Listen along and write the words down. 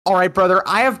All right, brother,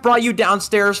 I have brought you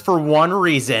downstairs for one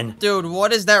reason. Dude,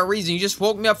 what is that reason? You just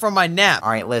woke me up from my nap. All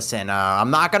right, listen,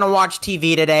 I'm not gonna watch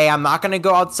TV today. I'm not gonna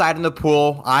go outside in the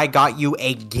pool. I got you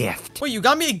a gift. Wait, you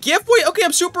got me a gift? Wait, okay,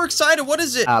 I'm super excited. What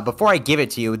is it? Before I give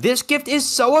it to you, this gift is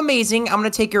so amazing. I'm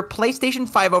gonna take your PlayStation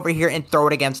 5 over here and throw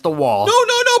it against the wall.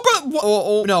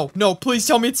 No, bro. No, please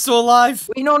tell me it's still alive.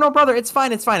 Wait, no, brother, it's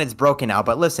fine. It's broken now.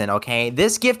 But listen, okay,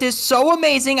 this gift is so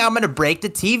amazing. I'm gonna break the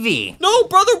TV. No,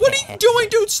 brother, what are you doing,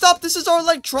 dude? Stop. This is our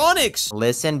electronics.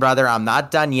 Listen, brother, I'm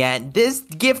not done yet. This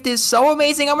gift is so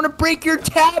amazing. I'm gonna break your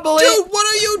tablet. Dude, what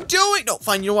are you doing? No,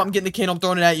 fine. You know what? I'm getting the candle. I'm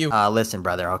throwing it at you. Listen,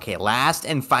 brother. Okay, last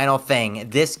and final thing.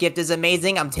 This gift is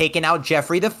amazing. I'm taking out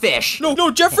Jeffrey the fish.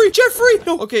 No, Jeffrey.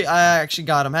 No. Okay, I actually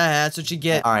got him. That's what you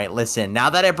get. All right, listen. Now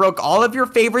that I broke all of your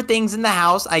favorite things in the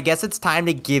house, I guess it's time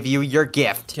to give you your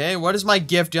gift. Okay, what is my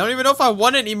gift? I don't even know if I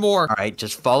want it anymore. All right,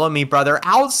 just follow me, brother.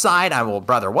 Outside,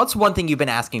 brother, what's one thing you've been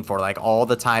asking for like all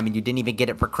the time and you didn't even get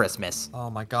it for Christmas?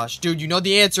 Oh my gosh, dude, you know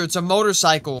the answer. It's a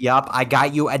motorcycle. Yup, I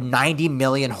got you a 90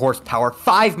 million horsepower,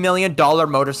 $5 million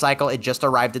motorcycle. It just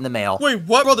arrived in the mail. Wait,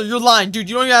 what? Brother, you're lying, dude.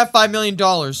 You don't even have $5 million.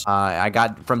 I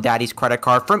got from Daddy's credit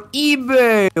card from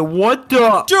eBay. What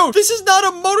the? Dude, this is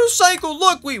not a motorcycle.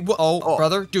 Look, wait. Oh,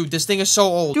 brother, dude, this thing is so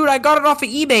old. Dude, I got it off of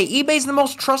eBay. eBay's the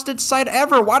most trusted site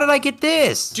ever. Why did I get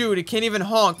this? Dude, it can't even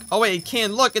honk. Oh, wait, it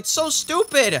can. Look, it's so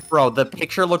stupid. Bro, the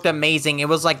picture looked amazing. It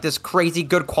was like this crazy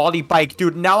good quality bike.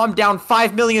 Dude, now I'm down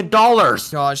 $5 million.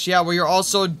 Gosh, yeah, well, you're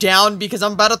also down because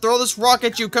I'm about to throw this rock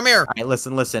at you. Come here. All right,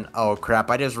 listen. Oh,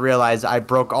 crap. I just realized I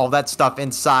broke all that stuff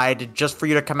inside just for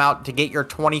you to come out to get your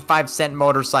 25-cent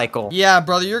motorcycle. Yeah,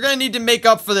 brother, you're gonna need to make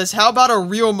up for this. How about a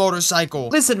real motorcycle?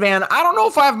 Listen, man, I don't know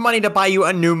if I have money to buy you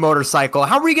a new motorcycle.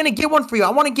 How are we gonna get one for you?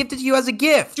 I want to gift it to you as a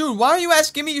gift. Dude, why are you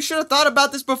asking me? You should have thought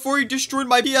about this before you destroyed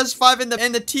my PS5 and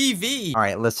the TV. All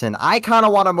right, listen, I kind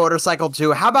of want a motorcycle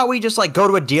too. How about we just like go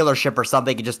to a dealership or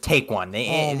something and just take one?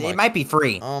 It might be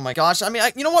free. Oh my gosh. I mean,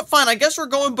 you know what? Fine. I guess we're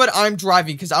going, but I'm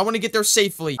driving because I want to get there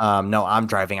safely. No, I'm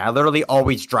driving. I literally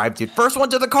always drive, dude. First one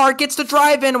to the car gets to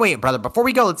drive in. Wait, brother, before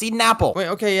we go, let's eat an apple. Wait,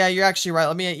 okay, yeah, you're actually right.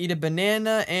 Let me eat a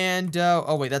banana and,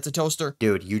 oh wait, that's a toaster.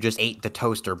 Dude, you just ate the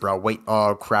toaster, bro. Wait,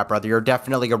 oh crap, brother. You're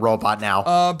definitely a robot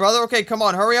now. Brother, okay, come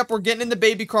on. Hurry up. We're getting in the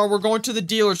baby car. We're going to the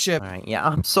dealership. All right, yeah,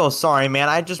 I'm so sorry, man.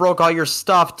 I just broke all your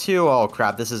stuff too. Oh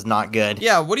crap, this is not good.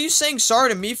 Yeah, what are you saying sorry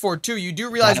to me for too? You do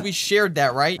realize we shared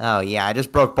that, right? Oh yeah, I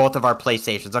just broke both of our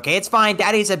PlayStations. Okay, it's fine.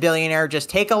 Daddy's a billionaire. Just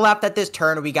take a left at this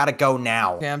turn. We gotta go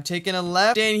now. Okay, I'm taking a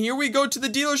left. And here we go to the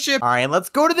dealership. All right, let's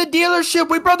go to the dealership.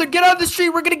 Wait, brother, get out of the street.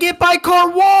 We're gonna get by car.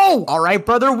 Whoa! All right,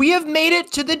 brother, we have made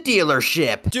it to the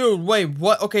dealership. Dude, wait,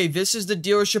 what? Okay, this is the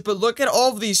dealership, but look at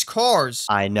all of these cars.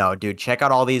 I know, dude. Check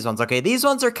out all these ones. Okay, these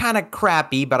ones are kind of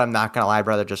crappy, but I'm not gonna lie,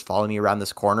 brother. Just follow me around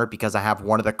this corner because I have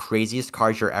one of the craziest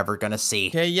cars you're ever gonna see.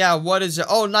 Okay, yeah, what is it?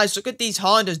 Oh, nice. Look at these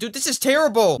Hondas. Dude, this is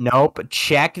terrible. Nope.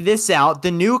 Check this out.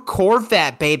 The new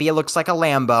Corvette, baby. It looks like a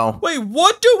Lambo. Wait,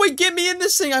 what? Dude, wait, get me in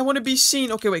this thing. I want to be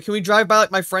seen. Okay, wait, can we drive by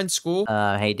like my friend's school?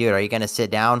 Hey, dude, are you gonna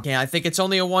sit down? Okay, I think it's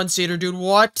only a one-seater, dude.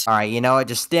 What? All right, you know what?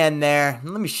 Just stand there.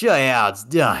 Let me show you how it's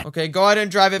done. Okay, go ahead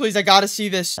and drive it. Please, I gotta see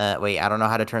this. Wait, I don't know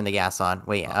how to turn the gas on.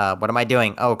 Wait, what am I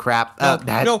doing? Oh, crap.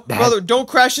 No, brother, don't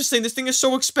crash this thing. This thing is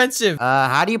so expensive.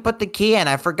 How do you put the key in?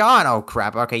 I forgot. Oh,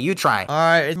 crap. Okay, you try. All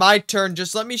right, it's my turn.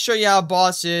 Just let me show you how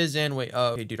boss is. And wait,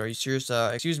 okay, dude, are you serious?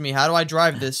 Excuse me, how do I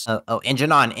drive this?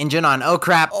 Engine on. Oh,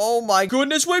 crap. Oh, my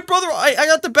goodness. Wait, brother, I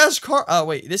got the best car. Oh,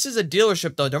 wait, this is a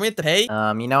dealership, though. Don't we have to pay?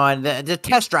 You know what? The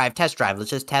test drive. Let's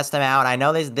just test them out. I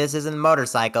know this isn't a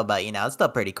motorcycle, but, you know, it's still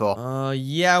pretty cool.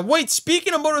 Yeah. Wait,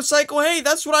 speaking of motorcycle, hey,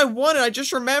 that's what I wanted. I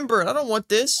just remembered. I don't want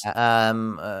this. You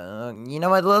know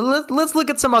what? Let's look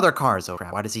at some other cars. Oh,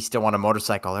 crap. Why does he still want a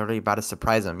motorcycle? I'm already about to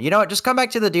surprise him. You know what? Just come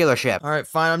back to the dealership. All right,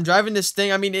 fine. I'm driving this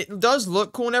thing. I mean, it does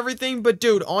look cool and everything, but,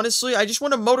 dude, honestly, I just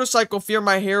want a motorcycle, fear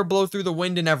my hair blow through the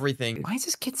wind and everything. Why is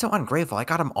this kid so ungrateful? I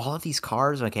got him all of these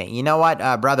cars. Okay, you know what?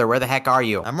 Brother, where the heck are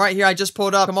you? I'm right here. I just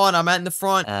pulled up. Come on, I'm out in the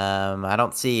front. I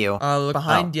don't see you. Look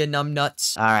behind you,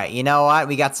 numbnuts. All right, you know what?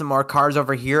 We got some more cars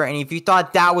over here, and if you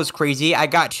thought that was crazy, I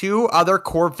got 2 other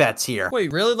Corvettes here.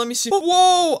 Wait, really? Let me see.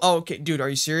 Whoa! Oh, okay, dude, are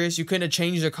you serious? You couldn't have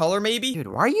changed the color, maybe? Dude,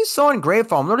 why are you so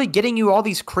ungrateful? I'm literally getting you all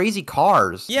these crazy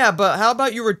cars. Yeah, but how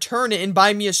about you return it and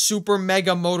buy me a super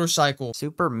mega motorcycle?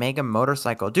 Super mega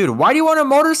motorcycle? Dude, why do you want a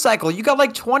motorcycle? You got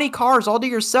like 20 cars all to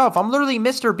yourself. I'm literally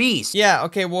Mr. Beast. Yeah,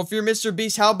 okay, well, if you're Mr.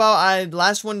 Beast, how about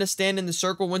last one to stand in the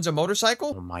circle wins a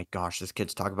motorcycle? Oh my gosh, this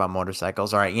kid's talking about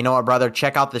motorcycles. All right, you know what, brother?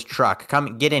 Check out this truck.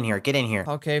 Come, get in here.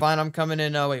 Okay, fine, I'm coming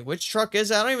in. Wait, which truck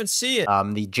is it? I don't even see it.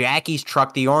 The Jackie's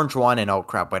truck, the orange one, and oh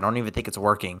crap, I don't even think it's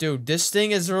working. Dude, this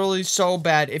thing is really so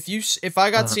bad. If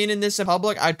I got seen in this in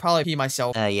public, I'd probably pee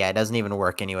myself. Yeah, it doesn't even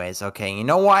work anymore. anyways. Okay, you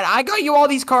know what? I got you all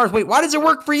these cars. Wait, why does it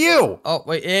work for you? Oh,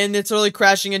 wait, and it's literally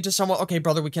crashing into someone. Okay,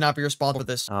 brother, we cannot be responsible for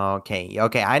this. Okay.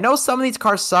 I know some of these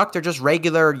cars suck. They're just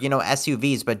regular,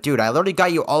 SUVs. But dude, I literally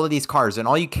got you all of these cars, and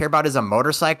all you care about is a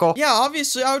motorcycle. Yeah,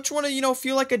 obviously, I just want to,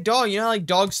 feel like a dog. You know how, like,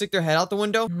 dogs stick their head out the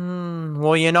window?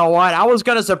 Well, you know what? I was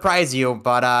gonna surprise you,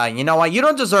 but you know what? You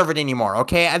don't deserve it anymore,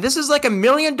 okay? This is like $1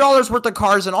 million worth of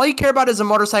cars, and all you care about is a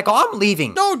motorcycle. I'm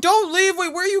leaving. No, don't leave.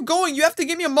 Wait, where are you going? You have to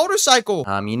give me a motorcycle.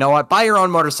 You know what? Buy your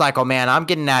own motorcycle, man. I'm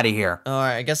getting out of here. All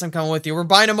right, I guess I'm coming with you. We're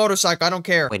buying a motorcycle. I don't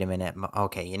care. Wait a minute.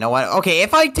 Okay, you know what? Okay,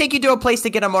 if I take you to a place to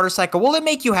get a motorcycle, will it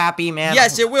make you happy, man?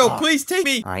 Yes, it will. Please take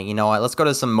me. All right, you know what? Let's go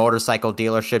to some motorcycle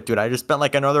dealership, dude. I just spent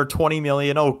like another 20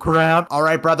 million. Oh, crap. All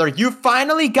right, brother. You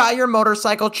finally got your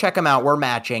motorcycle. Check them out. We're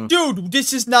matching. Dude,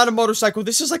 this is not a motorcycle.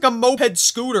 This is like a moped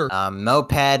scooter.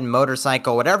 Moped,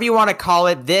 motorcycle, whatever you want to call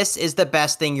it. This is the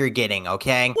best thing you're getting,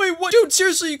 okay? Wait, what? Dude,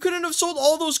 seriously, you couldn't have sold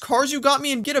all those cars you got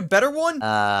me and get a better one?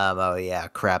 Oh yeah,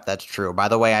 crap, that's true. By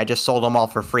the way, I just sold them all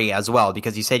for free as well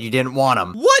because you said you didn't want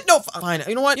them. What? No, fine.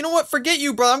 You know what? Forget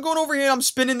you, bro. I'm going over here and I'm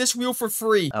spinning this wheel for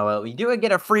free. Oh, well, we do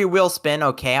get a free wheel spin.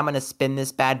 Okay, I'm gonna spin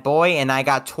this bad boy, and I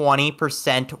got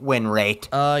 20% win rate.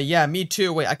 Yeah, me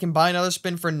too. Wait, I can buy another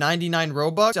spin for 99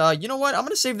 Robux. You know what? I'm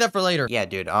gonna save that for later. Yeah,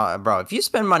 dude, bro, if you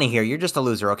spend money here, you're just a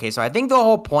loser, okay? So I think the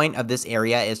whole point of this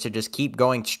area is to just keep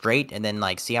going straight and then,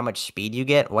 like, see how much speed you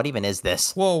get. What even is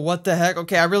this? Whoa, what the heck?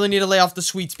 Okay, I really need to lay off the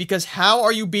sweets because how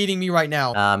are you beating me right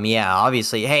now? Yeah,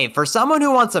 obviously. Hey, for someone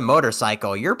who wants a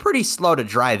motorcycle, you're pretty slow to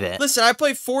drive it. Listen, I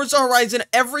play Forza Horizon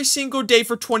every single day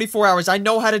for 24 hours. I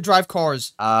know how to drive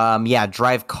cars. Yeah,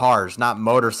 drive cars, not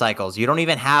motorcycles. You don't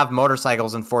even have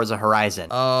motorcycles in Forza Horizon.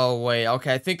 Oh, wait.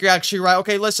 Okay, I think you're actually right.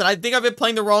 Okay, listen, I think I've been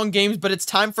playing the wrong games, but it's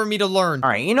time for me to learn. All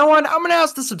right, you know what? I'm gonna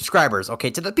ask the subscribers, okay?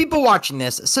 To the people watching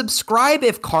this, subscribe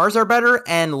if cars are better,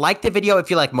 and like the video if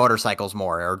you like motorcycles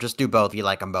more, or just do both if you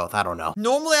like them both. I don't know.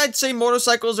 Normally, I'd say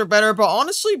motorcycles are better, but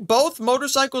honestly, both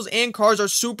motorcycles and cars are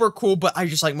super cool, but I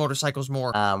just like motorcycles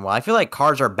more. Well, I feel like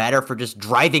cars are better for just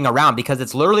driving around because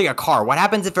it's literally a car. What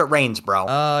happens if it rains, bro?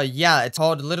 Yeah, it's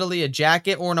called literally a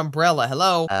jacket or an umbrella.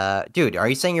 Hello? Dude, are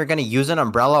you saying you're gonna use an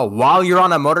umbrella while you're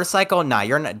on a motorcycle? Nah,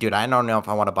 you're not. Dude, I don't know if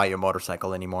I want to buy your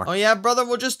motorcycle anymore. Oh, yeah, brother,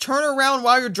 well, just turn around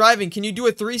while you're driving. Can you do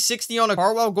a 360 on a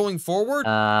car while going forward?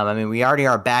 I mean, we already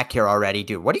are back here already,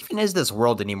 dude. What even is this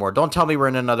world anymore? Don't tell me we're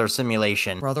in another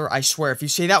simulation. Brother, I swear, if you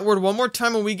say that word one more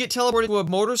time and we get teleported to a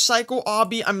motorcycle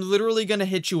obby, I'm literally gonna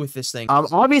hit you with this thing.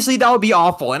 Obviously that would be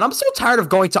awful, and I'm so tired of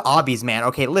going to obbies, man.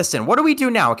 Okay, listen, what do we do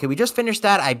now? Okay, we just finished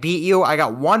that. I beat you. I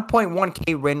got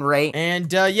 1.1k win rate.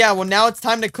 And, yeah, well, now it's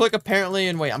time to click, apparently,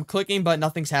 and wait, I'm clicking, but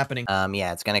nothing's happening.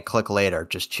 Yeah, it's gonna click later.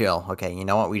 Just chill. Okay, you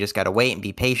know what? We just gotta wait and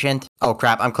be patient. Oh,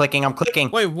 crap, I'm clicking.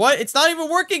 Wait, what? It's not even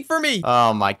working for me.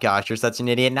 Oh my gosh, you're such an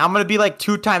idiot. Now I'm gonna be like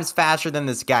 2 times faster than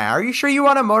this guy. Are you sure you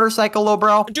want a motorcycle, little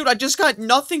bro? Dude, I just got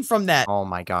nothing from that. Oh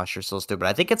my gosh, you're so stupid.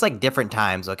 I think it's like different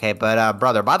times, okay? But,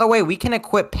 brother, by the way, we can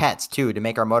equip pets, too, to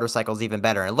make our motorcycles even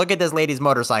better. And look at this lady's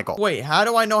motorcycle. Wait, how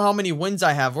do I know how many wins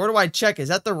I have? Where do I check? Is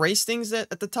that the race things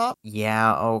at the top?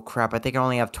 Yeah, oh crap, I think I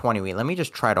only have 20. Wait, let me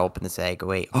just try to open this egg.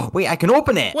 Wait, oh, wait, I can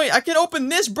open it! Wait, I can open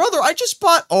this, brother. I just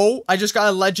bought, I just got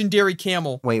a legendary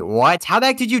camel. Wait, what? How the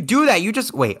heck did you do that? You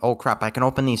just, wait, oh crap, I can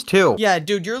open these too. Yeah,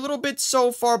 dude, you're a little bit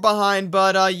so far behind,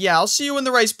 but, yeah, I'll see you in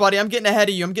the race, buddy. I'm getting ahead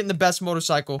of you. I'm getting the best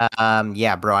motorcycle.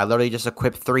 Yeah, bro, I literally just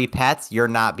equipped 3 pets. You're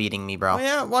not beating me, bro. Oh,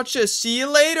 yeah, watch this. See you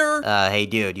later. Hey,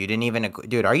 dude, you didn't even,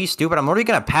 dude, are you stupid? I'm literally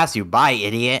gonna pass you by,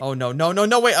 idiot. Oh,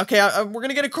 no, wait, okay, we're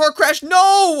gonna get a car crash.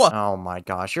 No! Oh my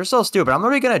gosh, you're so stupid. I'm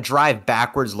literally gonna drive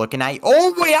backwards looking at you.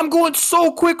 Oh, wait, I'm going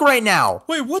so quick right now.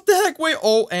 Wait, what the heck? Wait,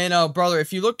 and, brother,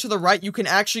 if you look to the right, you can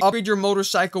actually upgrade your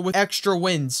motorcycle with extra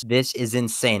wins. This is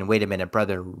insane. Wait a minute,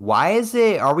 brother. Why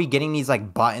are we getting these,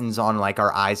 like, buttons on, like,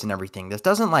 our eyes and everything? This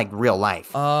doesn't like real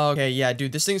life. Okay, yeah,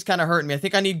 dude, this thing's kind of hurting me. I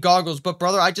think I need goggles, but,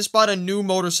 brother, I just bought a new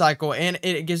motorcycle, and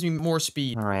it gives me more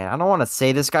speed. All right, I don't want to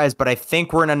say this, guys, but I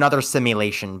think we're in another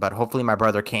simulation, but hopefully my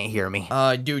brother can't hear me.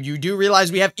 Dude, you do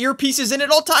realize we have earpieces in at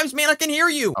all times, man? I can hear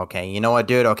you. Okay, you know what,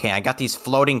 dude? Okay, I got these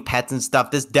floating pets and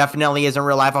stuff. This definitely isn't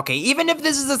real life. Okay, even if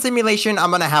this is a simulation,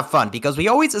 I'm gonna have fun because we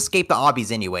always escape the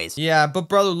obbies anyways. Yeah, but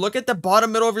brother, look at the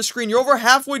bottom middle of your screen. You're over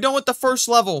halfway done with the first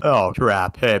level. Oh,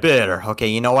 crap. Hey, bitter. Okay,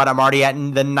 you know what? I'm already at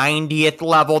the 90th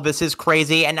level. This is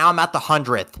crazy, and now I'm at the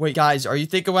 100th. Wait, guys, are you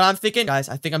thinking what I'm thinking? Guys,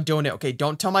 I think I'm doing it. Okay,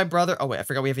 don't tell my brother. Oh, wait, I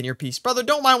forgot we have an earpiece. Brother,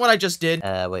 don't mind what I just did.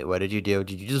 Wait, what did you do?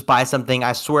 Did you just buy something?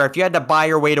 I swear, if you had to buy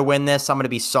your way to win this, I'm gonna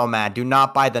be so mad. Do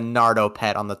not buy the Nardo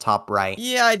pet on the top right.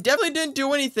 Yeah, I definitely didn't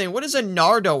do anything. What is a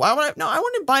Nardo? Why would I? No, I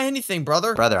wouldn't buy anything,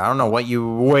 brother. Brother, I don't know what you...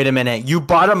 Wait a minute. You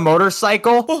bought a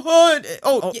motorcycle?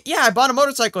 Yeah, I bought a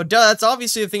motorcycle. Duh, that's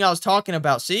obviously the thing I was talking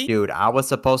about, see? Dude, I was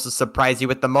supposed to surprise you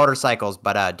with the motorcycles,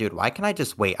 but dude, why can't I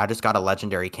just wait? I just got a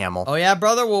legendary camel. Oh yeah,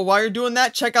 brother. Well, while you're doing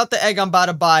that, check out the egg I'm about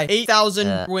to buy.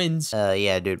 8,000 wins.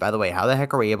 Yeah, dude. By the way, how the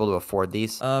heck are we able to afford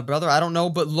these? Brother, I don't know,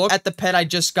 but look at the pet I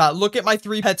just got. Look at my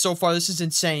 3 pets so far. This is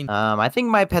insane. I think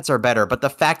my pets are better, but the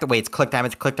fact that, wait, it's click time.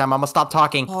 I'm gonna stop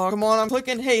talking. Oh, come on, I'm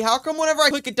clicking. Hey, how come whenever I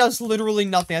click, it does literally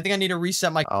nothing? I think I need to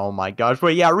reset my... Oh my gosh,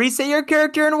 wait, yeah, reset your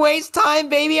character and waste time,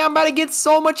 baby. I'm about to get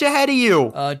so much ahead of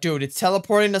you. Dude, it's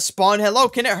teleporting to spawn. Hello,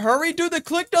 can it hurry? Dude, the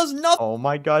click does nothing. Oh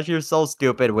my gosh, you're so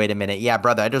stupid. Wait a minute. Yeah,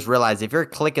 brother, I just realized if your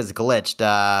click is glitched,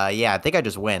 yeah, I think I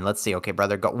just win. Let's see. Okay,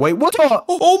 brother, go. Wait, what?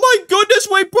 Oh my goodness,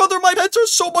 wait, brother, my pets are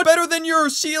so much better than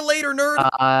yours. See you later,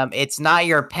 nerd. It's not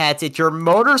your pets, it's your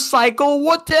motorcycle.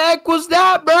 What the heck was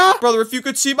that, bruh? Brother, if you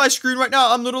could see my screen right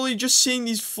now, I'm literally just seeing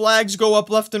these flags go up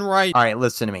left and right. All right,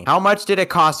 listen to me. How much did it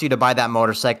cost you to buy that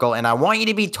motorcycle? And I want you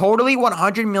to be totally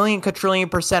 100 million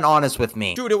quadrillion% honest with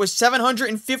me. Dude, it was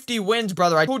 750 wins,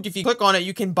 brother. I told you if you click on it,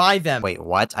 you can buy them. Wait,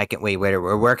 what? I can wait,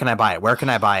 where can I buy it? Where can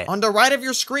I buy it? On the right of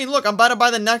your screen, look, I'm about to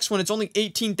buy the next one. It's only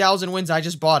 18,000 wins. I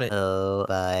just bought it. Oh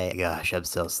my gosh, I'm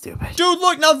so stupid. Dude,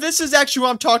 look, now this is actually what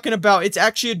I'm talking about. It's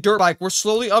actually a dirt bike. We're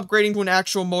slowly upgrading to an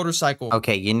actual motorcycle.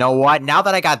 Okay, you know what? Now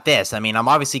that I got this, I mean, I'm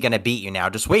obviously gonna beat you now.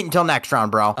 Just wait until next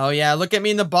round, bro. Oh yeah, look at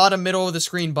me in the bottom middle of the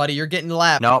screen, buddy. You're getting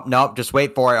lapped. Nope, just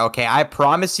wait for it, okay? I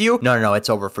promise you. No, it's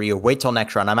over for you. Wait till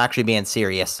next round. I'm actually being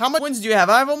serious. How much wins do you have?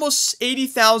 I have almost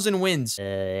 80,000 wins.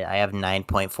 I have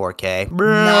 9.4k.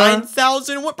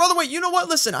 9,000? What? Brother, wait, you know what?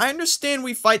 Listen, I understand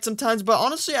we fight sometimes, but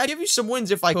honestly, I'd give you some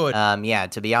wins if I could. Yeah,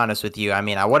 to be honest with you, I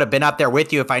mean, I would have been up there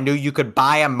with you if I knew you could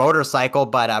buy a motorcycle,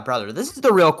 but, brother, this is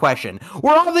the real question.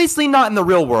 We're obviously not in the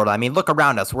real world. I mean, look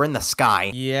around us. We're in the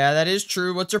sky. Yeah, that is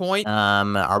true. What's your point?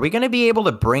 Are we gonna be able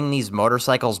to bring these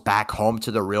motorcycles back home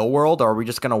to the real world, or are we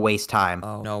just gonna waste time?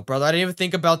 Oh, no, brother, I didn't even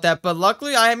think about that, but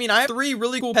luckily, I mean, I have 3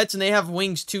 really cool pets, and they have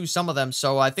wings, too, some of them,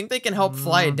 so I think they can help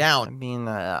fly it down. I mean,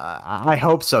 I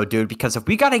hope so, dude, because if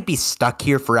we gotta be stuck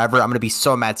here forever, I'm gonna be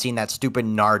so mad seeing that stupid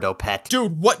Nardo pet.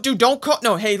 Dude, what? Dude, don't call-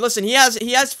 No, hey, listen, he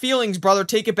has feelings, brother.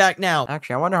 Take it back now.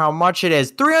 Actually, I wonder how much it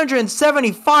is.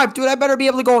 375, dude, I better be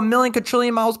able to go a million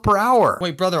quadrillion miles per hour.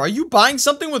 Wait, brother, are you buying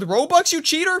something with Robux, you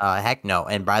cheater? Heck no.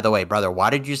 And by the way, brother, why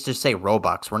did you just say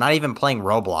Robux? We're not even playing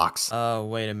Roblox. Oh,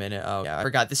 wait a minute. Oh, yeah, I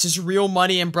forgot. This is real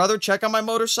money. And brother, check out my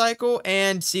motorcycle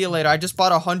and see you later. I just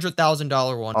bought a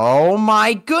 $100,000 one. Oh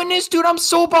my goodness, dude, I'm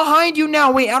so behind you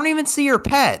now. Wait, I don't even see your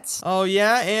pets. Oh,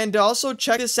 yeah, and also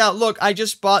check this out. Look, I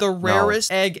just bought the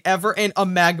rarest egg ever and a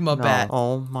magma bat.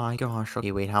 Oh my gosh.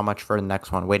 Okay, wait, how much for the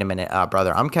next one? Wait a minute,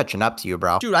 brother, I'm catching up to you,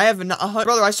 bro. Dude, I have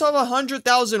brother, I still have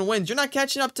 100,000 wins. You're not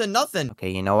catching up to nothing. Okay,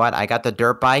 you know what? I got the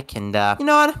dirt bike, and you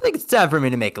know what? I think it's time for me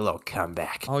to make a little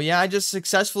comeback. Oh yeah, I just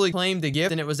successfully claimed the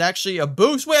gift, and it was actually a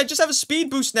boost. Wait, I just have a speed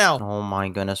boost now. Oh my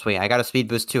goodness, wait, I got a speed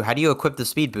boost too. How do you equip the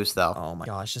speed boost though? Oh my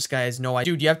gosh, this guy has no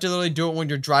idea. Dude, you have to literally do it when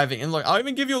you're driving. And look, I'll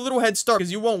even give you a little head start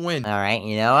because you won't win. All right,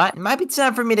 you know what? It might be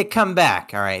time for me to come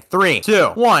back. All right, 3, 2,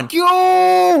 1, go!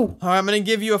 All right, I'm gonna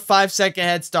give you a 5-second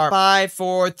head start. 5,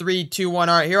 4, 3, 2, 1.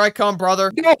 All right, here I come,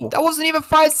 brother. Yo, that wasn't even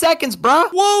 5 seconds, bro.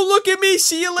 Whoa, look at me.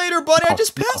 See you later, buddy. I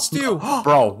just passed you.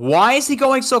 Bro, why is he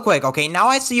going so quick? Okay, now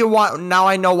I see you now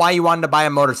I know why you wanted to buy a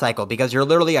motorcycle, because you're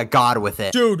literally a god with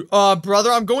it. Dude,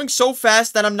 brother, I'm going so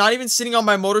fast that I'm not even sitting on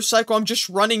my motorcycle. I'm just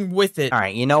running with it. All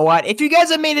right, you know what? If you guys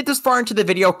have made it this far into the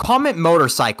video, comment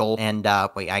motorcycle. And,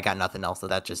 wait, I got nothing else, so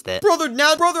that's just it.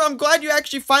 Brother, I'm glad you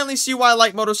actually finally see why I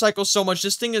like motorcycles so much.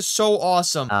 This thing is so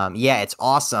awesome. Yeah, it's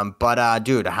awesome. But,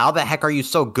 dude, how the heck are you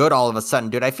so good all of a sudden,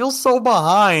 dude? I feel so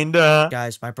behind.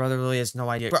 Guys, my brother really has no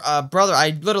idea. Brother,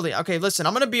 I literally, okay, listen,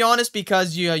 I'm gonna be honest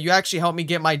because you actually helped me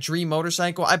get my dream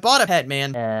motorcycle. I bought a pet,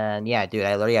 man. Yeah, dude,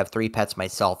 I literally have 3 pets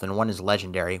myself, and one is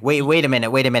legendary. Wait a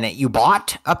minute. You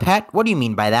bought a pet? What do you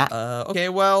mean by that? Okay,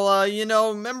 well, you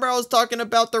know, remember I was talking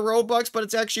about the Robux, but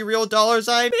it's actually real dollars.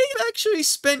 I actually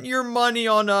spent your money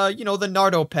on, you know, the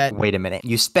Nardo pet. Wait a minute.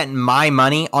 You spent my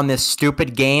money on this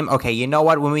stupid game? Okay, you know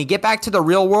what? When we get back to the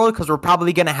real world, because we're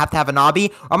probably gonna have to have an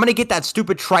obby, I'm gonna get that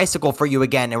stupid tricycle for you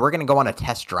again, and we're gonna go on a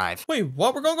test drive. Wait,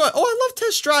 what? We're gonna go? Oh, I love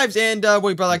test drives. And,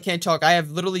 wait, brother, I can't talk. I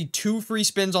have literally 2 free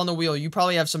spins on the wheel. You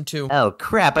probably have some too. Oh,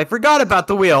 crap. I forgot about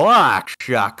the wheel. Ah,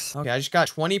 shucks. Okay, I just got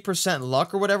 20%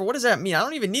 luck or whatever. What does that mean? I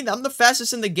don't even need that. I'm the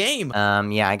fastest in the game.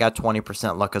 Yeah, I got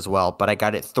 20% luck as well, but I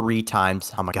got it 3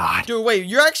 times. Oh my god. Dude, wait,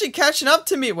 you're actually catching up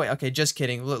to me. Wait, okay, just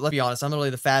kidding. Let's be honest. I'm literally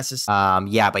the fastest.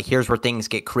 Yeah, but here's where things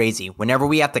get crazy. Whenever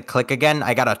we have to click again,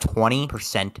 I got a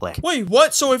 20% click. Wait,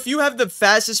 what? So if you have the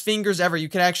fastest fingers ever, you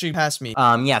can actually pass me.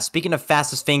 Yeah, speaking of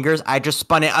fastest fingers, I just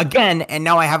spun it again, and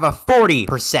now I have a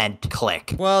 40%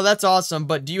 click. Well, that's awesome,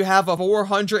 but do you have a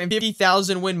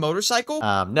 450,000 win motorcycle?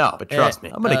 No, but trust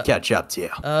me, I'm gonna catch up to you.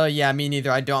 Yeah, me neither.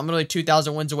 I don't. I'm literally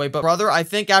 2,000 wins away. But brother, I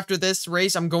think after this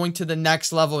race, I'm going to the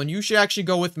next level, and you should actually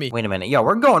go with me. Wait a minute. Yo,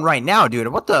 we're going right now, dude.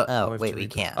 What the? Oh, Oh, wait, we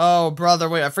can't. Oh, brother,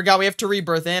 wait. I forgot we have to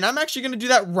rebirth, and I'm actually gonna do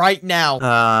that right now.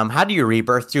 How do you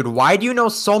rebirth, dude? Why do you know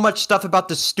so much stuff about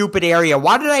this stupid area?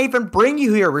 Why did I even bring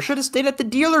you here? We should have stayed at the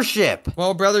dealership.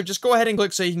 Well, brother, just go ahead and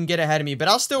click so you can get ahead of me, but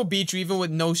I'll still beat you even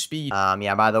with no speed.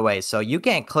 Yeah, by the way, so you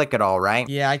can't click at all, right?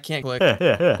 Yeah, I can't click.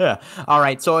 All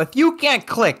right, so if you can't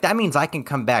click, that means I can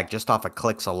come back just off of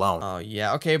clicks alone. Oh,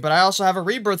 yeah, okay, but I also have a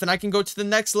rebirth, and I can go to the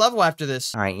next level after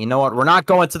this. All right, you know what? We're not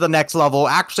going to the next level.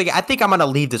 Actually, I think I'm gonna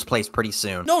leave this place pretty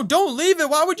soon. No, don't leave it.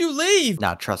 Why would you leave?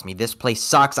 No, trust me, this place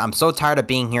sucks. I'm so tired of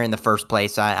being here in the first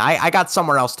place. I got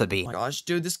somewhere else to be. Oh my gosh,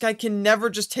 dude, this guy can never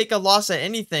just take a loss at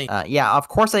anything. Yeah, of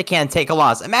course I can take a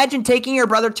loss. Imagine taking your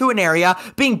brother to an area,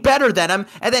 being better than him,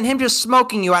 and then him just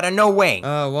smoking you out of no way.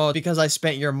 Well, because I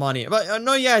spent your money. But,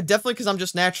 no, yeah, definitely because I'm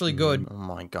just naturally good. Oh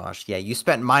my gosh, yeah, you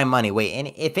spent my money. Wait,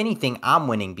 and if anything, I'm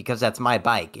winning because that's my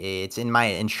bike. It's in my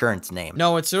insurance name.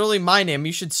 No, it's literally my name.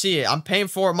 You should see it. I'm paying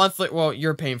for it monthly. Well,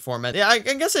 you're paying for it, man. Yeah, I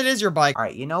guess it is your bike. All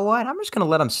right, you know what? I'm just gonna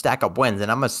let him stack up wins,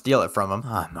 and I'm gonna steal it from him.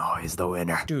 I'm always the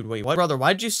winner. Dude, wait, what? Brother,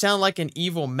 why did you sound like an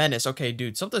evil menace? Okay,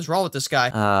 dude, something's wrong with this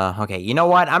guy. Okay, you know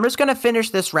what? I'm just gonna finish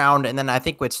this round, and then I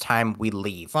think it's time we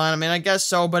leave. Fine, I mean, I guess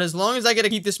so, but as long as I get to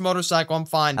keep this motorcycle, I'm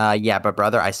fine. Yeah, but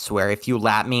brother, I swear, if you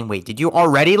lap me... Wait, did you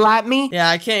already lap me? Yeah,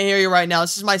 I can't hear you right now.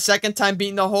 This is my second time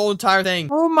beating the whole entire thing.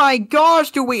 Oh my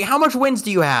gosh, dude, wait, how much wins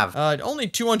do you have? Only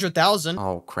 200,000.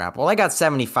 Oh, crap. Well, I got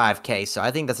 75K, so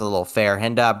I think that's a little fair.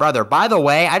 And, brother, by the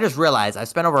way, I just realized I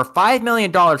spent over $5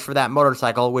 million for that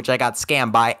motorcycle, which I got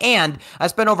scammed by, and I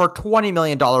spent over $20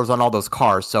 million on all those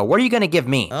cars, so what are you gonna give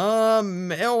me?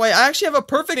 Oh, wait, I actually have a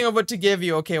perfect thing of what to give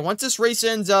you. Okay, once this race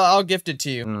ends, I'll gift it to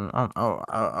you.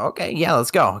 Okay, yeah,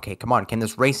 let's go. Okay, come on, can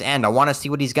this race end? I want to see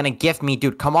what he's gonna gift me,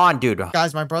 dude. Come on, dude.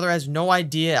 Guys, my brother has no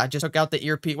idea. I just took out the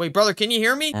earpiece. Wait, brother, can you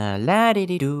hear me?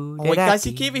 La-di-di-doo, Oh, wait, guys,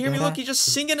 he can't even hear me. Look, he's just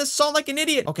singing a song like an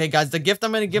idiot. Okay, guys, the gift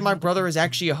I'm gonna give my brother is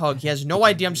actually a hug. He has no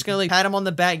idea. I'm just gonna, like, pat him on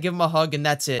the back, give him a hug, and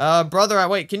that's it. Brother,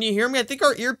 wait, can you hear me? I think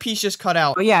our earpiece just cut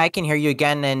out. Oh, yeah, I can hear you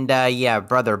again, and, yeah,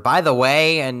 brother, by the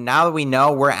way, and now that we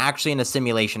know, we're actually in a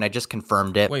simulation. I just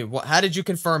confirmed it. Wait, what? How did you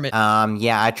confirm it?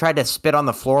 Yeah, I tried to spit on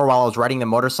the floor while I was riding the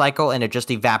motorcycle, and it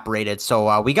just evaporated,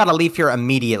 so, we gotta leave here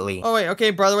immediately. Oh, wait,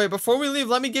 okay, brother, wait, before we leave,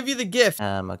 let me give you the gift.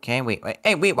 Okay, wait,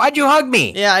 hey, wait, why'd you hug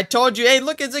me? Yeah, I told you. Hey,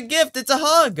 look, it's a gift. It's a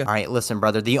hug. All right, listen,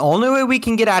 brother, the only way we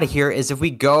can get out of here is if we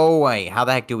go, wait, how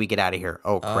the heck do we get out of here?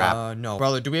 Oh, crap. No.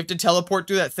 Brother, do we have to teleport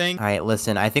through that thing? All right,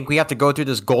 listen, I think we have to go through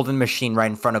this golden machine right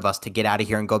in front of us to get out of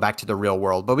here and go back to the real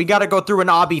world, but we gotta go through an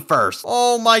obby first.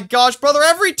 Oh my gosh, brother,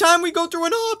 every time we go through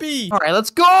an obby. All right, let's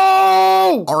go.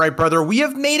 All right, brother, we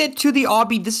have made it to the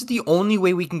obby. This is the only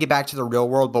way we can get back to the real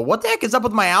world, but what the heck is up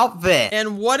with my outfit?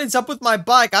 And what is up with my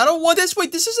bike? I don't want this.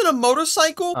 Wait, this isn't a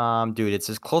motorcycle? Dude, it's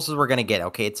as close as we're gonna get,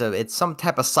 okay? It's some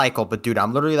type of cycle, but dude,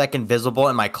 I'm literally like invisible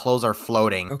and my clothes are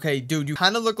floating. Okay, dude, you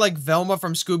kind of look like Velma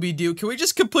from Scooby-Doo. Can we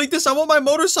just complete this? I want my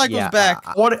motorcycles back.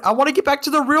 I want to get back to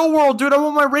the real world, dude. I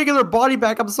want my regular body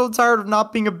back. I'm so tired of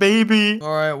not being a baby.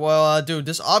 All right, well, dude,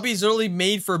 this obby is literally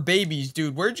made for babies,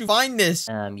 dude. Where'd you find this?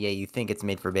 Yeah, you think it's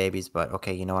made for babies, but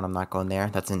okay, you know what? I'm not going there.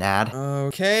 That's an ad.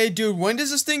 Okay, dude, when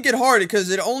does this thing get hard? Because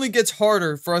it only gets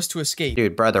harder for us to escape.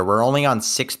 Dude, brother, we're only on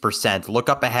 6%. Look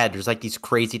up ahead. There's like these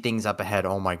crazy things up ahead.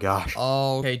 Oh my gosh.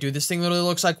 Oh, okay, dude, this thing literally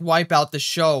looks like Wipeout the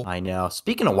show. I know.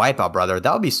 Speaking of Wipeout, brother,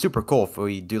 that would be super cool if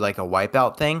we do like a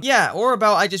Wipeout thing. Yeah, or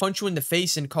about I just punch you in the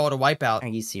face and call it a Wipeout. Are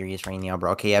you serious right now,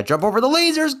 bro? Okay, yeah, jump over the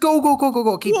lasers. Go, go, go, go,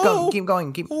 go. Keep going, keep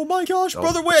going, keep. Oh my gosh,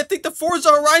 brother, wait, I think the Forza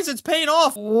Horizon's paying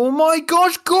off. Oh my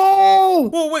gosh, go!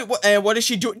 Whoa, wait, what is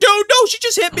she doing? Dude, no, she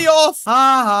just hit me off.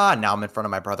 Now I'm in front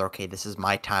of my brother. Okay, this is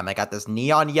my time. I got this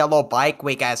neon yellow bike.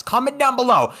 Wait, guys, comment down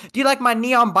below. Do you like my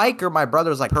neon bike or my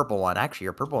brother's like purple one? Actually,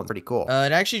 your purple one's pretty cool.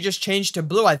 It actually just changed to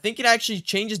blue. I think it actually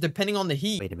changes depending on the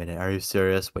heat. Wait a minute, are you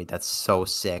serious? Wait, that's so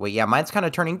sick. Wait, yeah, mine's kind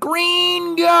of turning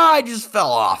green. Yeah, I just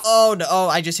fell off. Oh, no,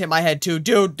 I just hit my head too.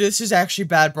 Dude, this is actually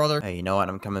bad, brother. Hey, you know what?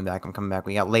 I'm coming back.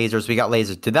 We got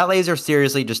lasers. Did that laser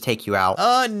seriously just take you out?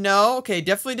 No. Okay,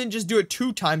 definitely didn't just do it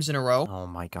 2 times in a row. Oh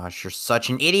my gosh, you're such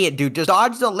an idiot, dude. Just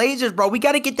dodge the lasers, bro. We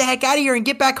gotta get the heck out of here and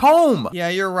get back home. Yeah,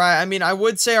 you're right. I mean, I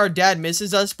would say our dad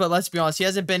misses us, but let's be honest, he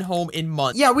hasn't been home in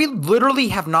months. Yeah, we literally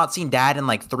have not seen dad in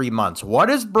like 3 months. What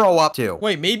is bro up to?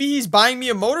 Wait, maybe he's buying me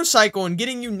a motorcycle and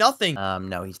getting you nothing.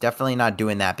 No, he's definitely not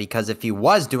doing that, because if he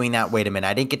was doing that, wait a minute,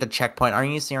 I didn't get the checkpoint. Are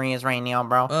you serious right now,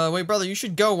 bro? Wait, brother, you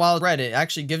should go while it's red. It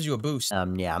actually gives you a boost.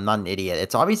 Yeah, I'm not an idiot.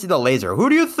 It's obviously the laser. Who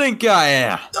do you think I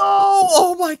am?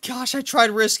 Oh my gosh, I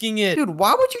tried risking it. Dude,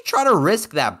 why would you try to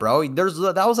risk that, bro?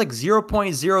 That was like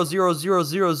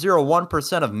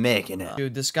 0.00001% of making it.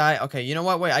 Dude, this guy, okay, you know know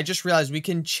what? Wait, I just realized we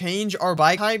can change our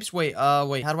bike types. Wait,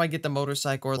 wait, how do I get the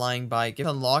motorcycle or flying bike? Can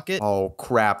I unlock it? Oh,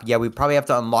 crap. Yeah, we probably have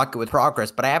to unlock it with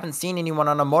progress, but I haven't seen anyone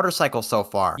on a motorcycle so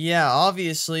far. Yeah,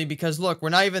 obviously, because look, we're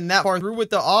not even that far through with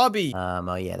the obby.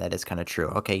 Oh, yeah, that is kind of true.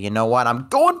 Okay, you know what? I'm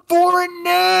going for it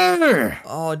now!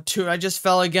 Oh, dude, I just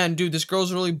fell again. Dude, this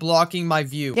girl's really blocking my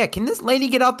view. Yeah, can this lady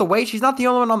get out the way? She's not the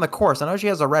only one on the course. I know she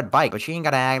has a red bike, but she ain't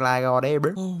gotta act like all day,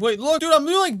 bro. Oh, wait, look, dude, I'm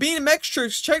doing like BMX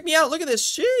tricks. Check me out. Look at this.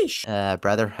 Sheesh.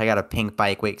 Brother, I got a pink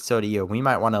bike. Wait, so do you. We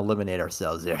might want to eliminate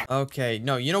ourselves there. Okay,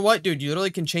 no, you know what, dude? You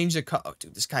literally can change the color. Oh,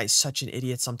 dude, this guy is such an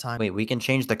idiot sometimes. Wait, we can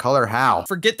change the color? How?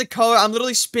 Forget the color. I'm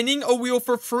literally spinning a wheel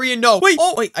for free and no. Wait,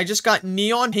 oh, wait, I just got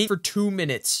neon paint for 2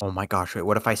 minutes. Oh my gosh, wait,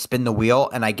 what if I spin the wheel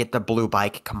and I get the blue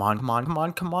bike? Come on, come on, come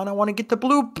on, come on. I want to get the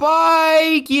blue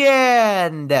bike. Yeah.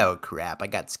 No, crap. I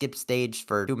got skip stage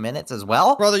for 2 minutes as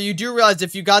well. Brother, you do realize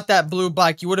if you got that blue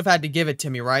bike, you would have had to give it to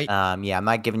me, right? Yeah, I'm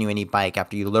not giving you any bike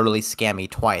after you literally scam me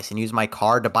twice and use my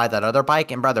card to buy that other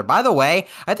bike. And brother, by the way,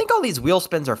 I think all these wheel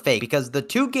spins are fake because the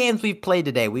 2 games we've played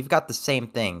today, we've got the same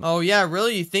thing. Oh, yeah,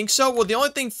 really? You think so? Well, the only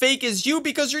thing fake is you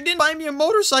because you didn't buy me a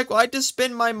motorcycle. I had to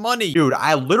spend my money. Dude,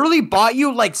 I literally bought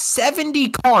you like 70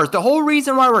 cars. The whole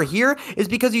reason why we're here is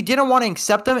because you didn't want to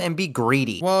accept them and be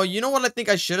greedy. Well, you know what I think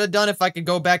I should have done if I could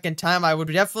go back in time? I would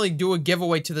definitely do a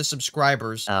giveaway to the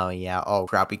subscribers. Oh, yeah. Oh,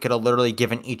 crap. We could have literally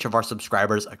given each of our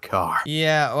subscribers a car.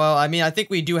 Yeah, well, I mean, I think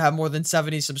we do have more than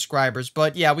 70 subscribers,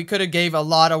 but yeah, we could have gave a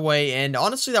lot away, and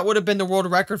honestly, that would have been the world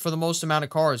record for the most amount of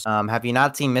cars. Have you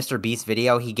not seen Mr. Beast's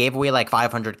video? He gave away like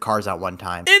 500 cars at one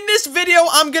time. In this video,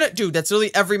 dude, that's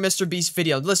literally every Mr. Beast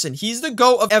video. Listen, he's the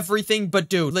GOAT of everything, but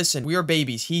dude, listen, we are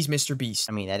babies. He's Mr. Beast.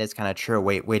 I mean, that is kind of true.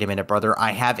 Wait a minute, brother.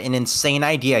 I have an insane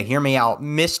idea. Hear me out.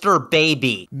 Mr.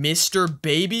 Baby. Mr.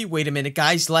 Baby? Wait a minute,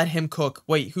 guys, let him cook.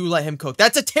 Wait, who let him cook?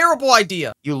 That's a terrible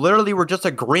idea. You literally were just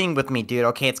agreeing with me, dude.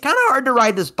 Okay, it's kind of hard to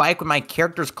ride this bike when my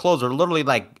character's clothes are literally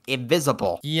like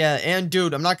invisible. Yeah, and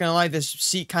dude, I'm not gonna lie, this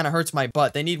seat kind of hurts my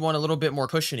butt. They need one a little bit more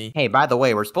cushiony. Hey, by the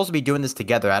way, we're supposed to be doing this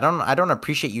together. I don't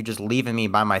appreciate you just leaving me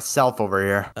by myself over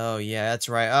here. Oh yeah, that's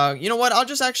right. You know what? I'll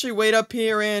just actually wait up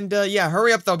here and yeah,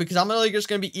 hurry up though because I'm literally just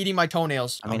gonna be eating my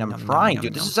toenails. I mean, I'm trying,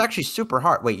 dude. This is actually super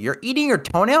hard. Wait, you're eating your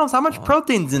toenails? How much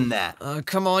protein's in that?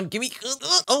 Come on, give me.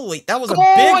 Oh wait, that was a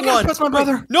I big gotta one. press my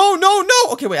brother. Wait, no.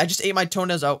 Okay, wait, I just ate my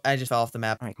toenails. Oh, I just fell off the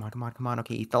map. All right, come on.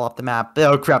 Okay, he fell off the map.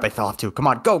 Oh crap, I fell off too. Come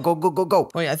on, go.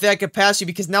 Wait, I think I could pass you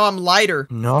because now I'm lighter.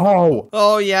 No.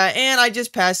 Oh yeah, and I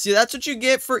just passed you. That's what you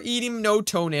get for eating no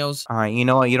toenails. All right, you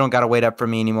know what? You don't gotta wait up for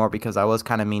me anymore because I was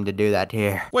kind of mean to do that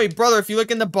here. Wait, brother, if you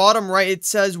look in the bottom right, it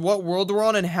says what world we're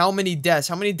on and how many deaths.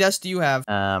 How many deaths do you have?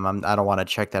 I don't want to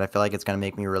check that. I feel like it's gonna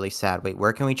make me really sad. Wait,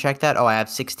 where can we check that? Oh, I have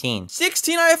 16.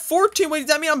 16. I have 14. Wait, does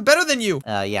that mean I'm better than you?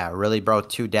 Yeah, really, bro.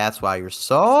 2 deaths. Wow, you're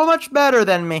so much better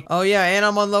than me. Oh yeah, and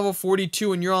I'm on level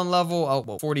 42, and you're on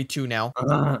level 42 now.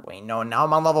 Wait, no, now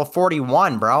I'm on level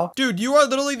 41, bro. Dude, you are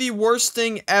literally the worst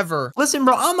thing ever. Listen,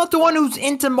 bro, I'm not the one who's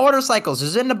into motorcycles,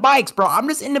 who's into bikes, bro. I'm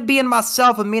just into being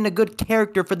myself and being a good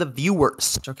character for the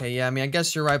viewers. Okay, yeah, I mean, I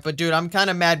guess you're right, but dude, I'm kind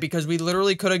of mad because we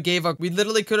literally could have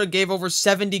gave over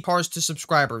 70 cars to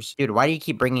subscribers. Dude, why do you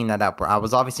keep bringing that up, bro? I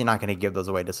was obviously not gonna give those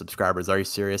away to subscribers. Are you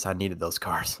serious? I needed those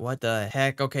cars. What the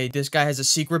heck? Okay, this guy has a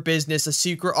secret business, a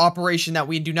secret operation that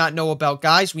we do not know about.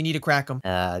 Guys, we need to crack him.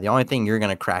 The only thing you're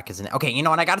gonna crack is okay, you know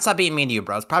what? I gotta stop being mean to you,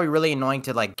 bro. It's probably really annoying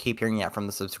to like keep hearing that from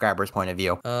the subscribers' point of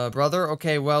view. Brother,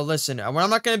 okay, well, listen, I'm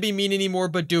not gonna be mean anymore,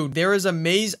 but dude, there is a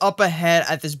maze up ahead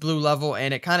at this blue level,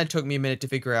 and it kind of took me a minute to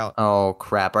figure out. Oh,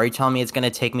 crap. Are you telling me it's gonna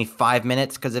take me 5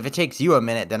 minutes? Because if it takes you a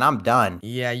minute, then I'm done.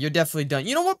 Yeah, you're definitely done.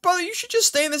 You know what, brother? You should just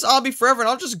stay in this obby forever, and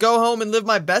I'll just go home and live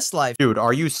my best life. Dude,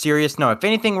 are you serious? No, if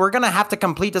anything, we're gonna have to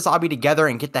complete this obby together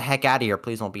and get the heck out of here.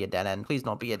 Please don't be a dead end. Please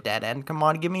don't be a dead end. Come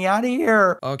on, get me out of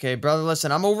here. Okay, brother,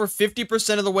 listen, I'm over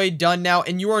 50% of the way done now,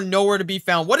 and you are nowhere to be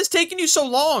found. What is taking you so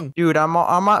long? Dude, I'm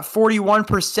at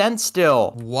 41%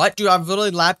 still. What? Dude, I've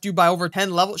literally lapped you by over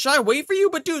 10 levels. Should I wait for you?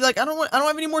 But dude, like, I don't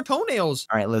have any more toenails.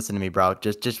 All right, listen to me, bro.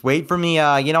 Just wait for me.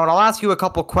 You know what? I'll ask you a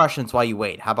couple questions while you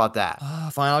wait. How about that?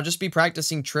 Fine, I'll just be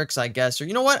practicing tricks, I guess. Or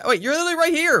you know what? Wait, you're literally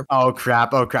right here. Oh,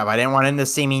 crap. I didn't want him to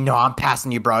see me. No, I'm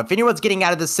passing you, bro. If anyone's getting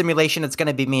out of this simulation, it's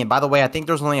gonna be me. And by the way, I think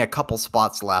there's only a couple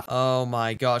spots left. Oh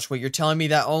my gosh. Wait, you're telling me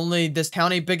that only this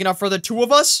town ain't big enough for the 2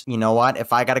 of us? You know what?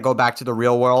 If I gotta go back to the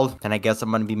real world, then I guess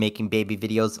I'm gonna be making baby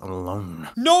videos alone.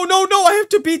 No, I have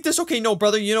to beat this. Okay, no,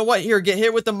 brother, you know what? Here,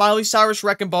 it with the Miley Cyrus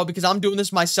wrecking ball because I'm doing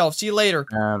this myself. See you later.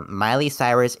 Miley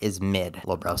Cyrus is mid,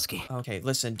 Lobrowski. Okay,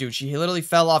 listen, dude, she literally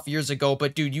fell off years ago,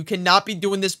 but dude, you cannot be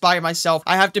doing this by myself.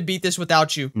 I have to beat this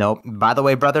without you. Nope. By the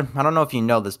way, brother, I don't know if you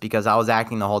know this because I was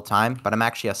acting the whole time, but I'm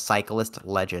actually a cyclist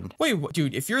legend. Wait,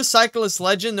 dude, if you're a cyclist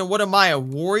legend, then what am I, a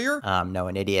warrior? No,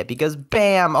 an idiot, because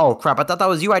bam! Oh, crap, I thought that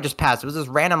was you I just passed. It was this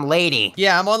random lady.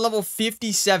 Yeah, I'm on level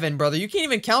 57, brother. You can't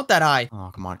even count that high.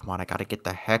 Oh, come on, I gotta get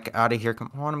the heck out of here.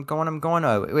 Come on, I'm going.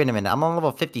 Oh, wait a minute, I'm on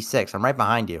level 56. I'm right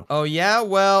behind you. Oh, yeah?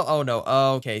 Well, oh, no.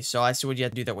 Oh, okay, so I see what you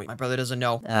have to do that. Wait, my brother doesn't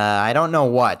know. I don't know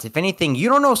what. If anything, you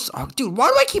don't know. Oh, dude, why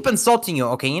do I keep insulting you?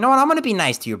 Okay, you know what? I'm gonna be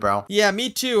nice to you, bro. Yeah, me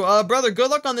too. Brother, good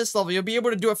luck on this level. You'll be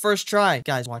able to do it first try.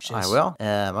 Guys, watch this. I will.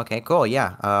 Okay, cool.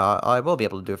 Yeah. I will be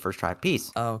able to do it first try.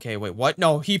 Peace. Okay, wait, what?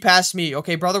 No, he passed me.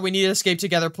 Okay, brother, we need to escape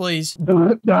together, please.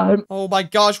 Oh my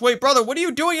gosh, wait, brother, what are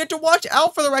you doing? You have to watch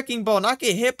out for the wrecking ball, not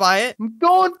get hit by it. I'm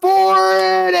going for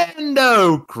it, and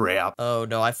oh crap. Oh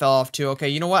no, I fell off too. Okay,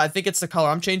 you know what? I think it's the color.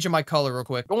 I'm changing my color real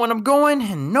quick. I'm going,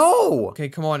 and no. Okay,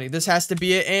 come on. This has to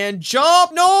be it. And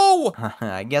jump. No.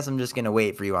 I guess I'm just gonna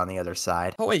wait for you on the other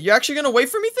side. Oh wait, you're actually gonna wait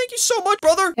for me? Thank you so much,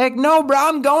 brother. Heck no, bro.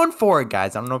 I'm going for it,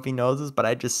 guys. I don't know if he knows this, but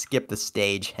I just skipped the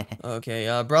stage.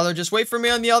 Okay, brother, just wait for me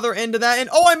on the other end of that. And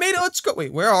oh, I made it. Let's go.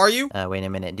 Wait, where are you? Wait a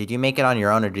minute. Did you make it on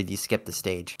your own, or did you skip the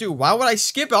stage? Dude, why would I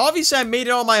skip it? Obviously, I made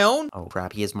it on my own. Oh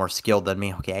crap, he is more skilled than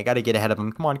me. Okay, I gotta get ahead of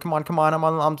him. Come on.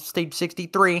 I'm stage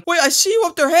 63. Wait, I see you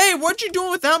up there. Hey, what you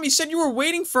doing without me? You said you were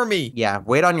waiting for me. Yeah,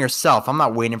 wait on yourself. I'm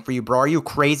not waiting for you, bro. Are you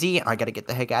crazy? I gotta get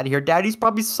the heck out of here. Daddy's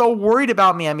probably so worried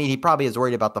about me. I mean, he probably is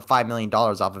worried about the $5 million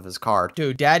off of his card.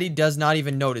 Dude, daddy does not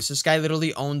even notice. This guy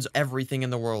literally owns everything in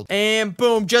the world. And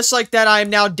boom, just like that, I am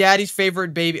now daddy's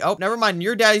favorite baby. Oh, never mind.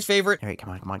 You're daddy's favorite. All right, come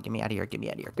on. Get me out of here.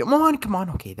 Come on.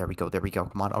 Okay, there we go.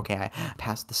 Come on. Okay, I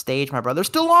passed the stage. My brother's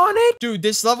still on it. Dude,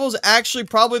 this level is actually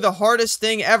probably the hardest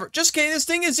thing ever. Just kidding. This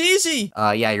thing is easy.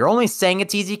 Yeah, you're only saying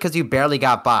it's easy because you barely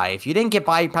got by. If you didn't get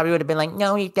by, you probably would have been like,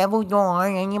 no, you devil door.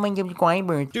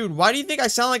 Dude, why do you think I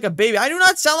sound like a baby? I do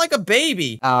not sound like a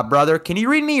baby. Brother, can you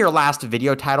read me your last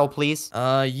video title, please?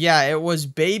 Yeah, it was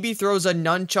baby throws a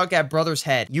nunchuck at brother's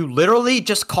head. You literally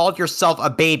just called yourself a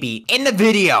baby in the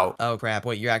video. Oh, crap.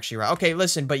 Wait, you're actually right. Okay,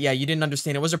 listen, but yeah, you didn't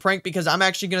understand. It was a prank because I'm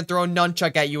actually gonna throw a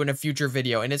nunchuck at you in a future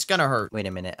video, and it's gonna hurt. Wait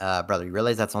a minute, brother, you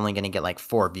realize that's only gonna get like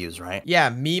 4 views, right? Yeah,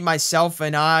 me, myself,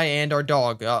 and I, and our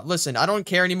dog. Listen, I don't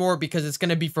care anymore because it's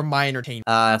gonna be for my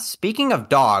entertainment. Speaking of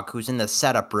dog, who's in the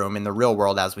setup room in the real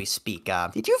world as we speak,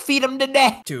 did you feed him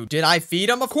today? Dude, did I feed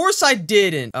him? Of course I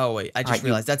didn't. Oh, wait, I just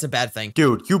realized that's a bad thing.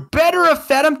 Dude, you better have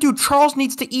fed him. Dude, Charles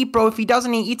needs to eat, bro. If he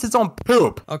doesn't, he eats his own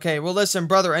poop. Okay, well, listen,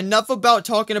 brother, enough about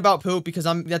talking about poop because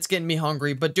that's getting me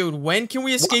hungry. But, dude, when can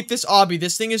we escape this obby?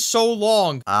 This thing is so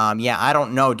long. Yeah, I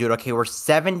don't know, dude. Okay, we're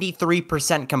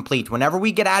 73% complete. Whenever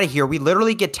we get out of here, we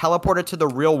literally get teleported to the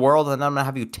real world, and I'm gonna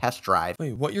have you test drive.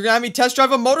 Wait, what? You're gonna have me test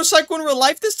drive a motorcycle in real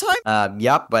life this time?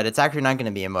 Yep, but it's actually not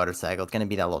gonna be a motorcycle. It's gonna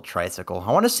be that little tricycle.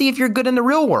 I want to see if you're good in the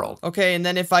real world. Okay, and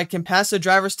then if I can pass the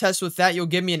driver's test with that, you'll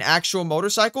give me an actual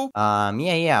motorcycle?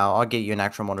 Yeah, I'll get you an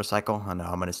actual motorcycle. Oh no,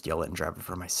 I'm gonna steal it and drive it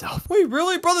for myself. Wait,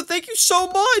 really, brother? Thank you so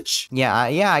much. Yeah,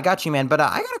 I got you, man. But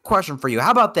I got a question for you.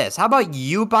 How about this? How about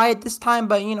you buy it this time?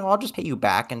 But I'll just pay you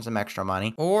back and some extra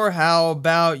money. Or how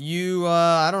about you?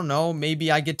 I don't know.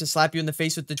 Maybe I get to slap you in the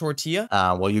face with the tortilla.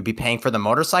 Will you be paying for the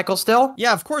motorcycle still?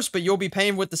 Yeah, of course. But you'll be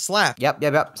paying with the slap.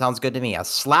 Yep. Sounds good to me. A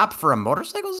slap for a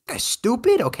motorcycle? This guy's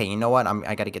stupid. Okay, you know what?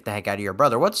 I gotta get the heck out of here,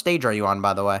 brother. What stage are you on,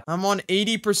 by the way? I'm on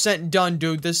 80% done,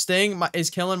 dude. This thing is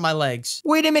killing my legs.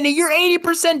 Wait a minute. You're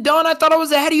 80% done? I thought I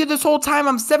was ahead of you this whole time.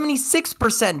 I'm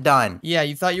 76% done. Yeah,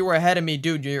 you thought you were ahead of me,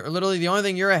 dude. You're literally the only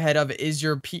thing you're ahead of is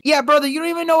your peach. Yeah, brother. You don't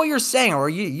even know what you're saying, or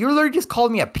you literally just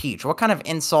called me a peach. What kind of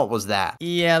insult was that?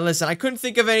 Yeah, listen. I couldn't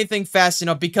think of anything fast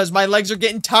enough because my legs are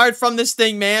getting tired from this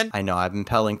thing, man. I know. I've been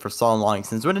pedaling for so long.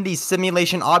 Since when did these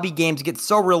simulation obby games get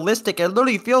so realistic? It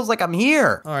literally feels like I'm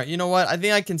here. All right, you know what? I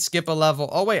think I can skip a level.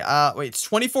 Oh, wait. Wait, it's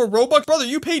 24 Robux? Brother,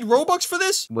 you paid Robux for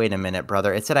this? Wait a minute,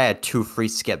 brother. It said I had 2 free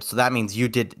skips, so that means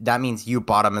you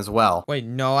bought them as well. Wait,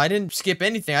 no, I didn't skip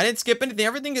anything.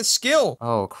 Everything is skill.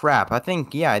 Oh, crap. I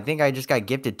think I just got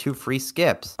gifted 2 free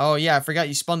skips. Oh, yeah, I forgot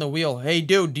you spun the wheel. Hey,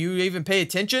 dude, do you even pay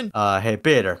attention? Hey,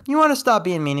 Peter. You want to stop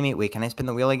being mean to me? Wait, can I spin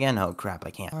the wheel again? Oh, crap,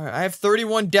 I can't. All right, I have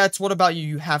 31 debts. What about you?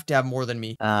 You have to have more than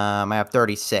me. I have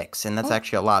 36, and that's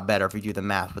actually a lot better if you do the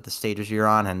math with the stages you're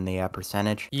on and the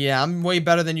percentage. Yeah, I'm way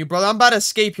better than you, brother. I'm about to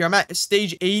escape here. I'm at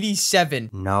stage 87.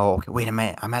 No, okay, wait a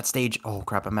minute. I'm at stage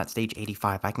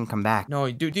 85. I can come back.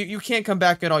 No, dude, you can't come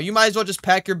back at all. You might as well just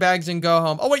pack your bags and go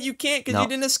home. Oh, wait, you can't because you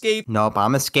didn't escape. Nope,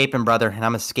 I'm escaping, brother, and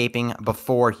I'm escaping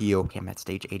before you. Okay, I'm at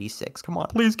stage 86. Come on,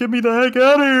 please get me the heck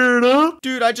out of here, no?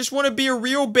 Dude, I just want to be a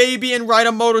real baby and ride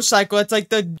a motorcycle. That's like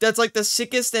the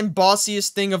sickest and bossiest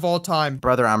thing of all time.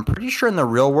 Brother, I'm pretty sure in the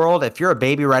real world, if you're a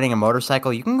baby riding a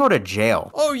motorcycle, you can go to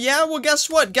jail. Oh yeah, well guess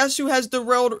what? Guess who has the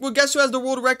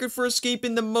world record for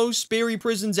escaping the most berry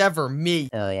prisons ever? Me.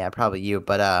 Oh yeah, probably you.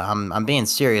 But I'm being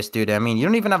serious, dude. I mean, you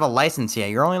don't even have a license yet.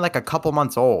 You're only like a couple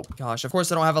months old. Gosh, of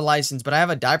course I don't have a license, but I have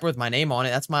a diaper with my name on it.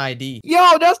 That's my ID.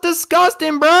 Yo, that's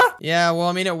disgusting, bruh. Yeah, well,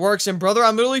 I mean, it works. And brother,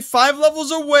 I'm literally 5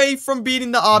 levels away from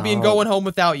beating the obby and going home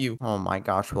without you. Oh my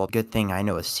gosh. Well, good thing I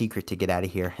know a secret to get out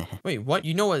of here. Wait, what?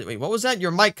 You know what? Wait, what was that?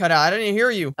 Your mic cut out. I didn't hear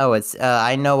you. Oh, it's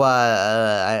I know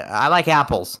I like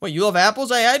apples. Wait, you love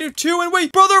apples? I do too. And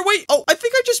wait, brother, wait. Oh, I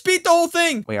think I just beat the whole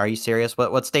thing. Wait, are you serious?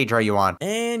 What stage are you on?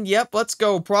 And yep, let's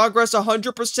go. Progress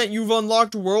 100%. You've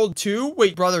unlocked world 2.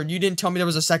 Wait, brother, you didn't tell me there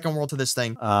was a second world to this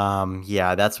thing.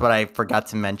 Yeah, that's what I forgot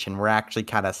to mention. We're actually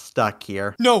kind of stuck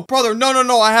here. No, brother, no.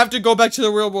 I have to go back to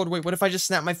the real world. Wait, what if I just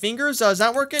snap my fingers? Is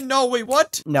that working? No, wait,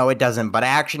 what? No, it doesn't, but I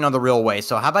actually know the real way.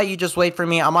 So how about you just wait for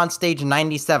me? I'm on stage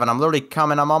 97. I'm literally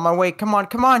coming. I'm on my way. Come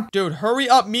on. Dude, hurry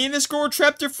up. Me and this girl are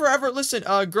trapped here forever. Listen,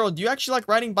 girl, do you actually like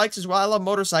riding bikes as well? I love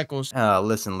motorcycles.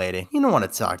 Listen, lady. You don't want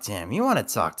to talk to him. You want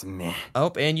to talk to me.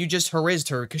 Oh, and you just harassed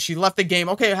her because she left the game.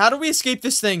 Okay, how do we escape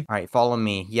this thing? All right, follow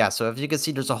me. Yeah, so if you can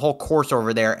see, there's a whole course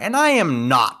over there, and I am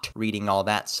not reading all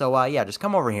that. So, yeah, just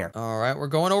come over here. All right, we're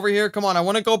going over here. Come on, I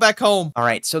want to go back home. All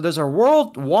right, so there's a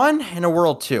world 1 and a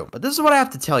world 2, but this is what I have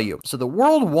to tell you. So the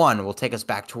world 1 will take us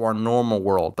back to our normal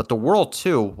world, but the world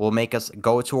 2 will make us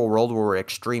go to a world where we're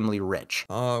extremely rich.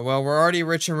 Oh, well, we're already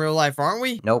rich in real life, aren't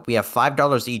we? Nope, we have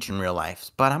 $5 each in real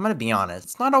life, but I'm gonna be honest,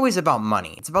 it's not always about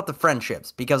money. It's about the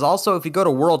friendships, because also if you go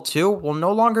to world 2, we'll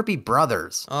no longer be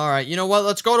brothers. All right, you know what?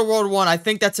 Let's go to world 1. I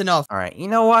think that's enough. All right, you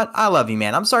know what? I love you,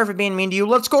 man. I'm sorry for being mean to you.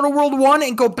 Let's go to world 1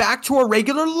 and go back to our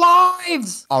regular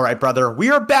lives. All right, brother, we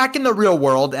are back in the real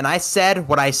world, and I said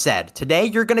what I said. Today,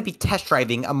 you're gonna be test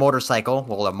driving a motorcycle,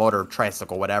 well, a motor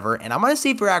tricycle, whatever, and I'm gonna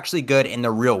see if you're actually good in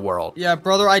the real world. Yeah,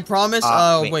 brother, I promise.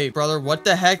 Wait, brother, what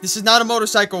the heck? This is not a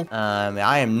motorcycle.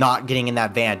 I am not getting in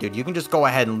that van, dude. You can just go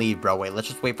ahead and leave, bro. Wait, let's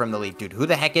just wait for him to leave, dude. Who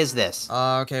the heck is this?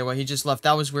 Okay, well, he just left.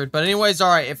 That was weird. But anyways, all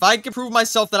right. If I can prove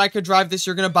myself that I could drive this,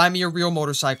 you're gonna buy me a real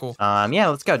motorcycle. Yeah,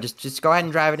 let's go. Just go ahead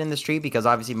and drive it in the street, because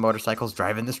obviously motorcycles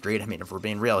drive in the street. I mean, if we're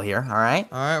being real here, all right?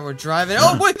 All right, we're driving.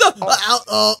 Oh, wait,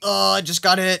 I just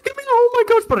got hit. Oh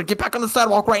my gosh, brother, get back on the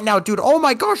sidewalk right now, dude. Oh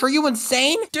my gosh, are you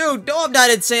insane? Dude, no, I'm not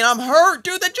insane. I'm hurt.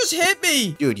 Dude, that just hit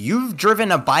me. Dude, you've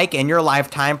driven a bike in your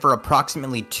lifetime for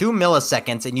approximately 2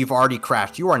 milliseconds, and you've already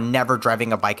crashed. You are never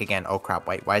driving a bike again. Oh crap,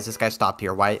 wait, why is this guy stopped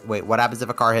here? Wait, what happens if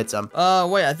a car hits him?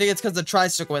 Wait, I think it's because the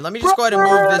tricycle. Wait, let me just go ahead and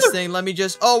move this thing. Let me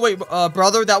just, oh wait,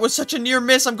 brother, that was such a near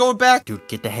miss. I'm going back. Dude,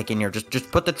 get the heck in here.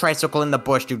 Just put the tricycle in the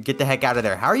bush, dude. Get the heck out of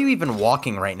there. How are you even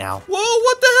walking right now? Whoa,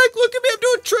 what the heck? Look at me. I'm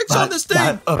doing tricks on this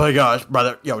thing. Oh my gosh,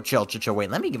 brother. Yo, chill. Wait,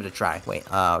 let me give it a try. Wait,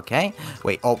 okay.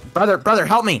 Wait, oh, brother,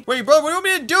 help me. Wait, brother, what do you want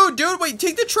me to do, dude? Wait,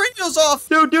 take the train wheels off.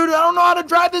 Dude, I don't know how to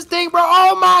drive this thing, bro.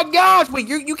 Oh my gosh. Wait,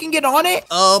 you can get on it?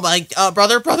 Oh my,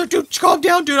 brother, dude, calm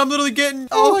down, dude. I'm literally getting,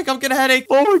 I'm getting a headache.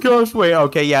 Oh my gosh, wait,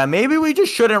 okay, yeah, maybe we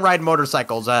just shouldn't ride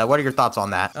motorcycles. What are your thoughts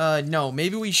on that? No,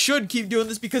 maybe we should keep doing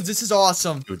this because this is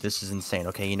awesome. Dude, this is insane.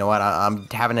 Okay, you know what? I'm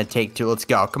having a take 2. Let's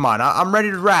go. Come on, I'm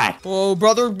ready to ride. Oh,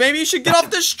 brother, maybe you should get off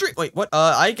the street. Wait, what?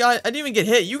 I didn't even get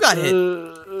hit. You got hit.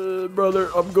 Brother,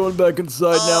 I'm going back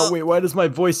inside now. Wait, why does my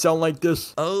voice sound like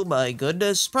this? Oh my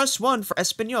goodness. Press 1 for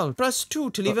Espanol. Press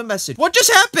 2 to leave a message. What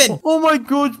just happened? Oh my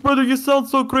gosh, brother, you sound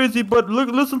so crazy, but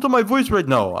listen to my voice right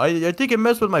now. I think it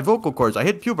messed with my vocal cords. I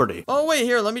hit puberty. Oh, wait,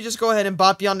 here, let me just go ahead and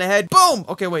bop you on the head. Boom!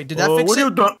 Okay, wait, did that fix what it? Are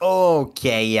you done?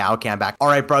 Okay, yeah, okay, I'm back. All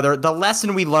right, brother, the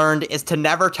lesson we learned is to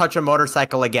never touch a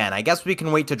motorcycle again. I guess we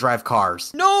can wait to drive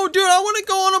cars. No, dude, I want to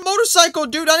go on a motorcycle,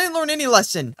 dude. I didn't learn any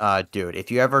lesson. Dude,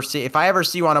 if I ever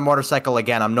see you on a motorcycle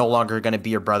again, I'm no longer gonna be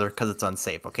your brother because it's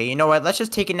unsafe, okay? You know what? Let's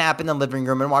just take a nap in the living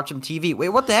room and watch some TV. Wait,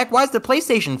 what the heck? Why is the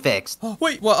PlayStation fixed? Oh,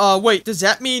 wait, well, wait, does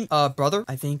that mean, brother,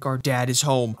 I think our dad is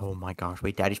home. Oh my gosh,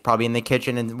 wait, Daddy's probably in the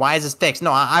kitchen, and why is this fixed?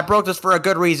 No, I broke this for a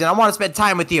good reason. I want to spend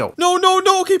time with you. No,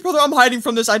 okay, brother, I'm hiding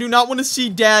from this. I do not want to see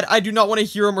Dad. I do not want to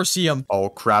hear him or see him. Oh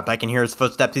crap, I can hear his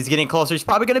footsteps. He's getting closer. He's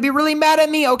probably gonna be really mad at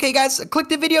me. Okay, guys, click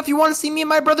the video if you want to see me and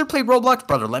my brother play Roblox.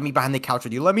 Brother, let me behind the couch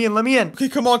with you. Let me in. Okay,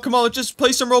 come on, let's just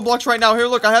play some some Roblox right now. Here,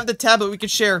 look, I have the tablet we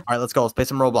could share. All right, let's go. Let's play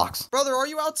some Roblox. Brother, are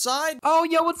you outside? Oh,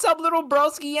 yo, what's up, little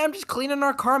broski? Yeah, I'm just cleaning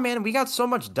our car, man. We got so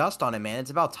much dust on it, man. It's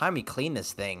about time we clean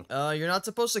this thing. You're not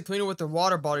supposed to clean it with the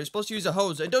water bottle. You're supposed to use a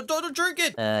hose. Don't drink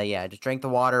it. Yeah, just drank the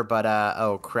water, but,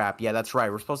 oh, crap. Yeah, that's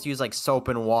right. We're supposed to use, like, soap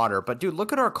and water. But, dude,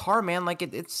 look at our car, man. Like,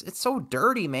 it's so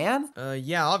dirty, man.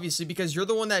 Yeah, obviously, because you're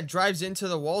the one that drives into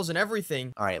the walls and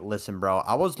everything. All right, listen, bro.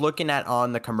 I was looking at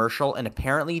on the commercial, and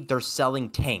apparently they're selling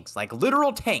tanks. Like,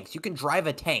 literal tanks. You can drive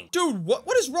a tank. Dude,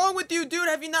 what is wrong with you, dude?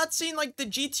 Have you not seen, like, the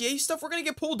GTA stuff? We're gonna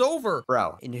get pulled over.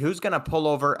 Bro, and who's gonna pull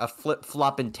over a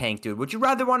flip-flopping tank, dude? Would you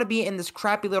rather want to be in this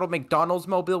crappy little McDonald's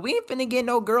mobile? We ain't finna get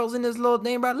no girls in this little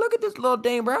thing, bro. Look at this little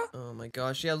thing, bro. Oh my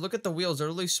gosh, yeah, look at the wheels. They're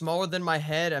really smaller than my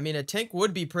head. I mean, a tank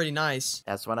would be pretty nice.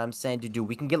 That's what I'm saying, dude.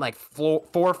 We can get like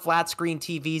 4 flat screen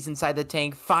TVs inside the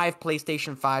tank, 5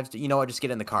 PlayStation 5s. You know what? Just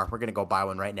get in the car. We're gonna go buy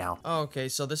one right now. Okay,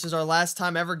 so this is our last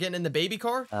time ever getting in the baby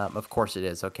car? Of course it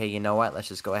is. Okay, you know what? Let's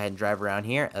just go ahead and drive around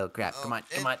here. Oh, crap. Come on.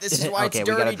 This is why okay, it's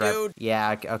dirty, we gotta drive. dude.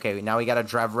 Yeah, okay. Now we gotta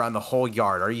drive around the whole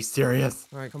yard. Are you serious?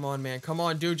 All right, come on, man. Come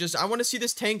on, dude. I want to see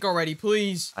this tank already,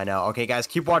 please. I know. Okay, guys,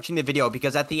 keep watching the video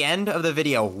because at the end of the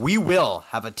video, we will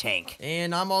have a tank.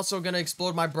 And I'm also gonna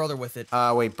explode my brother with it.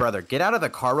 Wait, brother, get out of the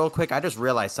car real quick. I just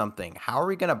realized something. How are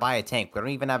we gonna buy a tank? We don't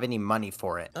even have any money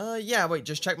for it. Yeah, wait,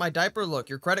 just check my diaper. Look,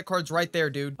 your credit card's right there,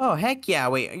 dude. Oh, heck yeah.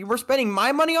 Wait, we're spending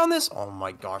my money on this? Oh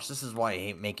my gosh, this is why I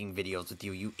hate making videos with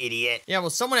you, you idiot. Yeah, well,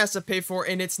 someone has to pay for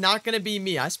it, and it's not gonna be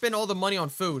me. I spend all the money on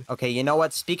food. Okay, you know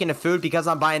what? Speaking of food, because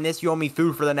I'm buying this, you owe me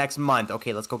food for the next month.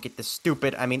 Okay, let's go get this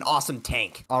awesome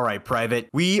tank. All right, Private.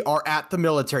 We are at the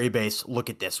military base. Look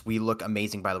at this. We look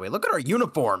amazing, by the way. Look at our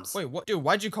uniforms. Wait, what? Dude,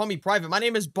 why'd you call me Private? My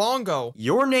name is Bongo.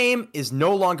 Your name is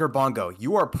no longer Bongo.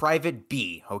 You are Private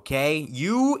B, okay?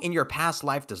 You in your past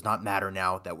life does not matter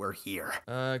now that we're here.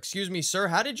 Excuse me, sir.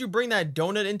 How did you bring that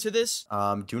donut into this?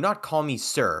 Do not call me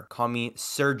sir. Call me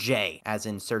Sir J, as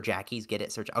in Sir Jackie's. Get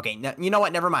it? Sir J. Okay, you know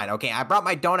what? Never mind. Okay, I brought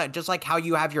my donut just like how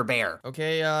you have your bear.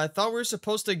 Okay, I thought we were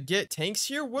supposed to get tanks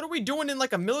here. What are we doing in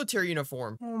like a military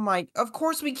uniform? Oh my, of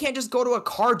course we can't just go to a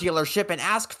car dealership and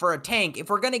ask for a tank. If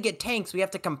we're gonna get tanks, we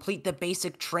have to complete the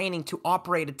basic training to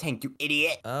operate a tank, you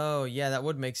idiot. Oh, yeah, that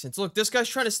would make sense. Look, this guy's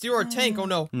trying to steal our tank. Oh,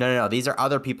 no. No. These are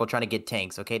other people trying to get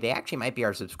tanks, okay? They actually might be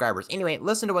our subscribers. Anyway,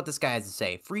 listen to what this guy has to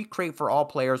say. Free crate for all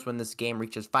players when this game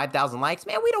reaches 5,000 likes.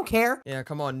 Man, we don't care. Yeah,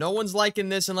 come on. No one's liking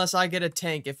this unless I get a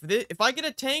tank. If I get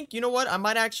a tank, you know what? I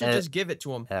might actually just give it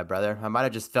to him. Yeah, brother. I might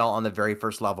have just fell on the very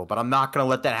first level, but I'm not gonna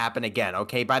let that happen again,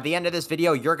 okay? By the end of this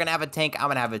video, you're gonna have a tank. I'm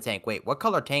gonna have a tank. Wait, what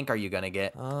color tank are you gonna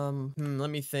get? Let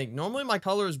me think. Normally my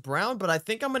color is brown, but I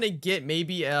think I'm gonna get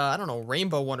maybe, I don't know,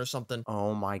 rainbow one or something.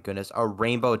 Oh my goodness, a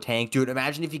rainbow tank. Dude,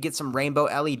 imagine if you get some rainbow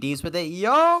LEDs with it.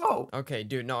 Yo! Okay,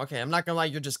 dude, no, okay. I'm not gonna lie,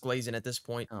 you're just glazing at this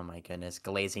point. Oh my goodness,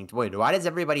 glazing. Wait, why does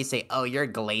everybody say, oh, you're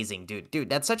glazing, dude? Dude,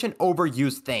 that's such an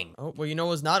overused thing. Oh, well, you know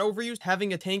what's not overused?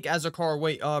 Having a tank as a car.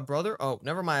 Wait, brother? Oh,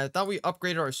 never mind. I thought we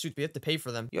upgraded our suits. We have to pay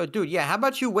for them. Yo, dude, yeah, how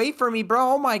about you wait for me,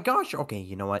 bro? Oh my gosh. Okay,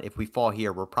 you know what? If we fall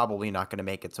here, we're probably not gonna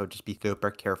make it, so just be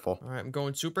super careful. All right, I'm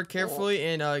going super carefully,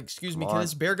 and, excuse me, can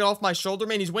this bear get off my shoulder?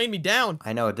 Man, he's weighing me down.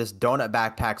 I know, this donut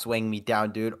backpack's weighing me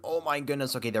down, dude. Oh my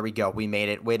goodness. Okay, there we go. We made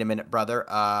it. Wait a minute, brother.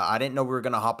 I didn't know we were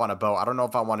gonna hop on a boat. I don't know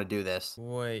if I want to do this.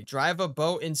 Wait, drive a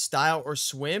boat in style or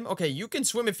swim? Okay, you can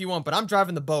swim if you want, but I'm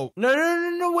driving the boat.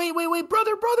 No, wait,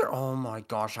 brother. Oh my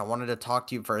gosh, I wanted to talk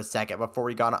to you for a second before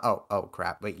we got on. Oh,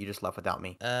 crap. Wait, you just left without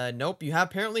me. Nope. You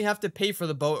apparently have to pay for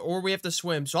the boat, or we have to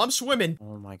swim, so I'm swimming.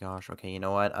 Oh my gosh. Okay, you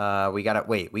know what? We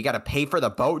gotta pay for the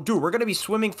boat? Dude, we're gonna be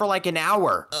swimming for like an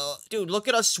hour. Dude, look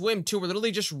at us swim, too. We're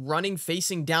literally just running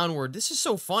facing downward. This is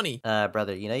so funny.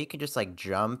 Brother, you know, you can just like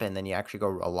jump and then you actually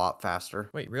go a lot faster.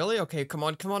 Wait, really? Okay, come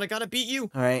on. I gotta beat you.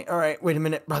 All right. Wait a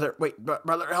minute, brother. Wait,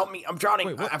 brother, help me. I'm drowning.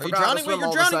 Wait, what? I Are you forgot how to drowning? Wait, swim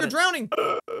you're all of a drowning.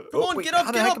 Come on, Wait, get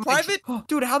up, Private.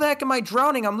 Dude, how the heck am I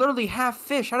drowning? I'm literally half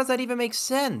fish. How does that even make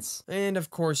sense? And of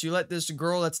course, you let this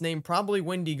girl that's named probably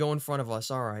Wendy go in front of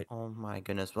us. All right. Oh my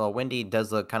goodness. Well, Wendy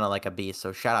does look kind of like a beast,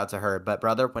 so shout out to her. But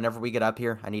brother, whenever we get up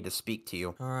here, I need to speak to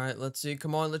you. All right, let's see.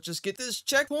 Come on, let's just get this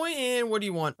checkpoint. And what do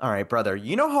you want? All right, brother.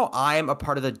 You know how I'm a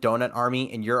part of the donut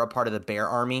army and you're a part of the bear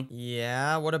army?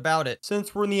 Yeah, what about it?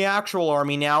 Since we're in the actual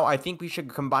army now, I think we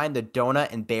should combine the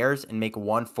donut and bears and make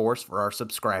one force for our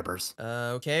subscribers.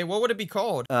 Okay. What would it be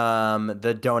called?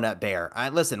 The donut bear.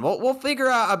 Listen, we'll figure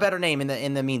out a better name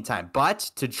in the meantime. But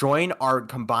to join our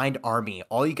combined army,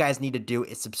 all you guys need to do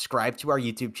is subscribe to our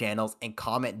YouTube channels and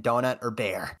comment donut or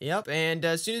bear. Yep, and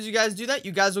as soon as you guys do that,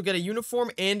 you guys will get a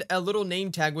uniform and a little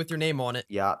name tag with your name on it.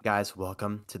 Yeah, guys,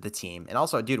 welcome to the team. And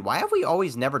also, dude, why have we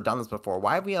always never done this before?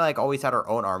 Why have we, like, always had our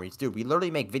own armies? Dude, we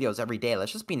literally make videos every day.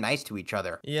 Let's just be nice to each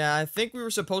other. Yeah, I think we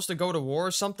were supposed to go to war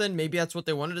or something. Maybe that's what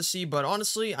they wanted to see, but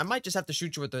honestly, I might just have to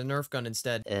shoot you with a Nerf gun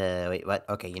instead. Wait, what?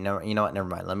 Okay, you know what? Never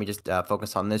mind. Let me just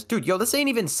focus on this. Dude, yo, this ain't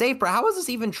even safe, bro. How is this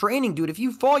even training, dude? If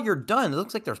you fall, you're done. It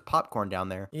looks like there's popcorn down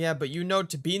there. Yeah, but you know,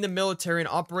 to be in the military and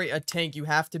operate a tank, you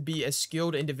have to be a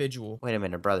skilled individual. Wait a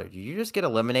minute, brother. Did you just get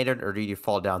eliminated or did you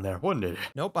fall down there? What did it?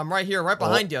 Nope, I'm right here, right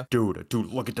behind you. Dude,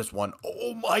 look at this one.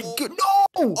 Oh my god,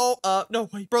 no! No,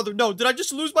 wait, brother, no. Did I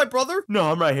just lose my brother?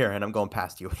 No, I'm right here and I'm going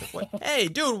past you. Wait, hey,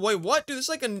 dude, wait, what? Dude, this is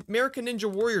like an American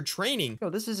Ninja Warrior training. Yo,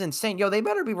 this is insane. Yo, they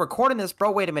better be recording this,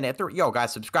 bro. Wait a minute. Yo,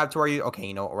 guys, subscribe to our... Okay,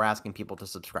 you know what? We're asking people to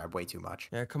subscribe way too much.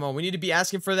 Yeah, come on. We need to be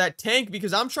asking for that tank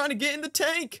because I'm trying to get in the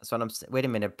tank. That's what I'm saying. Wait a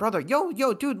minute, brother. Yo,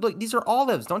 dude, look, these are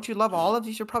olives. Don't you love olives?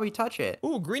 You should probably touch it.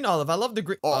 Ooh, green olive. I love the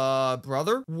green...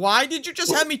 brother? Why did you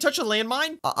just have me touch a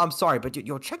landmine? I'm sorry, but dude,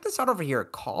 yo, check this out over here.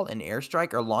 Call an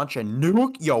airstrike or launch a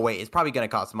nuke. Yo, wait, it's probably gonna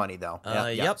cost money, though.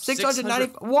 Yep.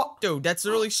 690... What? Dude, that's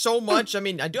literally so much. I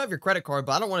mean, I do have your credit card,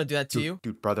 but I don't want to do that to you.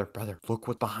 Dude, brother, look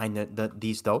what's behind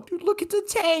these, though. Dude, look at the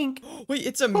tank. Wait,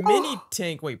 it's a mini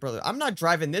tank. Wait, brother, I'm not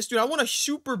driving this, dude. I want a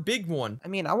super big one. I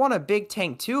mean, I want a big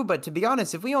tank, too, but to be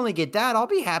honest, if we only get that, I'll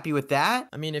be happy with that.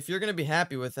 I mean, if you're gonna be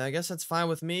happy with that, I guess that's fine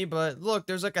with me, but look,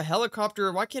 there's like a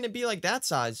helicopter. Why can't it be like that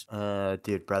size?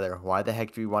 Dude, brother, why the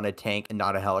heck do we want a tank and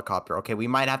not a helicopter? Okay, we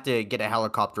might have to get a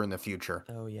helicopter in the future.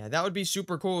 Oh, yeah, that would be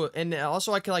super cool. And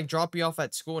also, I could like drop you off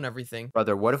at school and everything.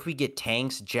 Brother, what if we get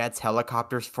tanks, jets,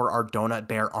 helicopters for our donut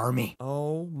bear army?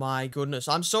 Oh my goodness,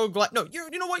 I'm so glad. No, you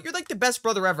know what? You're like the best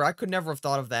brother ever. I could never have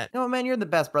thought of that. No, man, you're the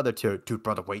best brother too. Dude,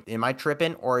 brother, wait, am I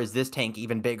tripping? Or is this tank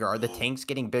even bigger? Are the tanks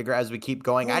getting bigger as we keep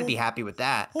going? I'd be happy with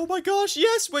that. Oh my gosh,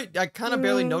 yes. Wait, I kind of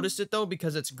barely noticed it though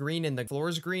because it's green and the floor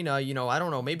is green. You know, I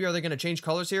don't know. Maybe are they going to change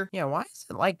colors here? Yeah, why is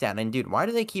it like that? And dude, why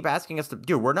do they keep asking us to...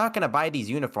 Dude, we're not going to buy these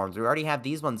uniforms. We already have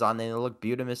these ones on and they look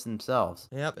beautiful themselves.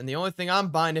 Yep, and the only thing I'm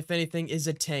buying, if anything, is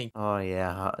a tank. Oh,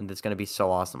 yeah, and it's going to be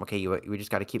so awesome. Okay, we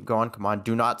just got to keep going. Come on,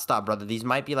 do not stop, brother. These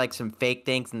might be like some fake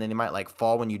tanks and then they might like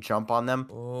fall when you jump on them.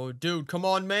 Oh, dude, come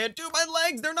on, man. Dude, my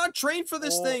legs, they're not trained for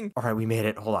this thing. All right, we made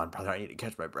it. Hold on, brother. I need to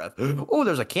catch my breath. Oh,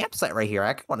 there's a campsite right here.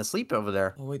 I want to sleep over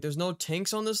there. Oh, wait, there's no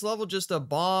tanks on this level? Just a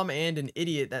bomb and an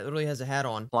idiot that literally has a hat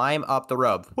on. Climb up the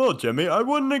rope. Well, Jimmy, I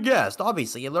wouldn't have guessed.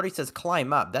 Obviously, it literally says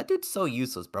climb up. That dude's so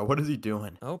useless, bro. What is he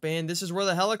doing? Oh, and this is where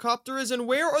the helicopter is. And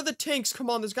where are the tanks? Come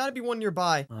on, there's got to be one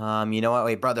nearby. You know what?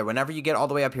 Wait, brother, whenever you get all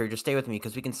the way up here, just stay with me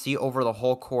because we can see over the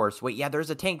whole course. Wait, yeah, there's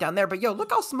a tank down there, but yo,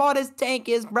 look how small this tank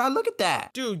is, bro. Look at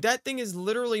that. Dude, that thing is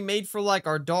literally made for like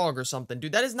our dog or something.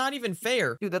 Dude, that is not even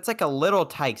fair. Dude, that's like a little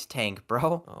Tyke's tank,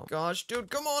 bro. Oh gosh, dude,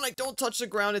 come on. I don't touch the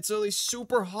ground. It's really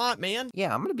super hot, man.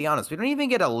 Yeah, I'm gonna be honest. We don't even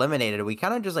get eliminated. We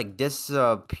kind of just like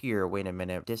disappear. Wait a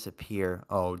minute. Disappear.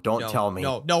 Oh, don't tell me.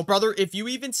 No, brother. If you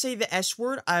even say the S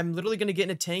word, I'm literally gonna get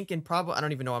in a tank and probably, I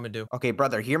don't even know what I'm gonna do. Okay,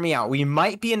 brother, hear me out. We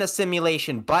might be in a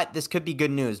simulation, but this could be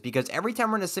good news because every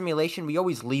time we're in a simulation, we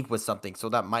always leave with something. So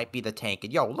that might be the tank.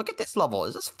 And yo, look at this level.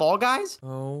 Is this Fall Guys?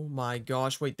 Oh my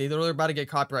gosh. Wait, they literally are about to get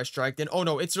copyright striked. And oh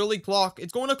no, it's literally clock.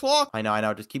 It's going to clock. I know.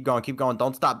 Just keep going.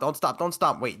 Don't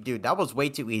stop. Wait, dude, that was way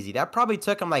too easy. That probably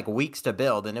took him like weeks to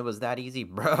build and it was that easy,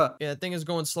 bruh. Yeah, that thing is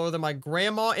going slower than my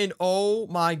grandma. And oh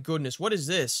my goodness, what is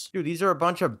this? Dude, these are a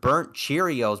bunch of burnt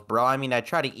Cheerios, bro. I mean, I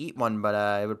tried to eat one,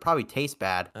 but it would probably taste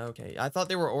bad. Okay, I thought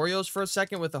they were Oreos for a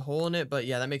second with a hole in it, but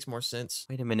yeah, that makes more sense.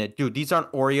 Wait a minute, dude, these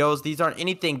aren't Oreos. These aren't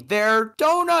anything. They're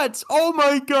donuts. Oh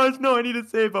my gosh, no, I need to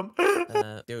save them.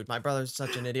 Dude, my brother's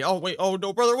such an idiot. Oh, wait, oh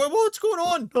no, brother, wait, what's going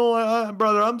on? No,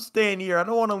 brother, I'm staying here. I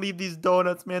don't want to leave these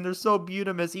donuts, man. They're so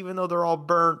beautiful, even though they're all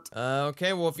burnt.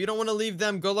 Okay, well, if you don't want to leave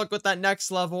them, good luck with that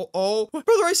next level. Oh,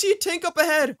 brother, I see a tank up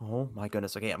ahead. Oh my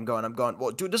goodness. Okay, I'm going.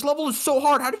 Well, dude, this level is so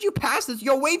hard. How did you pass this?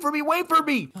 Yo, wait for me.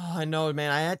 Oh, I know,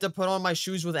 man. I had to put on my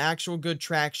shoes with actual good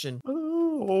traction.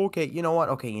 Okay, you know what?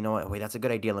 Wait, that's a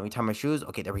good idea. Let me tie my shoes.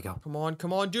 Okay, there we go. Come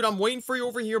on. Dude, I'm waiting for you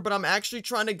over here, but I'm actually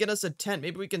trying to get us a tent.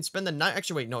 Maybe we can spend the night.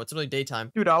 Actually, wait, no, it's really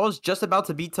daytime. Dude, I was just about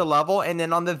to beat to level, and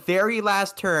then on the very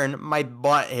last turn, my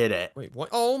butt hit it. Wait, what?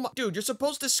 Oh, my, dude, you're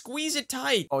supposed to squeeze it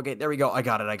tight. Okay, there we go. I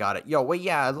got it. Yo, wait,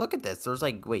 yeah, look at this. There's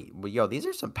like, yo, these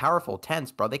are some powerful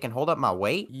tents, bro. They can hold up my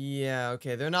weight. Yeah,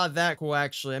 okay, they're not that cool,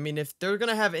 actually. I mean, if they're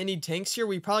gonna have any tanks here,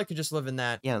 we probably could just live in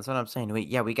that. Yeah, that's what I'm saying. Wait,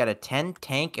 yeah, we got a 10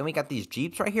 tank, and we got these Jeeps.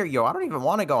 peeps right here. Yo, I don't even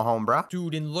want to go home, bro.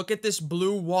 Dude, and look at this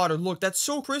blue water. Look, that's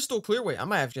so crystal clear. Wait, I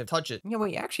might have to touch it. Yeah,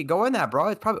 wait, actually, go in that, bro.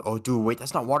 It's probably... Oh, dude, wait,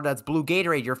 that's not water. That's blue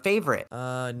Gatorade, your favorite.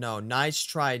 No. Nice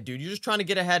try, dude. You're just trying to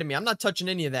get ahead of me. I'm not touching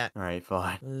any of that. All right,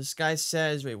 fine. This guy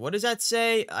says, wait, what does that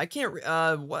say? I can't,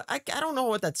 what? I don't know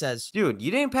what that says. Dude,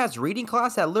 you didn't pass reading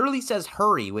class? That literally says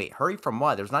hurry. Wait, hurry from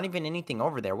what? There's not even anything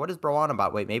over there. What is bro on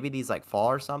about? Wait, maybe these, like, fall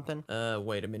or something?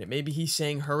 Wait a minute. Maybe he's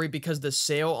saying hurry because the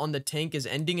sale on the tank is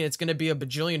ending and it's gonna be $1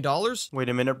 bajillion? Wait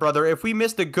a minute, brother. If we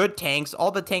miss the good tanks,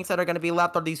 all the tanks that are gonna be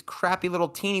left are these crappy little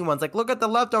teeny ones. Like, look at the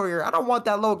left over here. I don't want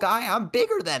that little guy. I'm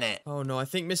bigger than it. Oh, no. I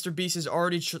think Mr. Beast has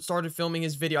already started filming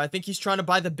his video. I think he's trying to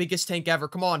buy the biggest tank ever.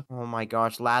 Come on. Oh my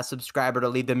gosh, last subscriber to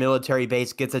leave the military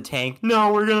base gets a tank.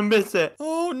 No, we're gonna miss it.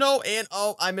 Oh, no. And,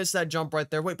 oh, I missed that jump right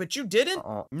there. Wait, but you didn't?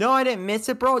 No, I didn't miss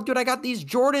it, bro. Dude, I got these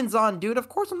Jordans on, dude. Of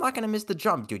course I'm not gonna miss the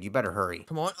jump, dude. You better hurry.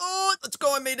 Come on. Oh, let's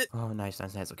go. I made it. Oh, nice.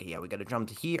 Okay, yeah, we gotta jump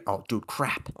to here. Oh, dude,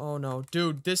 crap. Oh, no.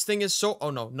 Dude, this thing is so... Oh,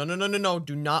 no. No.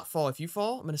 Do not fall. If you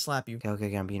fall, I'm gonna slap you.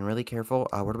 Okay, I'm being really careful.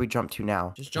 Where do we jump to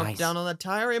now? Just jump down on that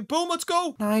tire and boom, let's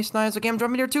go. Nice. Okay, I'm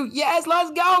jumping here too. Yes,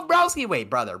 let's go, broski. Wait,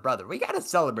 brother, we gotta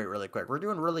celebrate really quick. We're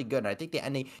doing really good. And I think the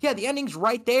ending... Yeah, the ending's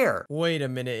right there. Wait a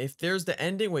minute. If there's the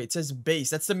ending... Wait, it says base.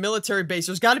 That's the military base.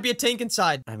 There's gotta be a tank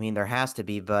inside. I mean, there has to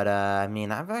be, but, I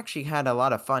mean, I've actually had a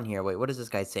lot of fun here. Wait, what is this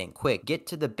guy saying? Quick, get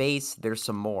to the base. There's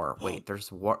some more. Wait,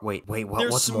 there's what? Wait, what?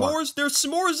 There's what's s'mores. more? There's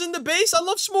s'mores in the base. I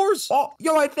love s'mores. Oh,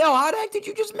 yo, I fell. How the heck did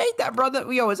you just make that,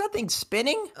 brother? Yo, is that thing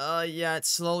spinning? Yeah, it's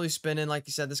slowly spinning. Like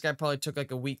you said, this guy probably took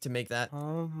like a week to make that.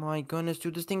 Oh my goodness,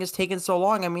 dude, this thing is taking so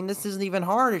long. I mean, this isn't even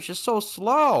hard. It's just so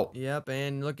slow. Yep,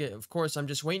 and look at, of course, I'm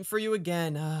just waiting for you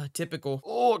again. Typical.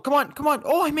 Oh, come on.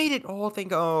 Oh, I made it.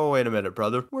 Oh, wait a minute,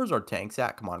 brother. Where's our tanks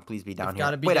at? Come on, please be down here.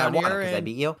 Gotta be wait, down I won here because I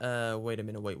beat you. Wait a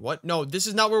minute. Wait, what? No, this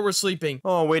is not where we're sleeping.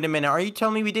 Oh, wait a minute. Are you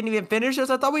telling me we didn't even finish this?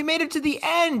 I thought we made it to the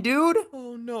end, dude.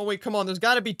 Oh, no. Wait, come on. There's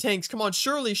gotta be tanks. Come on,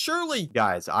 surely.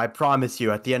 Guys, I promise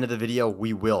you, at the end of the video,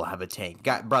 we will have a tank.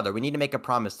 Brother, we need to make a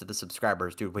promise to the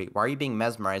subscribers. Dude, wait, why are you being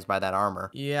mesmerized by that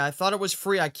armor? Yeah, I thought it was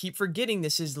free. I keep forgetting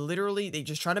this is literally, they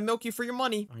just try to milk you for your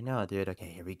money. I know, dude. Okay,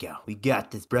 here we go. We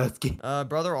got this, broski.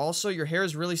 Brother, also, your hair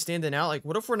is really standing out. Like,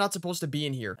 what if we're not supposed to be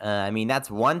in here? I mean,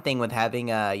 that's one thing with having,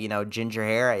 ginger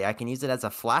hair. I can use it as a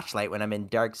flashlight when I'm in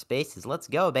dark spaces. Let's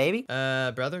go, baby.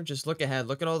 Brother, just look ahead.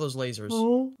 Look at all those lasers.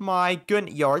 Oh, my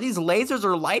goodness. Yo, are these lasers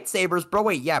or lightsabers? Bro,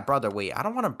 wait, yeah, brother, wait. I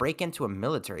don't want to break into a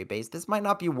military base. This might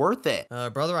not be worth it.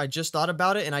 Brother, I just thought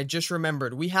about it, and I just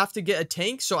remembered. We have to get a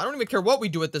tank, so I don't even care what we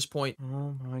do at this point.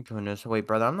 Oh, my goodness. Wait,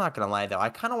 brother, I'm not gonna lie, though. I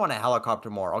kind of want a helicopter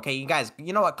more. Okay, you guys,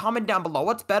 you know what? Comment down below.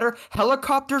 What's better,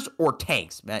 helicopters or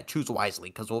tanks? Man, choose wisely,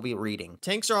 because we'll be reading.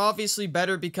 Tanks are obviously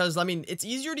better because, I mean, it's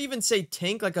easier to even say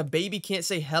tank. Like, a baby can't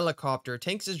say helicopter.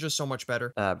 Tanks is just so much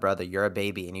better. Brother, you're a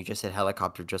baby, and you just said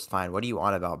helicopter just fine. What are you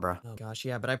on about, bro? Oh, gosh,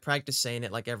 yeah, but I practice saying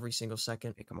it, like, every single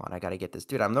second. Hey, come on, I gotta get this.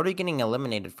 Dude, I'm literally getting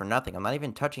eliminated for nothing. I'm not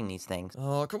even touching these things.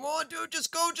 Oh, come on, dude.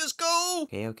 Just go.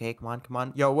 Okay, come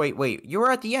on. Yo, wait. You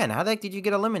were at the end. How the heck did you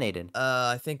get eliminated?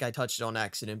 I think I touched it on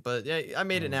accident, but yeah, I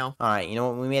made it now. All right, you know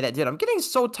what? We made that. Dude, I'm getting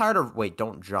so tired of... Wait,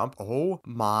 don't jump. Oh,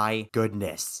 my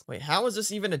goodness. Wait, how is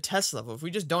this even a test level? If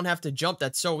we just don't have to jump,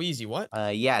 that's so easy. What?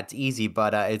 Yeah, it's easy,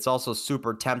 but it's also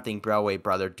super tempting, bro. Wait,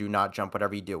 brother, do not jump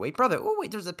whatever you do. Wait, brother. Oh,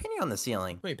 wait, there's a penny on the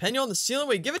ceiling. Wait, penny on the ceiling?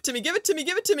 Wait, give it to me.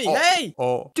 Oh, hey!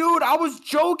 Oh. Dude, I was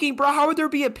joking, bro. How would there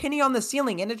be a penny on the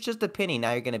ceiling? And it's just a penny.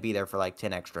 Now you're gonna be there for like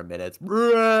 10 extra minutes.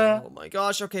 Oh my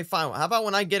gosh. Okay, fine. How about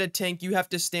when I get a tank, you have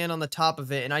to stand on the top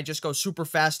of it and I just go super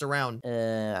fast around?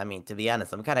 I mean, to be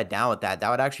honest, I'm kind of down with that. That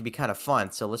would actually be kind of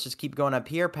fun. So let's just keep going up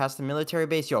here past the military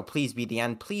base. Yo, please be the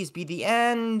end. Please be the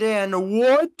end. And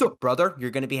what? Brother,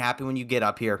 you're gonna be happy when you get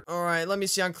up here. All right, let me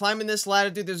see. I'm climbing this ladder,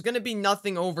 dude. There's gonna be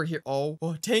nothing over here. Oh,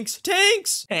 tanks.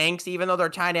 Tanks, even though they're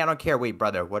tiny, I don't care. Wait,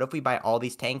 brother, what if we buy all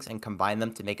these tanks and combine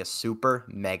them to make a super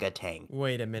mega tank?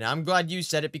 Wait a minute. I'm glad you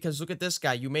said it because look at this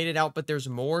guy. You made it out, but there's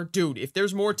more. Dude, if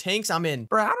there's more tanks, I'm in.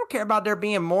 Bro, I don't care about there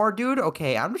being more, dude.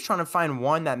 Okay, I'm just trying to find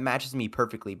one that matches me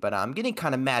perfectly, but I'm getting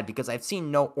kind of mad because I've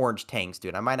seen no orange tanks,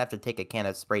 dude. I might have to take a can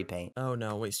of spray paint. Oh,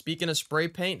 no. Wait, speaking of spray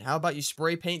paint, how about you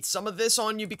spray paint some of this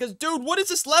on you? Because, dude, what is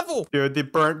this level? Dude, the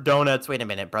burnt donuts. Wait a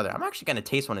minute, brother. I'm actually going to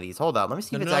taste one of these. Hold on. Let me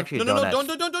see if it's actually a donut.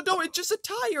 No. It's just a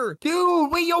tire.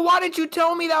 Dude, wait, yo, why didn't you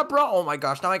tell me that, bro? Oh, my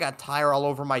gosh. Now I got tire all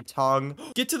over my tongue.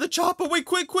 Get to the chopper. Wait,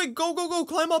 quick. Go.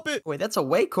 Climb up it. Wait, that's a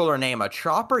way cooler name. A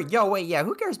chopper? Yo, wait, yeah.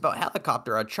 Who cares about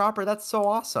helicopter? A chopper? That's so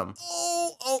awesome.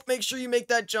 Oh, make sure you make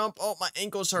that jump. Oh, my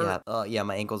ankles hurt. Yeah,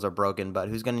 my ankles are broken, but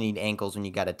who's going to need ankles when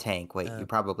you got a tank? Wait, you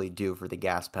probably do for the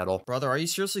gas pedal. Brother, are you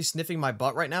seriously sniffing my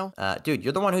butt right now? Dude,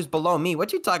 you're the one who's below me.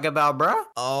 What you talking about, bro?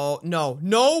 Oh,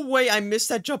 no way. I missed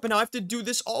that jump and now I have to do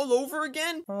this all over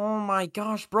again? Oh my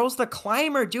gosh, bro, the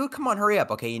climber, dude. Come on, hurry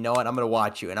up. Okay, you know what? I'm gonna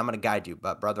watch you and I'm gonna guide you.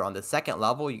 But brother, on the second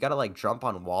level, you gotta like jump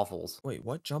on waffles. Wait,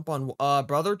 what? Jump on,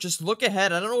 brother, just look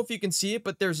ahead. I don't know if you can see it,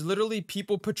 but there's literally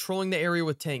people patrolling the area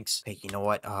with tanks. Hey, you know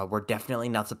what? We're definitely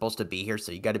not supposed to be here,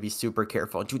 so you gotta be super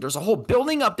careful. Dude, there's a whole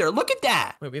building up there. Look at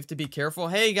that. Wait, we have to be careful.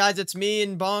 Hey, guys, it's me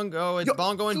and Bongo. It's Yo,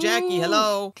 Bongo and Jackie.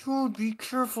 Hello. Dude, be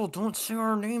careful. Don't say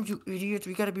our names, you idiots.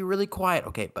 We gotta be really quiet.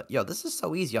 Okay, but yo, this is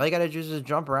so easy. All you gotta do is just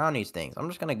jump around these things. I'm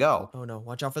just gonna go. Oh, no.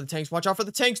 Watch out for the tanks. Watch out for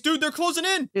the tanks. Dude, they're closing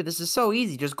in. Dude, this is so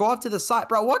easy. Just go off to the side.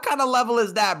 Bro, what kind of level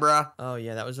is that, bro? Oh,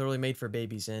 yeah, that was literally made for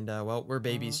babies. And, well, we're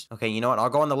babies. Okay, you know what? I'll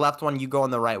go on the left one. You go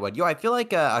on the right one. Yo, I feel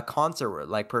like a concert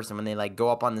like person when they like go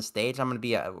up on the stage. I'm gonna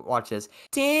be watch this.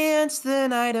 Dance the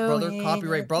night away. Brother,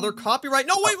 copyright. Brother, copyright.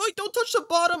 No, wait, don't touch the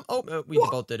bottom. Oh, we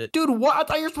both did it. Dude, what? I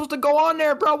thought you were supposed to go on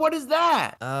there, bro. What is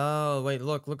that? Oh, wait,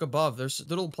 look above. There's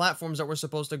little platforms that we're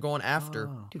supposed to go on after.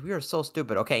 Oh. Dude, we are so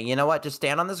stupid. Okay, you know what? Just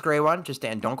stand on this gray one. Just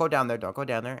stand. Don't go down there. Don't go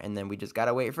down there. And then we just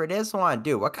gotta wait for this one.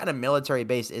 Dude, what kind of military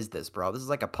base is this, bro? This is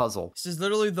like a puzzle. This is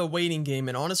literally the waiting game,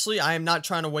 and honestly, I am not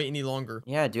trying to wait any longer.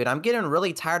 Yeah, dude, I'm getting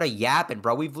really tired of yapping,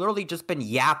 bro. We've literally just been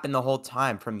yapping the whole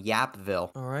time from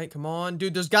Yapville. All right, come on.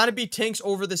 Dude, there's got to be tanks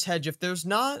over this hedge. If there's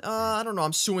not, I don't know.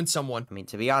 I'm suing someone. I mean,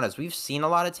 to be honest, we've seen a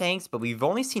lot of tanks, but we've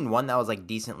only seen one that was like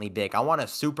decently big. I want a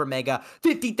super mega,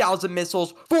 50,000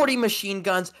 missiles, 40 machine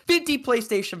guns, 50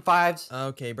 PlayStation 5s.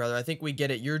 Okay, brother, I think we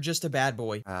get it. You're just a bad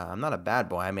boy. I'm not a bad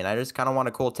boy. I mean, I just kind of want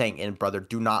a cool tank. And brother,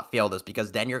 do not fail this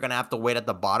because then you're going to have to wait at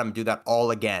the bottom and do that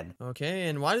all again. Okay,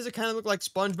 and why does it kind of look like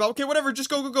SpongeBob? Okay, whatever. Just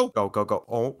go. Go.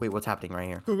 Oh, wait, what's happening right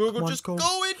here? Go. Just go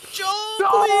and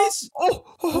jump, please.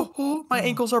 My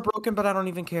ankles are broken, but I don't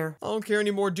even care. I don't care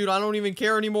anymore, dude. I don't even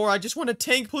care anymore. I just want a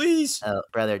tank, please. Oh,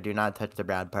 brother, do not touch the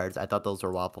brown parts. I thought those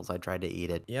were waffles. I tried to eat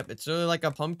it. Yep, it's really like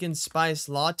a pumpkin spice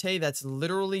latte that's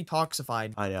literally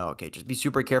toxified. I know. Okay, just be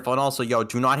super careful. And also, yo,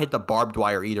 do not hit the barbed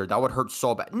wire either. That would hurt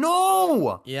so bad.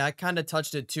 No! Yeah, I kind of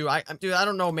touched it too. Dude, I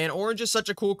don't know, man. Orange is such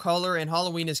a cool color, and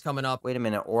Halloween is coming up. Wait a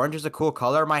minute. Orange is a cool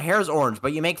color? My hair's orange,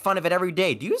 but you make fun of it every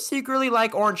day. Do you secretly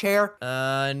like orange hair?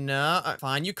 No.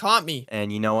 Fine, you caught me.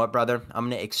 And you know what, brother? I'm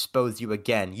gonna expose you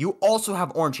again. You also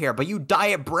have orange hair, but you dye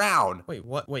it brown. Wait,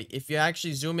 what? Wait, if you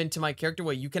actually zoom into my character,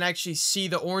 wait, you can actually see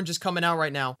the orange is coming out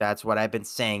right now. That's what I've been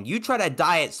saying. You try to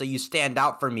dye it so you stand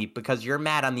out for me because you're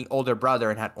mad I'm the older brother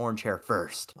and had orange hair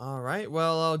first. All right,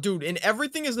 well, dude, and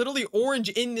everything is literally orange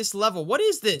in this level. What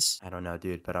is this? I don't know,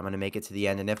 dude, but I'm gonna make it to the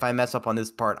end. And if I mess up on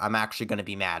this part, I'm actually gonna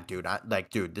be mad, dude.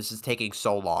 Dude, this is taking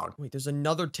so long. Wait, there's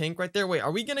another tank right there. Wait,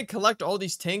 are we gonna collect all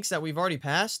these tanks that we've already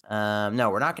passed? No,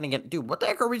 we're not gonna get... Dude, what the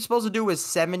heck are we supposed to do with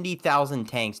 70,000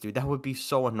 tanks, dude? That would be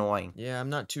so annoying. Yeah, I'm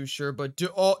not too sure, but...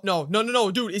 Oh,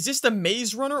 no, dude. Is this the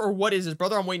maze runner, or what is this?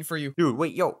 Brother, I'm waiting for you. Dude,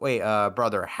 wait,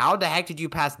 brother. How the heck did you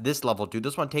pass this level, dude?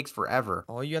 This one takes forever.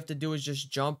 All you have to do is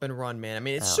just jump and run, man. I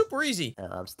mean, it's super easy. Oh,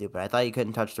 I'm stupid. I thought you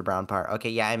couldn't touch the brown part. Okay,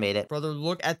 yeah, I made it. Brother,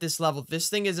 look at this level. This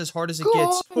thing is as hard as it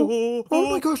gets. Oh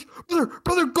my gosh.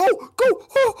 Brother, go.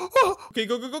 Okay,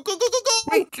 go.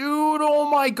 Wait, dude, oh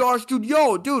my gosh, dude.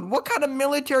 Yo, dude, what kind of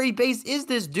military base is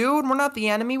this, dude? We're not the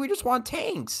enemy. We just want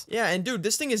tanks. Yeah, and dude,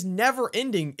 this thing is never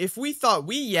ending. If we thought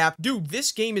we yap, dude,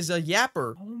 this game is a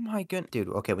yapper. Oh my goodness. Dude,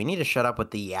 okay, we need to shut up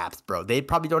with the yaps, bro. They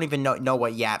probably don't even know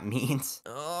what yap means.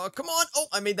 Come on. Oh,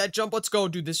 I made that jump. Let's go,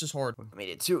 dude. This is hard. I made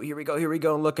it too. Here we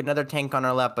go. Look, another tank on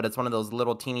our left, but it's one of those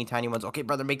little teeny tiny ones. Okay,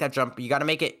 brother, make that jump. You gotta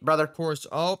make it, brother. Of course.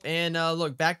 Oh, and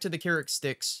look, back to the carrot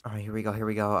sticks. All right, here we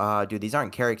go. Dude, these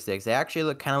aren't carrot sticks. They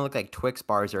actually kind of look like Twix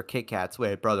bars or Kit Kats.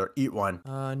 Wait, brother, eat one.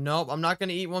 Nope, I'm not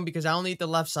gonna eat one because I only eat the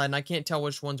left side and I can't tell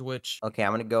which one's which. Okay,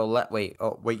 I'm gonna go wait,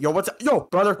 yo, what's up? Yo,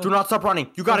 brother, do not stop running.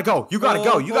 You gotta go. You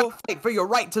gotta fight for your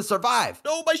right to survive.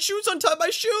 No, my shoes untied. My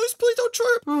shoes. Please don't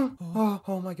trip.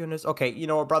 Oh my goodness. Okay, you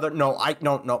know what, brother? No,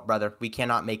 brother. We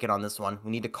cannot make it on this one.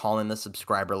 We need to call in the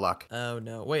subscriber luck. Oh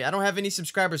no. Wait, I don't have any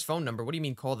subscribers' phone number. What do you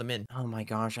mean call them in? Oh my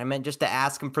gosh, I meant just to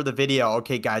ask them for the video.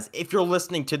 Okay, guys, if you're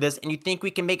listening to this and you think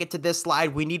we can make it to this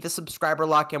slide, we need the subscriber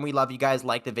luck and we love you guys.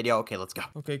 Like the video. Okay, let's go.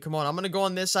 Okay, come on. I'm gonna go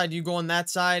on this side. You go on that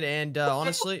side. And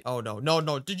honestly, oh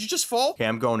no. Did you just fall? Okay,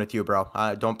 I'm going with you, bro.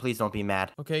 Please don't be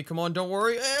mad. Okay, come on. Don't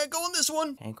worry. Go on this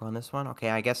one. Okay, go on this one. Okay,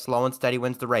 I guess slow and steady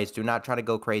wins the race. Do not try to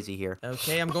go crazy here.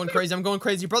 Okay, I'm going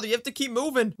crazy. Brother, you have to keep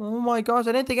moving. Oh my gosh,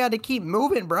 I didn't think I had to keep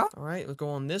moving, bro. All right, let's go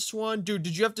on this one. Dude,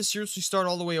 did you have to seriously start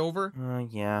all the way over?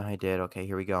 Yeah, I did. Okay,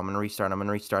 here we go. I'm gonna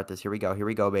restart this. Here we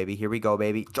go,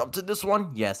 baby. Jump to this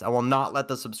one. Yes, I will not let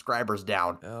the subscribers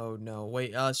down. Oh no.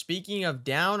 Wait, speaking of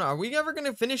down, are we ever ever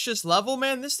gonna finish this level,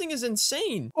 man? This thing is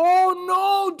insane. Oh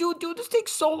no, dude, this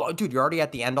takes so long. Dude, you're already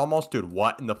at the end almost. Dude,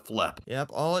 what in the flip? Yep,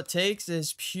 all it takes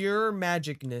is pure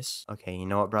magicness. Okay, you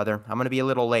know what, brother? I'm gonna be a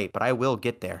little late, but I will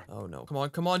get there. Oh no,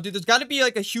 come on, dude. There's gotta be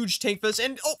like a huge tank for this.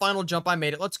 And oh, final jump, I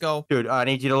made it. Let's go. Dude, I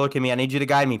need you to look at me. I need you to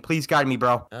guide me. Please guide me,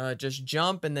 bro. Just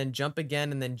jump and then jump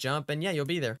again and then jump, and yeah, you'll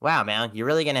be there. Wow, man, you're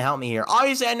really gonna help me here.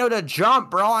 Obviously, I know to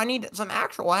jump, bro. I need some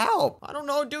actual help. I don't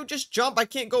know, dude. Just jump. I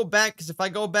can't go back because if I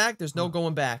go back, there's no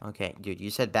going back. Okay, dude, you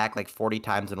said back like 40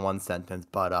 times in one sentence,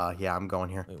 but yeah, I'm going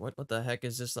here. Wait, what the heck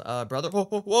is this, brother?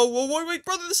 Whoa, wait,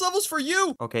 brother, this level's for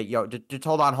you. Okay, yo, just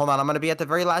hold on. I'm gonna be at the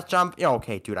very last jump. Yo,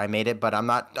 okay, dude, I made it, but I'm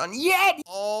not done yet.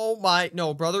 Oh my,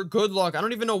 no, brother, good luck. I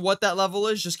don't even know what that level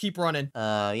is. Just keep running.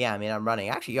 Yeah, I mean, I'm running.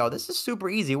 Actually, yo, this is super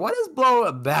easy. What is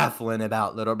Blow baffling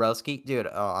about, little broski? Dude,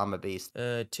 oh, I'm a beast.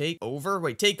 Take over?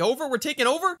 Wait, take over? We're taking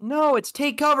over? No, it's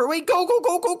take cover. Wait,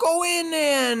 go in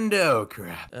and... Oh,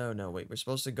 crap. Oh, no, wait, we're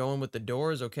supposed to go in with the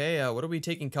doors, okay? What are we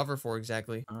taking cover for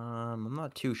exactly? I'm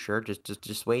not too sure.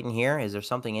 Just waiting here. Is there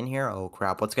something in here? Oh,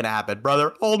 crap. What's gonna happen?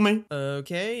 Brother, hold me.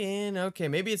 Okay,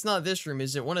 maybe it's not this room.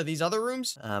 Is it one of these other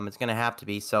rooms? It's gonna have to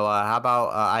be. So, how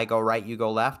about I go right, you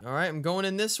go left? All right, I'm going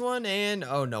in this one, and...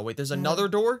 Oh, no, wait, there's another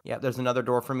door? Yeah, there's another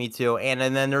door for me, too.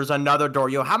 And then there's another door.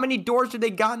 Yo, how many doors do they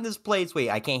got in this place? Wait,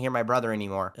 I can't hear my brother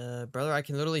anymore. Brother, I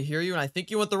can literally hear you, and I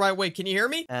think you went the right way. Can you hear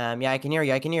me? Yeah, I can hear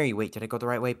you. Wait, did I go the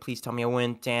right way? Please tell me I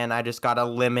went, and I just got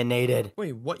eliminated.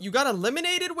 Wait, what? You got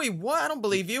eliminated? Wait, what? I don't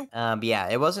believe you. Yeah,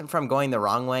 it wasn't from going the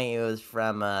wrong way. It was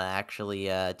from, actually,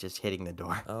 just hitting the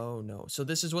door. Oh, no. So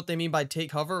this is what they mean by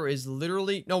take cover is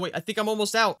literally... No, wait, I think I'm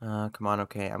almost out. Come on,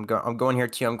 okay. I'm going here,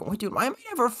 too. Wait, dude, why am I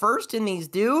never first in these,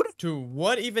 dude? To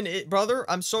what even it, brother?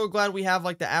 I'm so glad we have,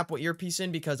 like, the Apple earpiece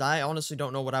in because I honestly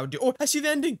don't know what I would do. Oh, I see the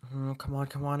ending. Come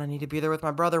on. I need to be there with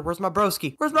my brother. Where's my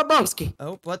broski?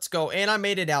 Oh, let's go. And I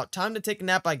made it out. Time to take a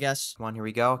nap, I guess. Come on, here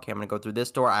we go. Okay, I'm gonna go through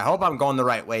this door. I hope I'm going the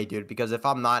right way, dude, because if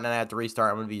I'm not and I have to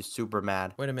restart, I'm gonna be super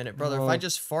mad. Wait a minute, brother. If I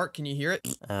just fart, can you hear it?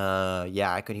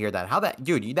 Yeah, I could hear that.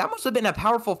 Dude, that must have been a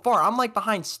powerful fart. I'm like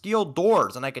behind steel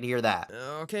doors and I could hear that.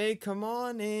 Okay, come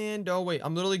on. And, oh, wait,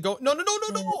 I'm literally going. No.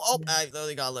 Oh, I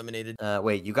literally got eliminated.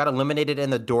 Wait, you got eliminated in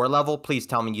the door level? Please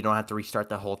tell me you don't have to restart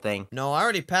the whole thing. No, I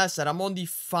already passed that. I'm on the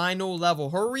final level.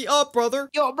 Hurry up, brother.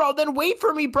 Yo, bro, then wait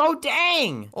for me, bro.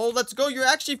 Dang. Oh, let's go. You're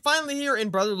actually finally here.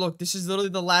 And, brother, look, this is literally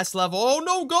the last level. Oh,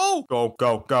 no, go.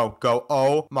 Go.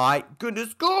 Oh, my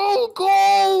goodness.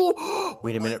 Go.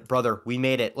 Wait a minute, brother. We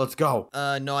made it. Let's go.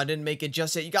 No, I didn't make it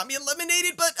just yet. You got me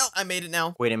eliminated, but oh, I made it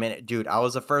now. Wait a minute, dude. I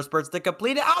was the first person to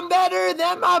complete it. I'm better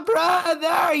than my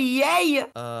brother. Yay.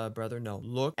 Brother, no.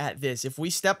 Look at this. If we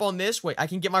step on this, wait, I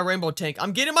can get my rainbow tank.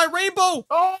 I'm getting my rainbow.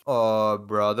 Oh.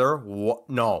 Brother. What?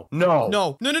 No.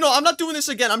 I'm not doing this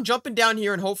again. I'm jumping down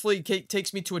here and hopefully Kate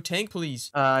takes me to a tank,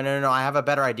 please. No. I have a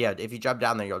better idea. If you jump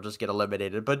down there, you'll just get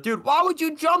eliminated. But, dude, why would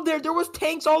you jump there? There was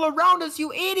tanks all around us,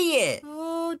 you idiot.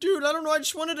 Oh, dude, I don't know. I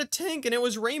just wanted a tank and it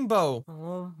was rainbow.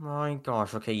 Oh, my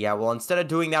gosh. Okay, yeah. Well, instead of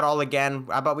doing that all again,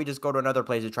 how about we just go to another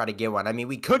place to try to get one? I mean,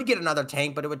 we could get another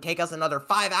tank, but it would take us another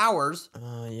 5 hours.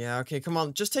 Yeah. Okay, come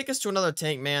on. Just take us to another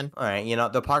tank, man. All right,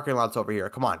 the parking lot's over here.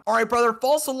 Come on. All right, brother.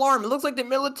 False alarm. It looks like the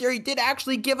military did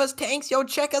actually give us tanks. Yo,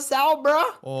 check us out,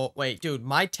 bruh. Oh, wait, dude.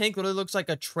 My tank literally looks like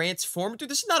a transformer. Dude,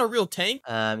 this is not a real tank.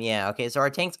 Yeah. Okay, so our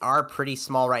tanks are pretty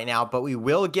small right now, but we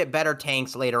will get better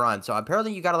tanks later on. So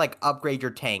apparently you gotta, like, upgrade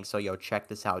your tank. So, yo, check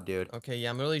this out, dude. Okay, yeah,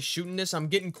 I'm really shooting this. I'm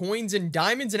getting coins and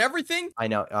diamonds and everything. I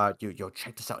know. Dude, yo,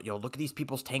 check this out. Yo, look at these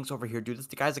people's tanks over here, dude. This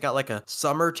guy's got, like, a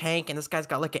summer tank, and this guy's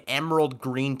got, like, an emerald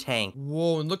green tank.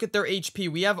 Whoa, and look at their HP.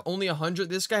 We have only 100.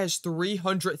 This guy has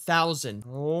 300,000.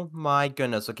 Oh, my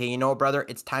goodness. Okay, you know what, brother?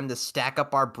 It's time to stack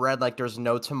up our bread like there's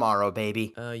no tomorrow,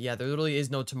 baby. Yeah, there literally is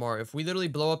no tomorrow. If we literally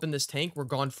blow up in this tank, we're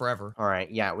gone forever. All right,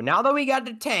 yeah. Well, now that we got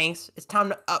the tanks, it's time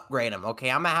to upgrade them, okay?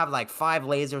 I'm gonna have, like, 5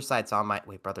 laser sights on my...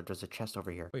 Wait, brother, there's a chest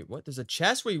over here. Wait, what? There's a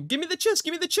chest? Wait, give me the chest.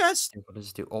 Give me the chest. What does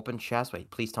this do? Open chest? Wait,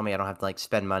 please tell me I don't have to, like,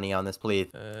 spend money on this, please.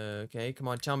 Okay, come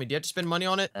on, tell me. Do you have to spend money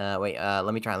on it? Wait,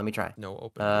 let me try. No,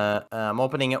 open. I'm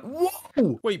opening it.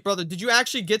 Whoa! Wait, brother, did you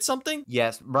actually get something?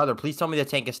 Yes, brother, please tell me the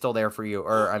tank is still there for you.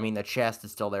 Or, I mean, the chest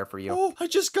is still there for you. Oh, I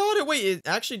just got it. Wait, it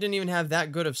actually didn't even have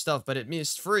that good of stuff, but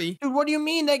it's free. Dude, what do you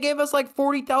mean? They gave us, like,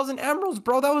 40,000 emeralds,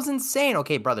 bro. That was insane.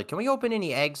 Okay, brother, can we open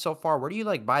any eggs so far? Where do you,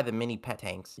 like, buy the mini pet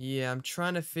tanks? Yeah, I'm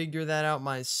trying to figure that out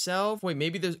myself. Wait,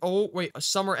 maybe there's... Oh, wait. wait, a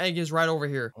summer egg is right over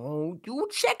here. Oh,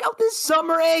 dude, check out this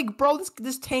summer egg, bro.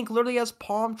 This tank literally has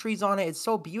palm trees on it. It's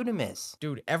so beautiful.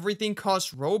 Dude, everything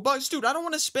costs Robux. Dude, I don't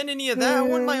want to spend any of that. I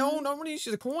want my own. I want to use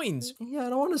the coins. Yeah, I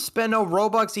don't want to spend no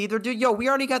Robux either, dude. Yo, we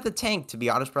already got the tank, to be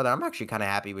honest, brother. I'm actually kind of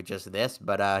happy with just this.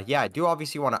 But, yeah, I do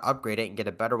obviously want to upgrade it and get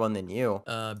a better one than you.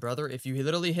 Brother, if you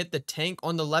literally hit the tank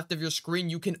on the left of your screen,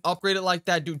 you can upgrade it like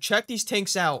that. Dude, check these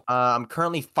tanks out. I'm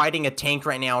currently fighting a tank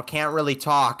right now. Can't really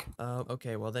talk.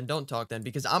 Okay, well then don't talk then,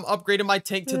 because I'm upgrading my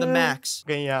tank to the max.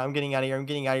 Okay, yeah, I'm getting out of here. I'm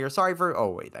getting out of here. Sorry for... Oh,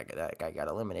 wait, that guy got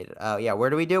eliminated. Yeah, what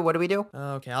do we do? What do we do?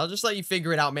 Okay, I'll just let you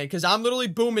figure it out, man, because I'm literally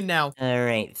booming now. All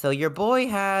right, so your boy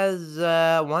has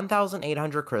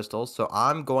 1,800 crystals, so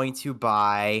I'm going to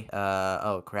buy...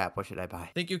 Oh, crap, what should I buy?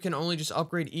 I think you can only just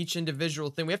upgrade each individual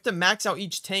thing. We have to max out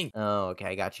each tank. Oh, okay,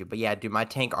 I got you. But yeah, dude, my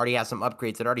tank already has some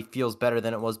upgrades. It already feels better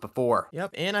than it was before.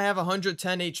 Yep, and I have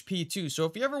 110 HP too, so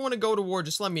if you ever want to go to war,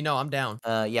 just let me know. I'm down.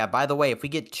 Yeah, by the way, if we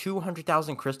get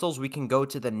 200,000 crystals, we can go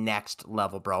to the next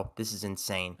level, bro. This is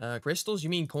insane. Crystals? You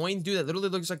mean coins? Dude, that literally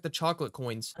looks like the chocolate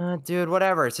coins. Dude,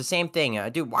 whatever. It's the same thing.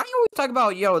 Dude, why do you always talk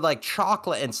about, yo, like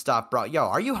chocolate and stuff, bro? Yo,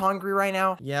 are you hungry right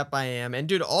now? Yep, I am. And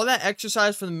dude, all that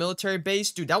exercise from the military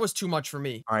base, dude, that was too much for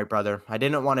me. All right, brother. I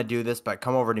didn't want to do this, but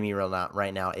come over to me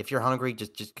right now. If you're hungry,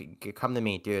 just come to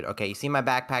me, dude. Okay, you see my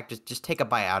backpack? Just take a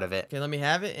bite out of it. Okay, let me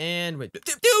have it. And wait, dude,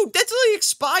 that's literally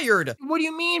expired. What do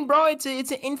you mean, bro? It's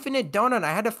an infinite donut.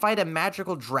 I had to fight a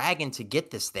magical dragon to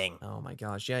get this thing. Oh my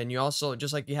gosh, yeah. And you also,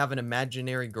 just like you have an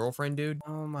imaginary girlfriend, dude.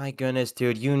 Oh my goodness,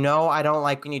 dude. You know I don't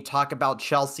like when you talk about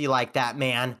Chelsea like that,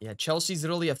 man. Yeah, Chelsea's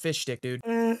literally a fish stick, dude.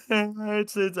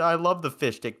 I love the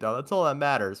fish stick, though. That's all that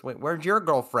matters. Wait, where's your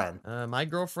girlfriend? My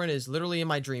girlfriend is literally in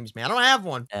my dreams, man. I don't have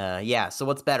one. Yeah, so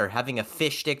what's better, having a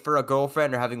fish stick for a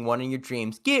girlfriend or having one in your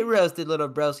dreams? Get roasted, little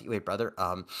broski. Wait, brother,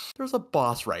 there's a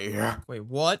boss right here. Wait,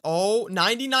 what? Oh,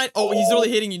 99? Oh, he's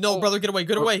literally hitting you. No, brother, get away,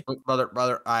 get away.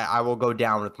 Brother, I will go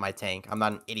down with my tank. I'm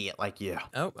not an idiot like you.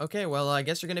 Oh, okay, well, I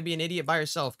guess you're gonna be an idiot by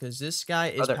yourself, because this guy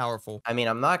is powerful. I mean,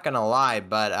 I'm not gonna lie,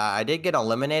 but I did get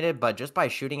eliminated, but just by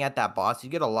shooting at that boss, you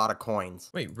get a lot of coins.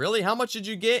 Wait, really? How much did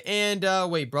you get? And,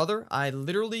 wait, brother, I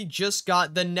literally just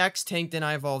got the next tank, then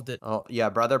I evolved it. Oh, yeah,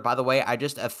 brother, by the way, I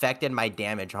just affected my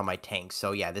damage on my tank,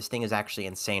 so yeah, this thing is actually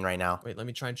insane right now. Wait, let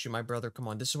me try and shoot my brother. Come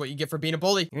on, this is what you get for being a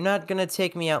bully. You're not gonna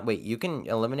take me out. Wait, you can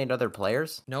eliminate other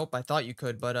players? Nope, I thought you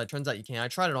could, but turns out you can't. I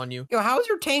tried it on you. Yo, how is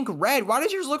your tank red? Why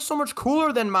does yours look so much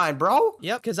cooler than mine, bro?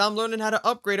 Yep, because I'm learning how to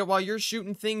upgrade it while you're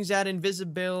shooting things at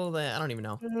invisible. I don't even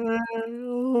know.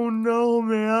 Oh no,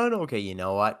 man. Okay, you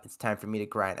know what? It's time for me to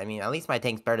grind. I mean, at least my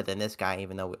tank's better than this guy,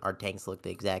 even though our tanks look the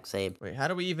exact same. Wait, how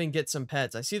do we even get some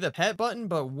pets? I see the pet button,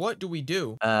 but what do we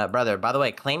do? Brother, by the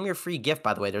way, claim your free gift,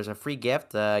 by the way. There's a free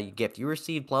gift. You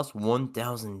receive plus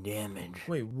 1,000 damage.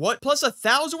 Wait, what? Plus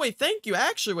 1,000? Wait, thank you.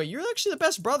 Actually, wait, you're actually the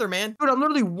best brother, man. Dude, I'm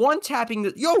literally one-tapping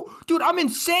this. Yo, dude, I'm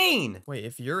insane. Wait,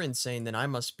 if you're insane, then I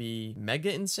must be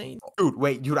mega insane.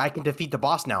 Dude, I can defeat the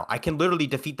boss now. I can literally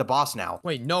defeat the boss now.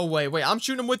 Wait, no way. Wait, I'm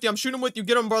shooting him with you. I'm shooting him with you.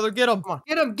 Get him, brother. Get him. Come on.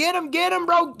 Get him,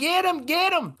 bro. Get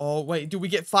him. Oh, wait, do we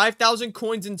get 5,000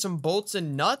 coins and some bolts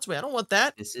and nuts? Wait, I don't want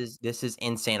that. This is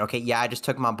insane. Okay, yeah, I just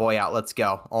took my boy out. Let's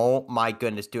go. Oh my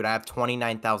goodness, dude, I have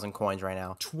 29,000 coins right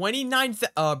now.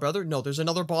 29,000, brother? No, there's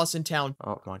another boss in town.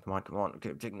 Oh, come on.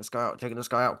 Okay, taking this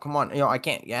guy out. Come on. Yo, I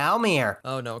can't. Yeah, help me here.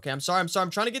 Oh, no. Okay, I'm sorry. I'm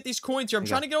trying to get these coins here. I'm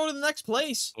trying to get over to the next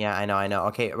place. Yeah, I know.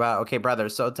 Okay, okay, brother.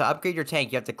 So to upgrade your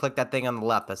tank, you have to click that thing on the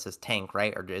left that says tank,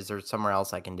 right? Or is there somewhere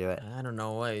else I can do it? I don't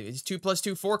know. Wait, it's 2 +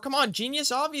 2 = 4. Come on,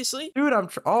 genius, obviously. Dude,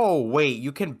 oh, wait,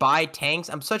 you can buy tanks?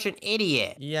 I'm such an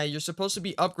idiot. Yeah, you're supposed to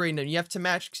be upgrading them. You have to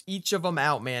match each of them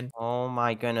out, man. Oh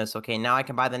my goodness. Okay, now I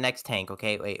can buy the next tank.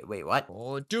 Okay, wait, what?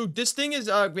 Oh, dude, this thing is,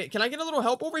 wait, can I get a little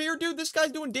help over here, dude? This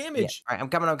guy's doing damage. Yeah. All right, I'm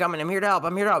coming. I'm here to help.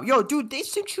 Yo, dude, they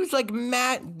shoot like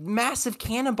massive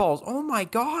cannonballs. Oh my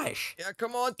gosh. Yeah,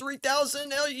 come on,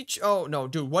 3,000 each. Oh, no,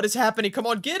 dude, what is happening? Come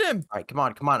on, get him. All right, come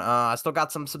on. I still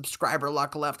got some subscriber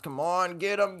luck left. Come on,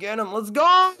 get him. Let's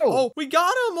go. Oh, we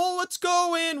got him. Oh, let's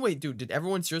go in. Wait, dude, did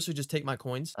everyone seriously just take my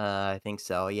coins? I think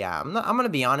so. Yeah, I'm gonna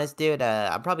be honest, dude.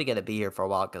 I'm probably gonna be here for a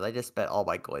while because I just spent all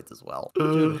my coins as well.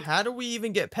 Dude, how do we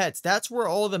even get pets? That's where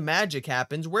all the magic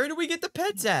happens. Where do we get the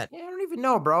pets at? Yeah, I don't even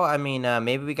know, bro. I mean,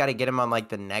 maybe we gotta get them on like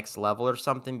the next level or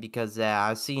something because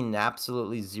I've seen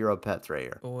absolutely 0 pets right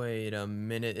here. Wait a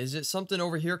minute. Is it something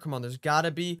over here? Come on, there's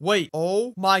gotta be. Wait,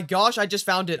 oh my gosh, I just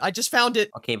found it.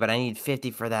 Okay, but I need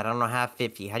 50 for that. I don't have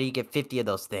 50. How do you get 50 of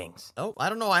those things? Oh, I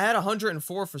don't know. I had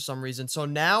 104 for some reason. So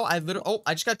now I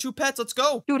just got 2 pets. Let's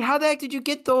go. Dude, how the heck did you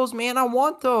get those, man? I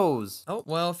want those. Oh,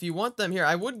 well, if you want them here,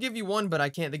 I would give you one, but I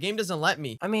can't. The game doesn't let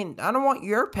me. I mean, I don't want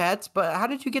your pets, but how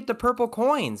did you get the purple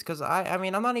coins? Because I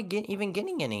mean, I'm not even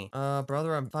getting any.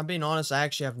 Brother, if I'm being honest, I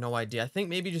actually have no idea. I think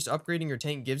maybe just upgrading your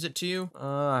tank gives it to you.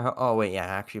 Oh, wait, yeah,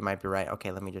 actually, you might be right.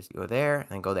 Okay, let me just go there and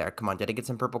then go there. Come on, did I get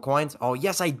some purple coins? Oh,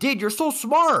 yes, I did. You're so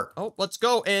smart. Oh, let's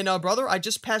go. And, brother, I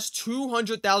just passed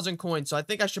 200,000 coins, so I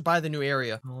think I should buy the new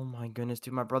area. Oh, my goodness,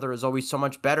 dude, my brother is always so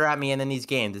much better at me in these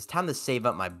games. It's time to save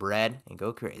up my bread and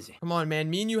go crazy. Come on, man.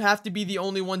 Me and you have to be the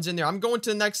only ones in there. I'm going to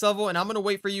the next level, and I'm going to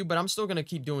wait for you, but I'm still going to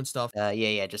keep doing stuff.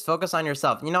 Yeah, just focus on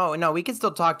yourself. No, we can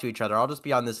still talk to each other. I'll just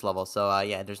be on this level, so,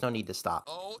 yeah, there's no need to stop.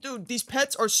 Oh, dude, these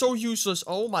pets are so useless.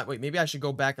 Oh, my. Wait, maybe I should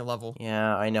go back a level.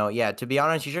 Yeah, I know. Yeah, to be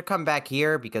honest, you should come back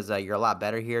here because you're a lot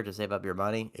better here to save up your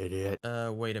money. Idiot.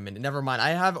 Wait a minute. Never mind. I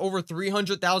have over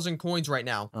 300,000 coins right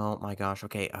now. Oh, my gosh.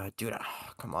 Okay, dude,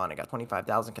 come on. I got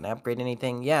 25,000. Can I upgrade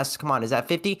anything? Yes, come on. Is that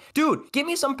 50? Dude, give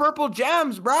me some purple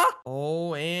gems, bruh.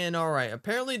 Oh, and all right.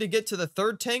 Apparently, to get to the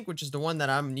third tank, which is the one that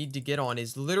I need to get on,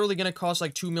 is literally going to cost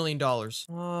like $2 million.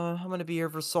 I'm going to be here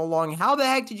for so long. How the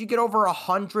heck did you get over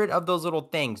 100 of those little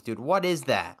things, dude? What is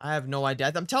that? I have no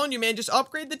idea. I'm telling you, man, just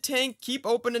upgrade the tank, keep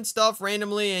opening stuff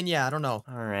randomly, and yeah, I don't know.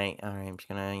 All right. I'm just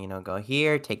going to, go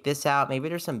here, take this out. Maybe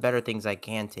there's some better things I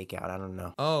can take out. I don't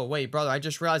know. Oh, wait, brother, I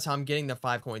just realized how I'm getting the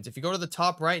 5 coins. If you go to the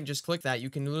top right and just click that, you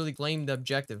can literally claim the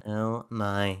objective. Oh,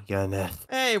 my goodness.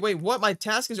 Hey, wait, what? My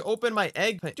task is open my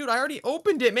egg. Dude, I already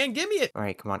opened it, man. Give me it. All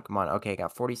right, come on. Okay, I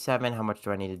got 47. How much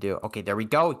do I need to do? Okay, there we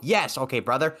go. Yes. Okay,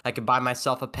 brother. I can buy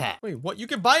myself a pet. Wait, what? You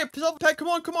can buy yourself a pet? Come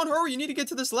on, hurry. You need to get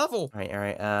to this level. All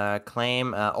right.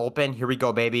 Claim, open. Here we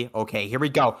go, baby. Okay, here we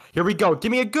go.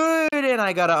 Give me a good, and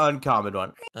I got an uncommon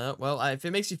one. Well, if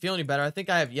it makes you feel any better, I think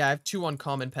I have 2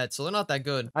 uncommon pets, so they're not that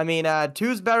good. I mean,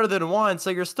 2's better than 1, so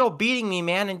you're still beating me,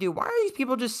 man. And dude, why are these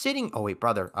people just sitting? Oh, wait,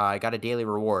 brother. I got a daily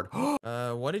reward.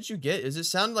 What did you get? Does it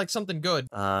sound like something good?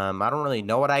 I don't really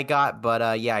know what I got,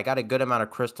 but, yeah, I got a good amount of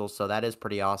crystals, so that is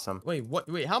pretty awesome. Wait, what?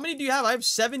 Wait, how many do you have? I have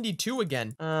 72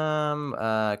 again.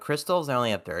 Crystals? I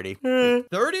only have 30.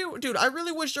 30? Dude, I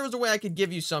really wish there was a way I could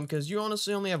give you some, because you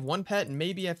honestly only have 1 pet, and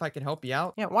maybe if I could help you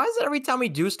out. Yeah, why is it every time we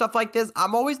do stuff like this,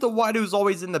 I'm always the one who's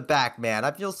always in the back, man?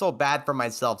 I feel so bad for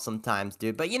myself sometimes,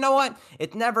 dude. But you know what?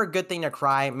 It's never a good thing to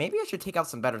cry. Maybe I should take out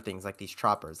some better things like these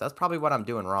choppers. That's probably what I'm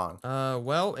doing wrong.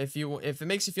 Well, if it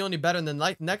makes you feel any better, then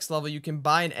like next level, you can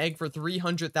buy an egg for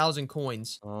 300,000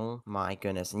 coins. Oh my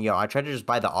goodness. And I tried to just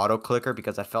buy the auto clicker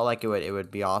because I felt like it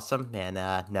would be awesome. And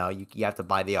no, you have to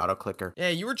buy the auto clicker.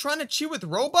 Hey, you were trying to cheat with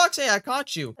Robux? Hey, I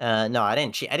caught you. No, I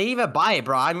didn't cheat. I didn't even buy it,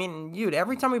 bro. I mean, dude,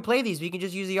 every time we play these, we can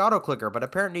just use the auto clicker. But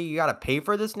apparently you gotta pay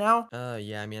for this now.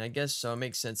 Yeah, I mean, I guess so. It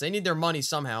makes sense. They need their money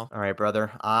somehow. All right,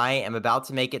 brother. I am about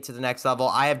to make it to the next level.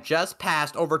 I have just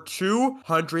passed over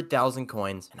 200,000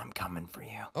 coins, and I'm coming for you.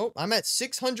 Oh, I'm at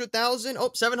 600,000.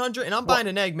 Oh, 700, and I'm buying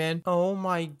an egg, man. Oh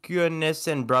my goodness.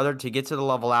 And brother, to get to the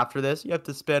level after this, you have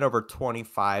to spend over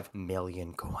 25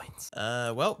 million coins.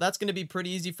 Well, that's gonna be pretty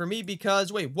easy for me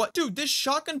because, wait, what? Dude, this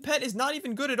shotgun pet is not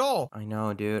even good at all. I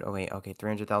know, dude. Oh, wait. Okay,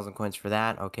 300,000 coins for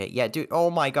that. Okay, yeah, dude. Oh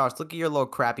my gosh, look at your little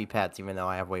crappy pets, even though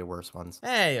I have way worse ones.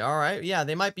 Hey, all right. Yeah,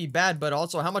 they might be bad, but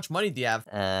also, how much money do you have?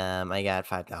 I got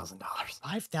 $5,000.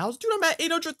 5,000? Dude, I'm at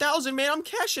 800,000, man. I'm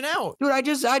cashing out. Dude, I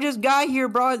just got here,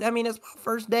 bro. I mean, it's my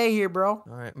first day here, bro. All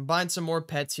right, I'm buying some more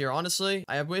pets here. Honestly,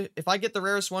 if I get the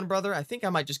rarest one, brother, I think I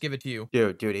might just give it to you.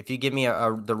 Dude, if you give me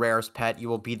the rarest pet, you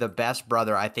will be the best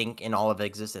brother, I think, in all of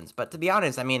existence. But to be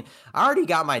honest, I mean, I already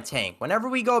got my tank. Whenever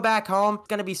we go back home, it's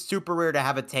gonna be super rare to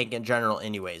have a tank in general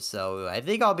anyways, so I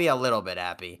think I'll be a little bit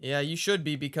happy. Yeah, you should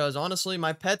be, because honestly,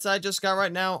 my pets I just got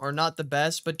right now are not the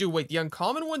best. But dude, wait, the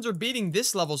uncommon ones are beating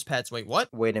this level's pets. Wait, what?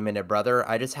 Wait a minute, brother.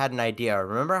 I just had an idea.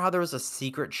 Remember how there was a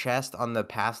secret chest on the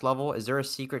past level? Is there a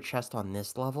secret chest on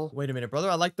this level? Wait a minute, brother.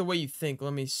 I like the way you think.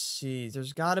 Let me see.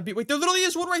 There's gotta be. Wait, there literally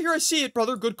is one right here. I see it,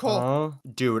 brother. Good call. Oh,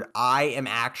 dude, I am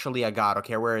actually a god.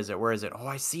 Okay, where is it? Oh,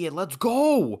 I see it. Let's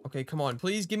go. Okay, come on.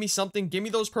 Please give me something. Give me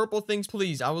those purple things,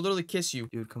 please. I will literally kiss you.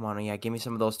 Dude, come on. Yeah, give me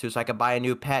some of those too so I can buy a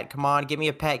new pet. Come on, give me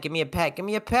a pet. Give me a pet. Give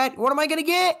me a pet. What am I gonna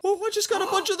get? Oh, I just got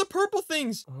a bunch of the purple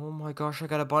things. Oh my gosh, I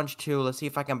got a bunch too. Let's see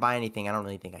if I can buy anything. I don't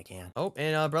really think I can. Oh,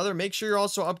 and brother, make sure you're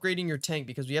also upgrading your tank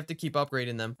because we have to keep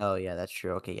upgrading them. Oh yeah, that's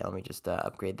true. Okay, yeah, let me just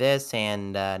upgrade this,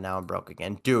 and now I'm broke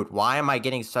again. Dude, why am I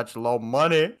getting such low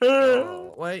money?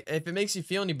 Oh, wait, if it makes you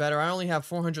feel any better, I only have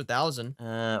 400,000.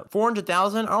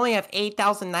 400,000? I only have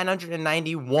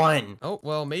 8,991. Oh,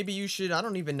 well, maybe you should. I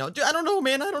don't even know. Dude, I don't know,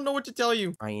 man. I don't know what to tell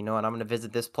you. All right, you know what? I'm gonna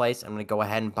visit this place. I'm gonna go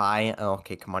ahead and buy. Oh,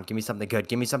 okay, come on, give me something good.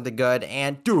 Give me something good.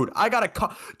 And dude, I got a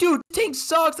car. Dude, tank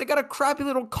sucks. I got a crappy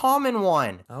little common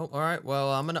one. Oh, all right.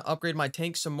 Well, I'm gonna upgrade my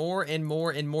tank some more and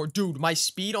more and more. Dude, my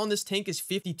speed on this tank is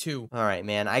 52. All right,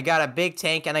 man. I got a big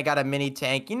tank and I got a mini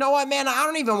tank. You know what, man? I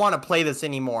don't even want to play this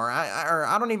anymore.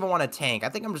 I don't even want a tank. I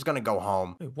think I'm just gonna go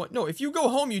home. Wait, what? No, if you go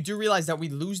home, you do realize that we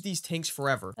lose these tanks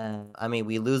forever. I mean,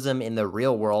 we lose them in the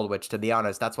real world, which, to be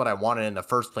honest, that's what I wanted in the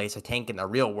first place, a tank in the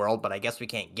real world, but I guess we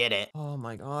can't get it. Oh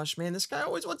my gosh, man. This guy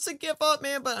always wants to give up,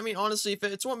 man. But I mean, honestly, if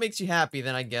it's what makes you happy,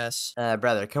 then I guess.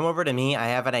 Brother, come over to me. I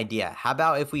have an idea. How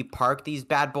about if we park these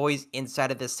bad boys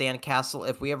inside of this sandcastle?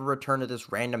 If we ever return to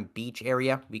this random beach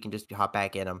area, we can just hop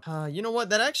back in them. You know what?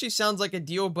 That actually sounds like a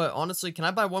deal, but honestly, can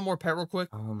I buy one more pet real quick?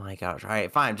 Oh my gosh. All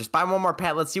right, fine. Just buy one more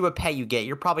pet. Let's see what pet you get.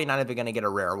 You're probably not even gonna get a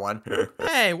rare one.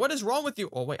 Hey, what is wrong with you?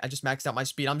 Oh, wait, I just maxed out my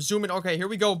speed. I'm zooming. Okay, here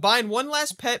we go. Buying one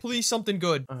last pet, please, something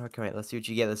good. Okay, wait, let's see what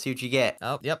you get. Let's see what you get.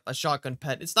 Oh, yep, a shotgun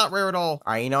pet. It's not rare at all.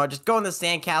 All right, you know what? Just go in the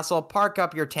sandcastle, park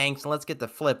up your tanks, and let's get the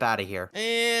flip out of here.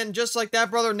 And just like that,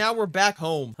 brother, now we're back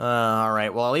home. All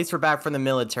right. Well, at least we're back from the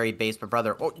military base, but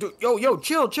brother, oh, dude, yo,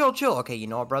 chill. Okay, you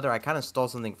know what, brother? I kind of stole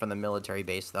something from the military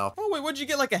base, though. Oh, wait, what'd you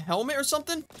get, like a helmet or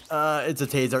something? It's a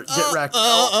taser. Get wrecked.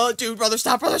 Dude, brother,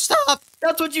 stop, brother, stop!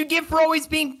 That's what you get for always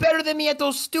being better than me at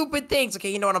those stupid things.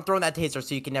 Okay, you know what? I'm throwing that taser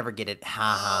so you can never get it.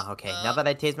 Haha. Okay, now that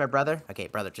I tased my brother, okay,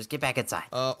 brother, just get back inside.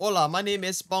 Hola, my name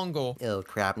is Bongo. Oh,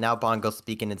 crap. Now Bongo's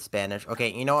speaking in Spanish.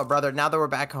 Okay, you know what, brother? Now that we're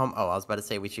back home, oh, I was about to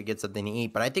say we should get something to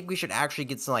eat, but I think we should actually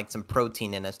get some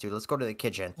protein in us, dude. Let's go to the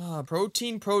kitchen.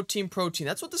 Protein.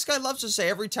 That's what this guy loves to say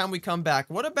every time we come back.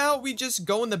 What about we just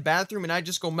go in the bathroom and I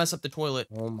just go mess up the toilet?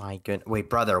 Oh my goodness. Wait,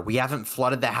 brother, we haven't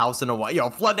flooded the house in a while. Yo,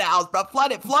 flood the house, bro.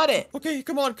 Flood it. Okay,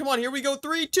 come on. Here we go.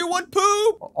 3, 2, 1,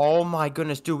 poop! Oh my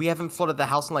goodness, dude. We haven't flooded the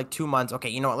house in like 2 months. Okay,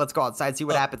 you know what? Let's go outside, see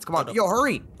what happens. Come on. Yo,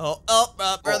 hurry.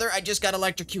 Brother, I just got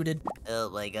electrocuted. Oh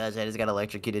my gosh, I just got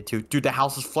electrocuted too. Dude, the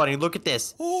house is flooding. Look at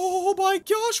this. Oh my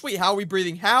gosh. Wait, how are we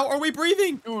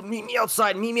breathing? Dude, meet me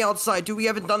outside. Dude, we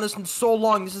haven't done this in so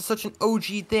long. This is such an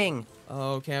OG thing.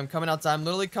 Okay, I'm coming outside. I'm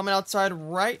literally coming outside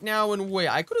right now, and wait,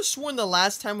 I could have sworn the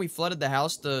last time we flooded the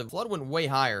house, the flood went way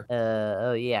higher.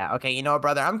 Oh yeah. Okay, you know what,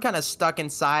 brother? I'm kind of stuck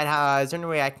inside. Is there any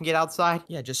way I can get outside?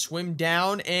 Yeah, just swim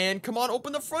down and come on,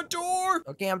 open the front door.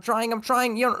 Okay, I'm trying.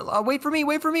 You know, wait for me.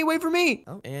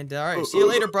 Oh, and all right, see you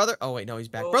later, brother. Oh wait, no, he's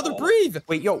back. Brother, breathe.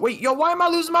 Wait, yo, why am I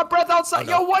losing my breath outside?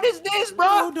 Oh, no. Yo, what is this, bro?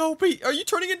 Oh no, wait, are you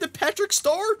turning into Patrick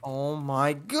Star? Oh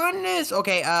my goodness.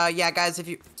 Okay, yeah, guys,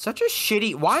 such a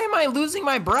shitty. Why am I losing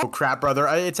my breath? Oh crap, brother.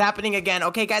 It's happening again.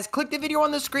 Okay, guys, click the video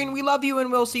on the screen. We love you,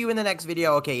 and we'll see you in the next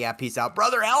video. Okay, yeah, peace out.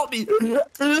 Brother, help me.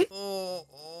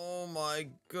 Oh my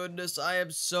goodness. I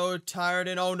am so tired,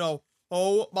 and oh no.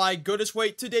 Oh my goodness,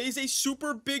 wait, today is a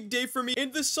super big day for me,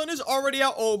 and the sun is already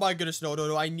out. Oh my goodness, no,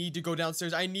 I need to go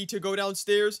downstairs.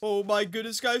 Oh my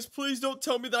goodness, guys, please don't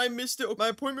tell me that I missed it. My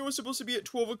appointment was supposed to be at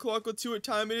 12 o'clock. Let's see what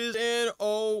time it is, and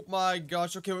oh my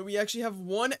gosh, okay, wait, we actually have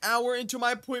 1 hour until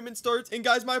my appointment starts, and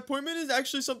guys, my appointment is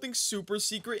actually something super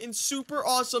secret and super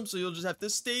awesome, so you'll just have to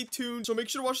stay tuned, so make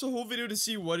sure to watch the whole video to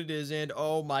see what it is, and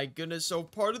oh my goodness, so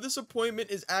part of this appointment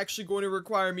is actually going to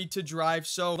require me to drive,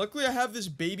 so luckily I have this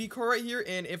baby car right here,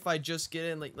 and if I just get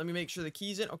in, like, let me make sure the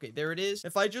key's in. Okay, there it is.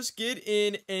 If I just get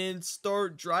in and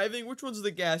start driving, which one's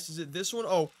the gas? Is it this one?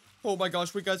 Oh my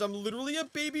gosh, wait guys, I'm literally a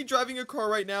baby driving a car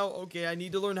right now. Okay, I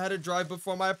need to learn how to drive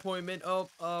before my appointment.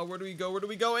 Where do we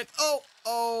go? And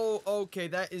okay,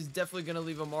 that is definitely gonna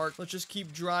leave a mark. Let's just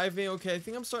keep driving. Okay, I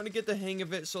think I'm starting to get the hang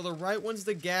of it. So the right one's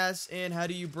the gas, and how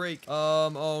do you brake?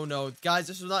 Oh no, guys,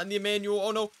 this was not in the manual. Oh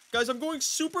no, guys, I'm going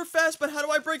super fast, but how do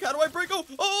I brake?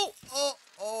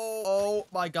 Oh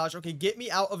my gosh. Okay, get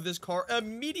me out of this car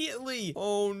immediately.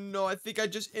 Oh no, I think I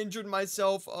just injured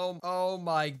myself. Oh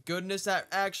my goodness, that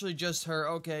actually just hurt.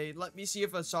 Okay, let me see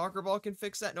if a soccer ball can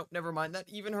fix that. Nope, never mind. That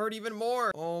even hurt even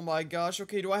more. Oh my gosh.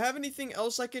 Okay, do I have anything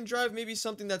else I can drive? Maybe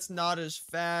something that's not as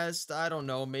fast. I don't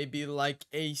know. Maybe like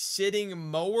a sitting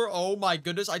mower. Oh my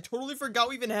goodness, I totally forgot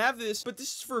we even have this, but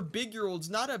this is for big-year-olds,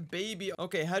 not a baby.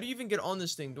 Okay, how do you even get on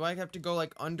this thing? Do I have to go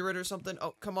like under it or something?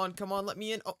 Oh, come on, let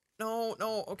me in. Oh,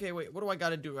 no. Okay, wait. What do I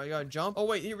gotta do? I gotta jump? Oh,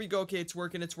 wait. Here we go. Okay, it's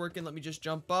working. Let me just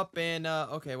jump up and,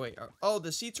 okay, wait. Oh,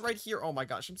 the seat's right here. Oh, my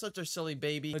gosh. I'm such a silly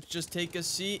baby. Let's just take a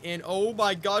seat and, oh,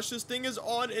 my gosh. This thing is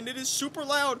on and it is super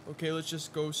loud. Okay, let's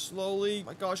just go slowly. Oh,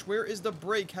 my gosh. Where is the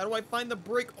brake? How do I find the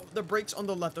brake? Oh, the brake's on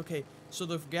the left. Okay, so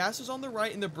the gas is on the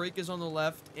right and the brake is on the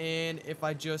left. And if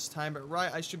I just time it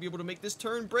right, I should be able to make this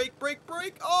turn. Brake.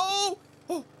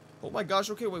 Oh my gosh,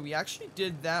 okay, wait, we actually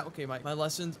did that. Okay, my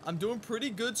lessons, I'm doing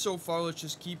pretty good so far. Let's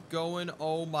just keep going.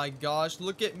 Oh my gosh,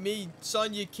 look at me,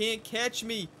 son, you can't catch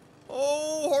me.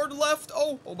 Oh, hard left.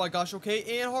 Oh my gosh.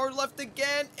 Okay, and hard left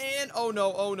again. And oh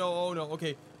no, oh no, oh no.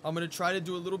 Okay, I'm gonna try to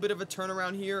do a little bit of a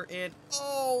turnaround here. And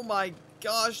oh my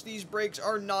gosh, these brakes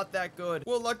are not that good.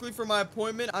 Well, luckily for my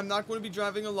appointment, I'm not going to be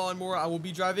driving a lawnmower. I will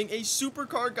be driving a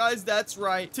supercar, guys. That's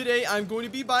right. Today, I'm going to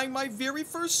be buying my very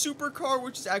first supercar,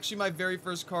 which is actually my very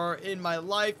first car in my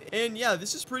life. And yeah,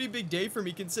 this is a pretty big day for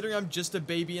me, considering I'm just a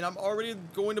baby and I'm already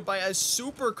going to buy a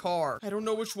supercar. I don't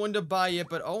know which one to buy yet,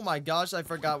 but oh my gosh, I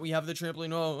forgot we have the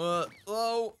trampoline.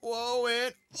 Whoa,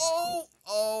 and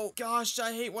oh gosh,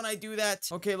 I hate when I do that.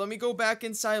 Okay, let me go back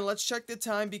inside. Let's check the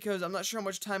time because I'm not sure how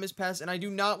much time has passed and I do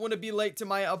not want to be late to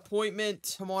my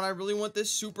appointment. Come on, I really want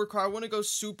this supercar. I want to go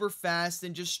super fast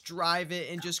and just drive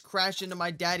it and just crash into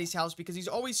my daddy's house because he's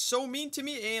always so mean to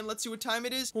me. And let's see what time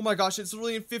it is. Oh my gosh, it's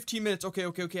literally in 15 minutes.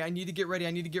 Okay. I need to get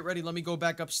ready. Let me go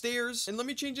back upstairs and let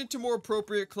me change into more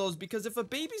appropriate clothes because if a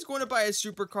baby's going to buy a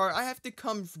supercar, I have to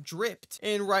come dripped.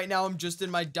 And right now I'm just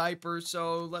in my diaper.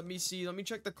 So let me see. Let me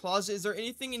check the closet. Is there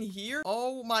anything in here?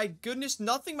 Oh my goodness,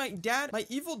 nothing. My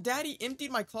evil daddy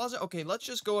emptied my closet. Okay, let's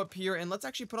just go up here and let's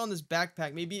actually put on this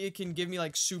backpack. Maybe it can give me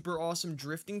like super awesome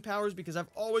drifting powers because I've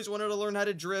always wanted to learn how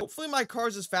to drift. Hopefully my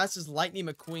car's as fast as Lightning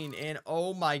McQueen. And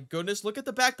oh my goodness, look at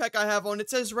the backpack I have on. It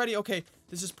says ready. Okay,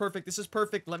 this is perfect. This is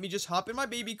perfect. Let me just hop in my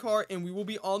baby car and we will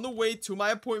be on the way to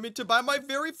my appointment to buy my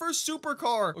very first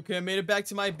supercar. Okay, I made it back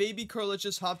to my baby car. Let's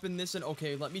just hop in this and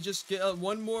okay, let me just get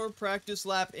one more practice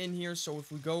lap in here. So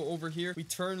if we go over here, we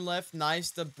turn left.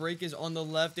 Nice. The brake is on the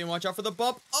left and watch out for the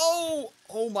bump.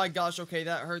 Oh my gosh. Okay,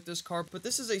 that hurt this car, but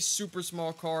this is a super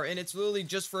small car and it's literally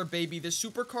just for a baby. The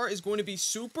supercar is going to be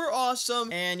super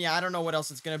awesome. And yeah, I don't know what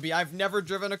else it's going to be. I've never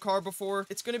driven a car before.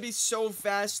 It's going to be so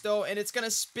fast though, and it's going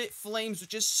to spit flames,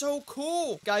 which is so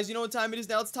cool. Guys, you know what time it is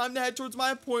now? It's time to head towards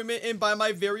my appointment and buy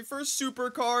my very first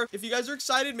supercar. If you guys are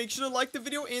excited, make sure to like the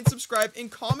video and subscribe and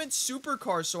comment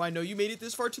supercar so I know you made it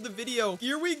this far to the video.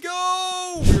 Here we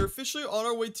go. We're officially on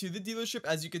our way to the dealership.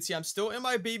 As you can see, I'm still in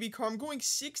my baby car. I'm going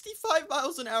 65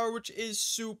 miles an hour, which is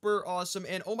super awesome.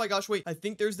 And oh my gosh, wait, I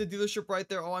think there's the dealership right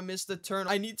there. Oh, I missed the turn.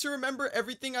 I need to remember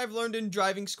everything I've learned in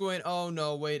driving school. And oh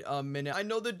no, wait a minute. I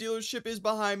know the dealership is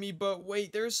behind me, but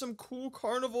wait, there's some cool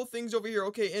carnival things over here.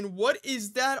 Okay, and what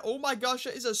is that? Oh my gosh,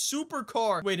 that is a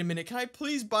supercar. Wait a minute, can I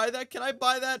please buy that? Can I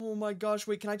buy that? Oh my gosh,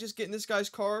 wait, can I just get in this guy's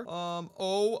car?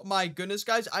 Oh my goodness,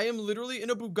 guys, I am literally in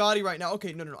a Bugatti right now.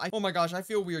 Okay, no. Oh my gosh, I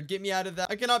feel weird. Get me out of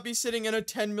that. I cannot be sitting in a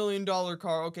 $10 million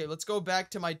car. Okay, let's go back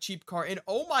to my cheap car. And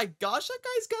oh my gosh, that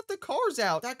guy's got the cars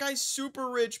out. That guy's super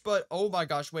rich, but oh my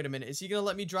gosh, wait a minute. Is he gonna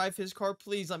let me drive his car?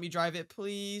 Please let me drive it,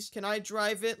 please. Can I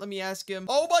drive it? Let me ask him.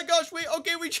 Oh my gosh, wait,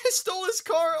 okay, we just stole his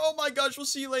car. Oh my gosh, we'll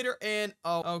see you later. And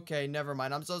oh, okay, never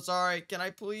mind. I'm so sorry. Can I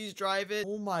please drive it?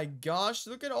 Oh my gosh,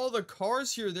 look at all the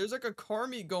cars here. There's like a car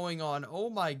meet going on. Oh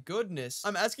my goodness.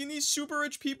 I'm asking these super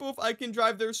rich people if I can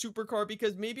drive their supercar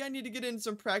because maybe I need to get in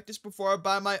some practice before I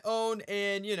buy my own,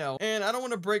 and you know, and I don't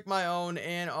want to break my own.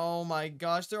 And oh my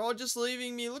gosh, they're all just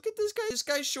leaving me. Look at this guy. This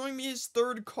guy's showing me his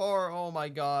third car. Oh my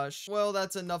gosh. Well,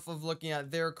 that's enough of looking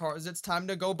at their cars. It's time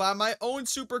to go buy my own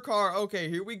supercar. Okay,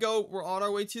 here we go. We're on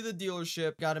our way to the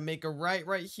dealership. Got to make a right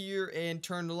here and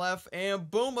turn left and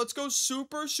boom, let's go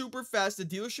super fast. The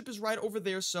dealership is right over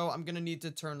there, so I'm gonna need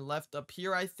to turn left up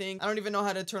here. I think I don't even know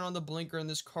how to turn on the blinker in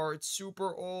this car. It's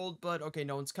super old, but okay,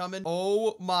 no one's coming.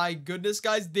 Oh my goodness,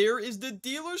 guys, there is the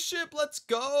dealership. Let's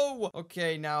go.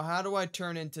 Okay, now how do I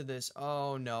turn into this?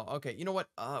 Oh no. Okay, you know what,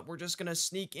 we're just gonna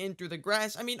sneak in through the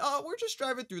grass. I mean, we're just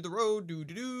driving through the road,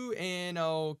 and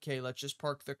okay, let's just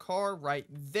park the car right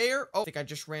there. Oh, I think I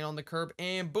just ran on the curb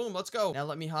and boom, let's go. Now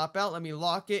let me hop out, let me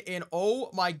lock it, and oh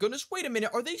my goodness, wait a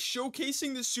minute, are they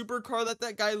showcasing the supercar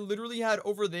that guy literally had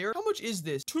over there? How much is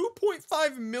this?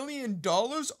 $2.5 million?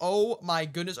 Oh my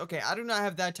goodness. Okay, I do not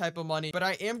have that type of money, but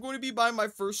I am going to be buying my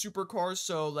first supercar,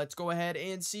 so let's go ahead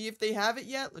and see if they have it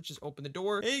yet. Let's just open the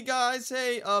door. Hey guys,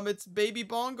 hey, it's baby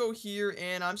Bongo here,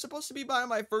 and I'm supposed to be buying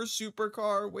my first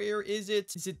supercar. Where is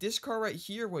it? Is it this car right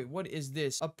here? Wait, what is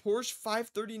this? A Porsche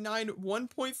 539,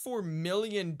 $1.4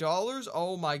 million?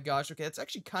 Oh my gosh. Okay, that's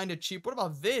actually kind of cheap. What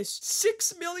about this?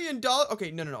 $6 million?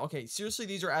 Okay, no. Okay, seriously,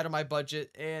 these are out of my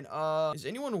budget. And is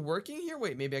anyone working here?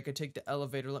 Wait, maybe I could take the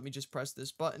elevator. Let me just press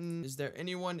this button. Is there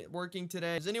anyone working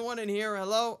today? Is anyone in here?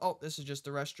 Hello? Oh, this is just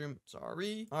the restroom.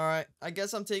 Sorry. All right, I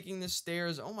guess I'm taking the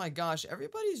stairs. Oh my gosh,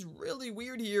 everybody's really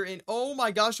weird here. And oh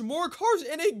my gosh, more cars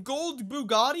in a gold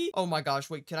Bugatti. Oh my gosh,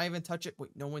 wait, can I even touch it?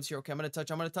 Wait, no one's here. Okay, I'm gonna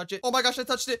touch it. Oh my gosh, I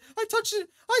touched it. I touched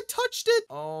it.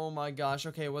 Oh my gosh.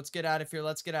 Okay, let's get out of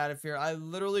here. I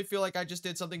literally feel like I just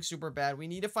did something something super bad. We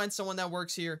need to find someone that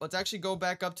works here. Let's actually go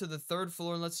back up to the 3rd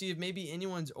floor and let's see if maybe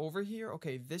anyone's over here.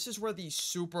 Okay, this is where these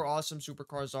super awesome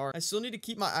supercars are. I still need to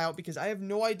keep my eye out because I have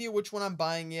no idea which one I'm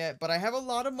buying yet, but I have a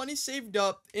lot of money saved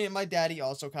up and my daddy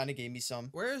also kind of gave me some.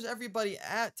 Where is everybody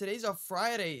at? Today's a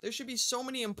Friday. There should be so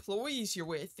many employees here.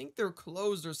 Wait, I think they're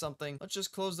closed or something. Let's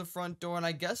just close the front door and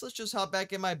I guess let's just hop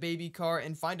back in my baby car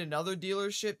and find another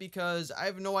dealership because I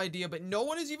have no idea, but no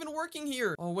one is even working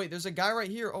here. Oh wait, there's a guy right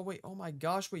here. Oh wait, oh my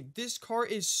gosh, wait, this car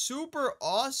is super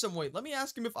awesome. Wait, let me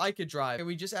ask him if I could drive. Okay,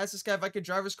 we just asked this guy if I could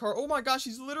drive his car. Oh my gosh,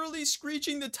 he's literally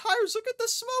screeching the tires. Look at the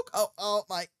smoke. Oh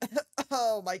my,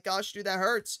 oh my gosh, dude, that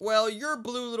hurts. Well, your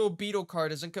blue little Beetle car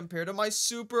doesn't compare to my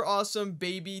super awesome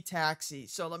baby taxi.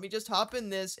 So let me just hop in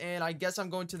this and I guess I'm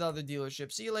going to the other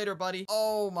dealership. See you later, buddy.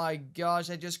 Oh my gosh,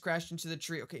 I just crashed into the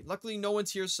tree. Okay, luckily no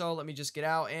one's here, so let me just get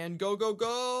out and go, go,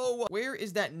 go. Where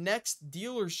is that next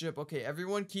dealership? Okay,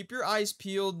 everyone keep your eyes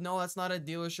peeled. No, that's not a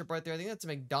dealership right there. I think that's a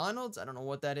McDonald's. I don't know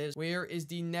what that is. Where is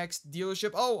the next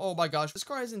dealership? Oh my gosh, this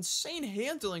car has insane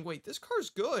handling. Wait, this car's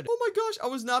good. Oh my gosh, I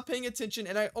was not paying attention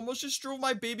and I almost just drove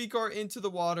my baby car into the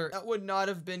water. That would not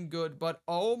have been good, but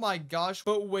oh my gosh.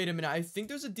 But wait a minute, I think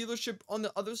there's a dealership on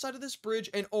the other side of this bridge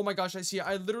and oh my gosh, I see it.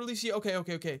 I literally see it.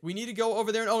 Okay. We need to go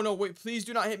over there and oh no, wait, please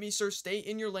do not hit me, sir. Stay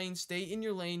in your lane. Stay in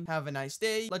your lane. Have a nice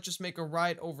day. Let's just make a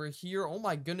ride over here. Oh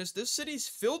my goodness, this city's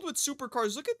filled with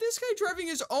supercars. Look at this guy driving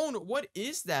his own. What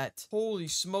is that? Holy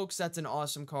smokes, that's an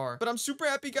awesome car. But I'm super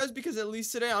happy, guys, because at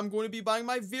least today I'm going to be buying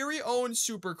my very own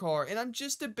supercar and I'm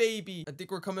just a baby. I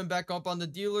think we're coming back up on the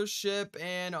dealership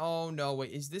and oh no,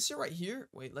 wait, is this it right here?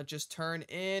 Wait, let's just turn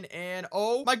in and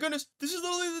oh my goodness, this is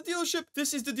literally the dealership.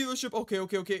 This is the dealership.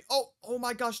 Okay. Oh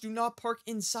my gosh, do not park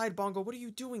inside, Bongo. What are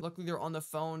you doing? Luckily, they're on the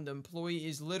phone. The employee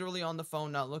is literally on the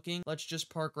phone, not looking. Let's just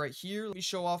park right here. Let me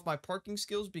show off my parking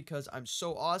skills because I'm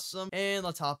so awesome. And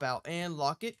let's hop out and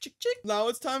lock it. Chick. Now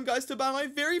it's time, guys, to buy my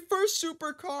very first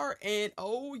supercar. And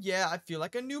oh yeah, I feel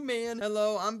like a new man.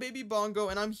 Hello, I'm Baby Bongo,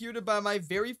 and I'm here to buy my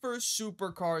very first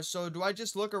supercar. So do I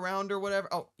just look around or whatever?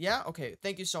 Oh, yeah? Okay,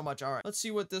 thank you so much. All right, let's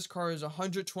see what this car is.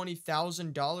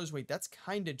 $120,000. Wait, that's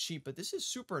kind of cheap, but this is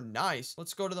super nice.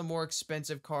 Let's go to the more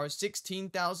expensive cars.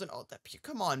 $16,000. Oh,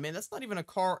 come on, man. That's not even a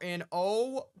car. And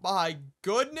oh my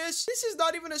goodness, this is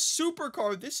not even a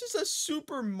supercar. This is a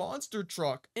super monster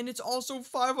truck. And it's also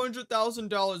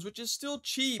 $500,000, which is still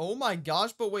cheap. Oh my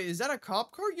gosh, but wait, is that a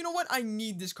cop car? You know what? I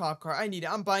need this cop car. I need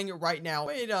it. I'm buying it right now.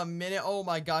 Wait a minute. Oh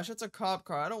my gosh, that's a cop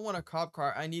car. I don't want a cop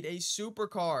car. I need a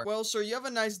supercar. Well, sir, you have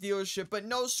a nice dealership, but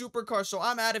no supercar, so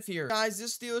I'm out of here. Guys,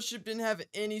 this dealership didn't have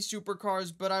any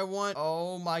supercars, but I want...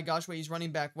 Oh my gosh, wait, he's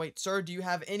running back. Wait, sir, do you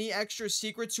have any extra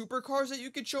secret supercars that you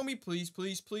could show me? Please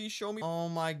show me. Oh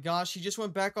my gosh, he just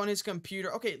went back on his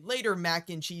computer. Okay, later, mac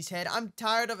and cheese head. I'm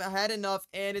tired of... I had enough,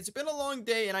 and it's been a long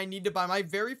day, and I need to buy my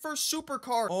very first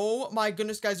supercar. Oh my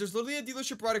goodness, guys, there's literally a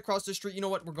dealership right across the street. You know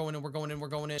what? We're going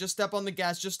in. Just step on the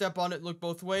gas. Just step on it. Look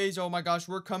both ways. Oh my gosh,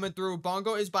 we're coming through.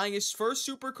 Bongo is buying his first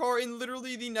supercar in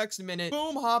literally the next minute.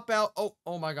 Boom, hop out.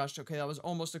 Oh my gosh. Okay, that was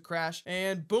almost a crash.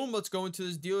 And boom, let's go into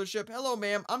this dealership. Hello,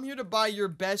 ma'am. I'm here to buy your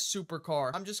best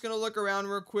supercar. I'm just gonna look around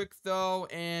real quick, though.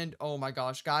 And oh my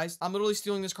gosh, guys, I'm literally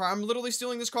stealing this car.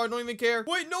 I don't even care.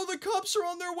 Wait, no, the cops are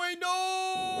on their way.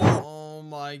 No! Oh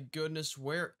my goodness,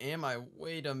 where am I?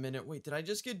 Wait a minute. Wait, did I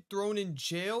just get thrown in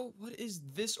jail? What is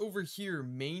this over here?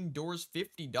 Main doors,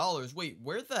 $50. Wait,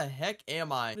 where the heck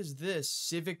am I? What is this?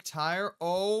 Civic tire?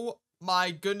 Oh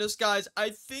my goodness, guys, I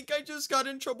think I just got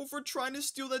in trouble for trying to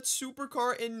steal that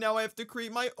supercar, and now I have to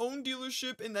create my own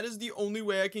dealership, and that is the only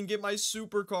way I can get my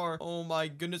supercar. Oh my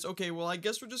goodness. Okay, well, I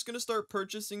guess we're just gonna start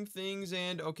purchasing things,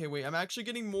 and okay, wait, I'm actually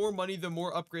getting more money the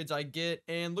more upgrades I get,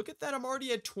 and look at that, I'm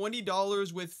already at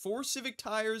 $20 with 4 Civic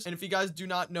tires, and if you guys do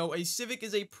not know, a Civic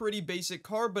is a pretty basic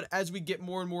car, but as we get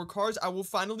more and more cars, I will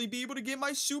finally be able to get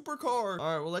my supercar.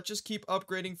 All right, well, let's just keep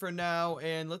upgrading for now,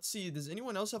 and let's see, does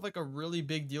anyone else have like a really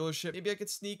big dealership? Maybe I could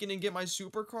sneak in and get my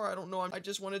supercar. I don't know. I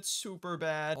just want it super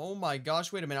bad. Oh my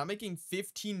gosh. Wait a minute. I'm making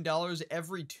 $15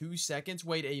 every 2 seconds.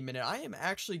 Wait a minute. I am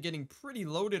actually getting pretty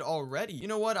loaded already. You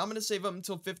know what? I'm going to save up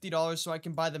until $50 so I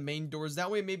can buy the main doors. That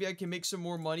way, maybe I can make some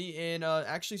more money and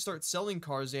actually start selling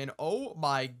cars in. Oh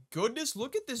my goodness.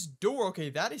 Look at this door. Okay,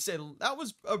 that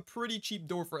was a pretty cheap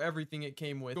door for everything it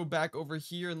came with. Go back over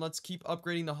here and let's keep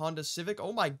upgrading the Honda Civic.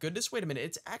 Oh my goodness. Wait a minute.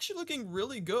 It's actually looking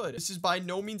really good. This is by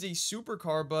no means a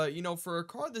supercar, but you know, for a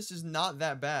car, this is not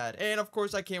that bad. And of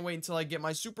course, I can't wait until I get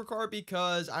my supercar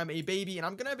because I'm a baby and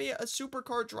I'm gonna be a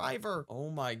supercar driver.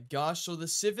 Oh my gosh. So the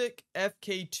Civic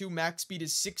FK2 max speed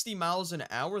is 60 miles an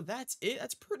hour. That's it.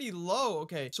 That's pretty low.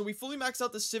 Okay. So we fully maxed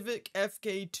out the Civic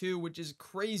FK2, which is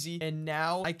crazy. And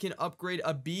now I can upgrade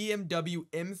a BMW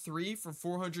M3 for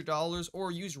 $400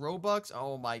 or use Robux.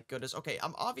 Oh my goodness. Okay.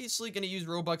 I'm obviously going to use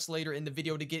Robux later in the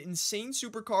video to get insane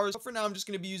supercars. But for now, I'm just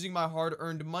going to be using my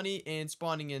hard-earned money and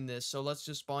spawning in this. So let's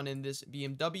just spawn in this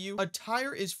BMW. A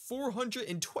tire is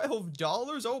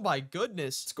 $412. Oh my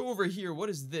goodness. Let's go over here. What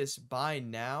is this? Buy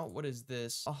now. What is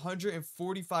this?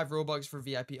 145 Robux for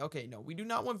VIP. Okay, no, we do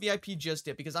not want VIP just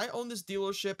yet because I own this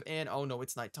dealership and oh no,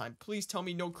 it's nighttime. Please tell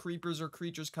me no creepers or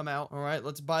creatures come out. All right,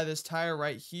 let's buy this tire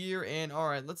right here. And all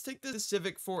right, let's take the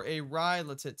Civic for a ride.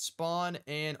 Let's hit spawn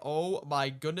and oh my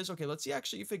goodness. Okay, let's see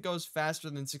actually if it goes faster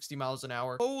than 60 miles an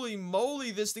hour. Holy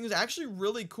moly, this thing is actually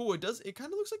really cool. It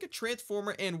kind of looks like a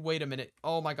transformer. And wait a minute.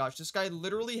 Oh my gosh, this guy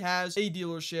literally has a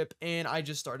dealership and I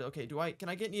just started. Okay, can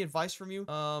I get any advice from you?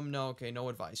 No, okay, no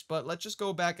advice. But let's just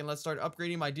go back and let's start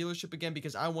upgrading my dealership again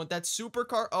because I want that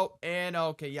supercar. Oh, and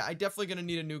okay, yeah, I definitely gonna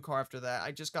need a new car after that.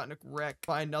 I just got in a wreck.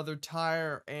 Buy another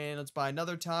tire and let's buy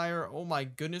another tire. Oh my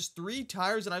goodness, 3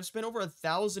 tires and I've spent over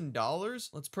 $1,000.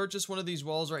 Let's purchase one of these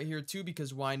walls right here too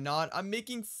because why not? I'm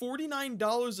making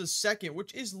 $49 a second,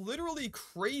 which is literally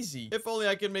crazy. If only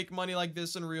I could make money like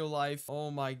this in real life.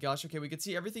 Oh my gosh. Okay, we can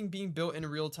see everything being built in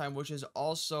real time, which is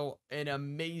also an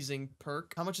amazing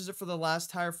perk. How much is it for the last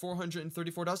tire?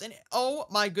 $434. And oh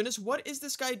my goodness, what is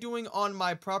this guy doing on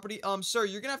my property? Sir,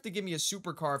 you're gonna have to give me a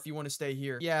supercar if you want to stay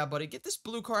here. Yeah, buddy, get this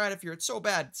blue car out of here. It's so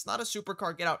bad. It's not a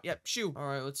supercar. Get out. Yep, shoo. All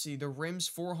right, let's see. The rim's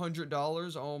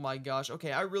 $400. Oh my gosh.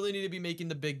 Okay, I really need to be making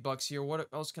the big bucks here. What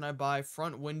else can I buy?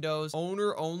 Front windows,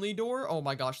 owner only door. Oh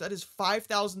my gosh, that is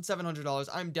 $5,700.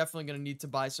 I'm definitely gonna need to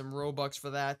buy some Robux for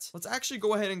that. Let's actually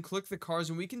go ahead and click the cars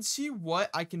and we can see what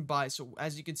I can buy. So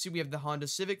as you can see, we have the Honda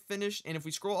Civic finished, and if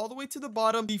we scroll all the way to the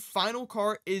bottom, the final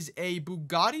car is a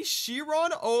Bugatti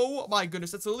Chiron. Oh my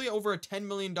goodness, that's literally over a $10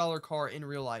 million car in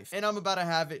real life, and I'm about to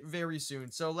have it very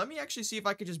soon. So let me actually see if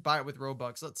I could just buy it with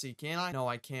Robux. Let's see, can I? No,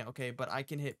 I can't. Okay, but I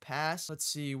can hit pass. Let's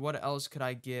see, what else could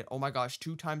I get? Oh my gosh,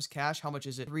 2 times cash. How much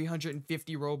is it?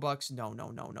 350 Robux. No, no,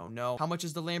 no, no, no. How much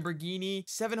is the Lamborghini?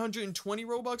 720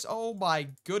 Robux. Oh my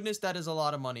goodness, that is a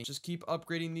lot of money. Just keep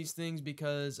upgrading these things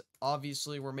because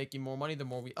obviously we're making more money the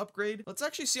more we upgrade. Let's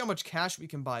actually see how much cash we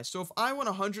can buy. So if I want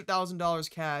 $100,000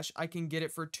 cash, I can get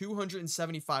it for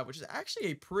 275, which is actually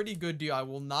a pretty good deal. I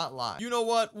will not lie. You know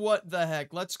what? What the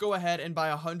heck? Let's go ahead and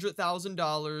buy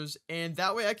 $100,000, and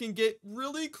that way I can get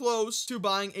really close to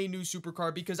buying a new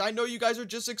supercar because I know you guys are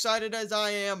just excited as I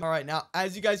am. All right, now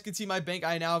as you guys can see, my bank,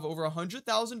 I now have over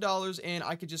 $100,000, and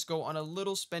I could just go on a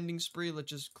little spending spree. Let's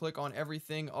just click on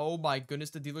everything. Oh my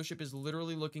goodness, the dealership is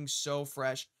literally looking so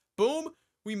fresh. Boom.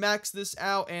 We maxed this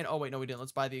out, and oh wait, no, we didn't.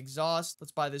 Let's buy the exhaust.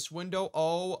 Let's buy this window.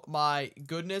 Oh my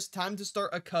goodness, time to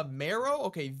start a Camaro.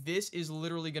 Okay, this is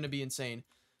literally going to be insane.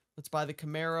 Let's buy the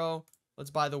Camaro. Let's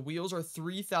buy the wheels are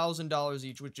 $3,000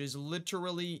 each, which is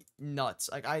literally nuts.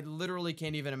 Like, I literally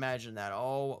can't even imagine that.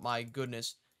 Oh my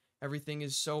goodness. Everything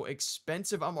is so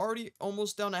expensive. I'm already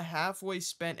almost down to halfway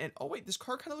spent, and oh wait, this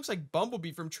car kind of looks like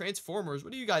Bumblebee from Transformers.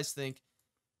 What do you guys think?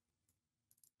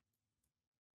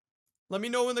 Let me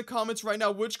know in the comments right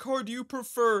now, which car do you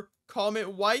prefer?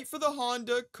 Comment white for the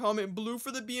Honda, comment blue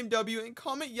for the BMW, and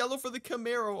comment yellow for the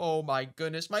Camaro. Oh my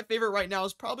goodness. My favorite right now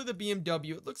is probably the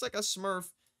BMW. It looks like a Smurf.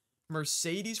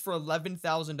 Mercedes for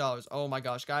 $11,000. Oh my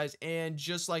gosh, guys. And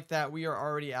just like that, we are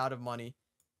already out of money.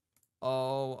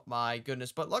 Oh my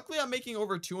goodness. But luckily, I'm making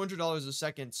over $200 a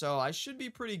second, so I should be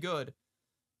pretty good.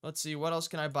 Let's see, what else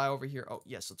can I buy over here? Oh,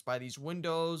 yes, let's buy these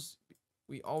windows.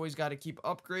 We always got to keep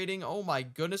upgrading. Oh my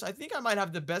goodness. I think I might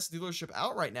have the best dealership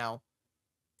out right now.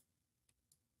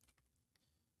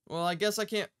 Well, I guess I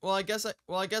can't. I guess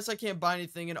I can't buy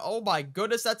anything. And oh my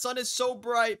goodness, that sun is so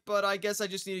bright, but I guess I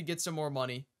just need to get some more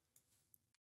money.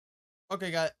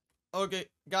 Okay, guys. Okay,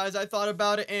 guys, I thought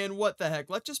about it, and what the heck?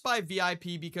 Let's just buy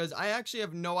VIP because I actually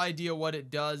have no idea what it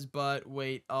does, but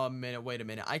wait a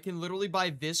minute. I can literally buy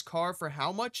this car for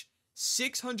how much?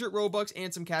 600 Robux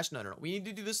and some cash. No. We need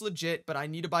to do this legit, but I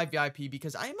need to buy VIP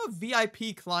because I am a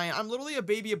VIP client. I'm literally a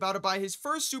baby about to buy his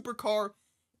first supercar,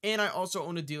 and I also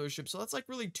own a dealership. So that's like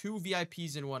really 2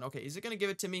 VIPs in one. Okay, is it going to give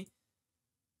it to me?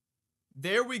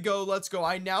 There we go. Let's go.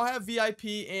 I now have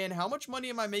VIP, and how much money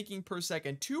am I making per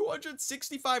second?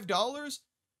 $265?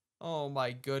 Oh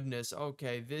my goodness.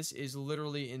 Okay, this is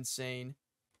literally insane.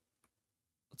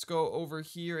 Let's go over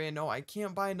here, and no, I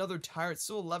can't buy another tire. It's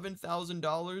still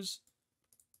 $11,000.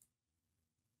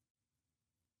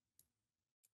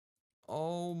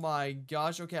 Oh my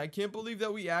gosh. Okay, I can't believe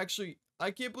that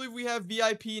I can't believe we have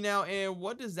VIP now. And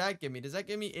what does that give me? Does that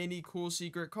give me any cool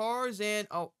secret cars? And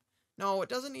oh, no, it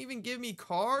doesn't even give me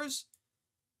cars.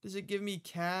 Does it give me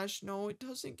cash? No, it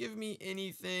doesn't give me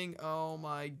anything. Oh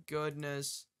my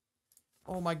goodness.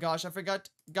 Oh my gosh, I forgot.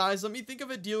 Guys, let me think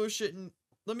of a dealership.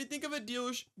 Let me think of a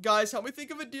dealership. Guys, help me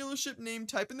think of a dealership name.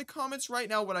 Type in the comments right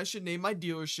now what I should name my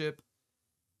dealership.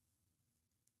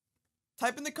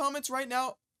 Type in the comments right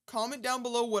now. Comment down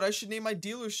below what I should name my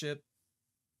dealership.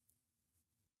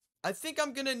 I think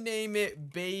I'm gonna name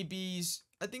it Babies.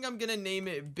 I think I'm gonna name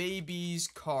it Babies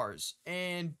Cars.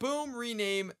 And boom,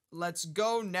 rename. Let's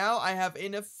go. Now I have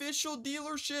an official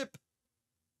dealership.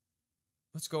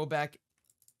 Let's go back.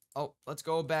 Oh, let's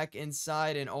go back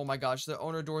inside. And oh my gosh, the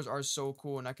owner doors are so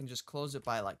cool. And I can just close it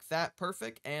by like that.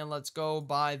 Perfect. And let's go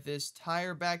buy this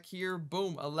tire back here.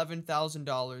 Boom,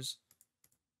 $11,000.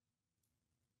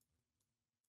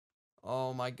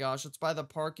 Oh my gosh, let's buy the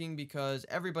parking because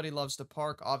everybody loves to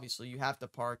park. Obviously, you have to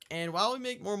park. And while we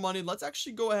make more money, let's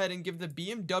actually go ahead and give the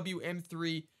BMW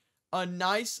M3 a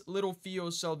nice little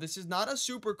feel. So this is not a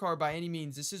supercar by any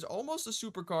means. This is almost a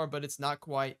supercar, but it's not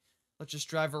quite. Let's just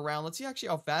drive around. Let's see actually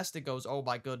how fast it goes. Oh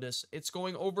my goodness. It's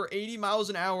going over 80 miles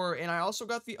an hour. And I also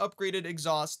got the upgraded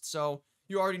exhaust. So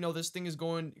you already know this thing is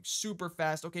going super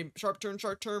fast. Okay, sharp turn,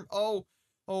 sharp turn.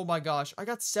 Oh my gosh, I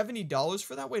got $70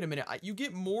 for that? Wait a minute, you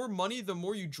get more money the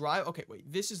more you drive? Okay,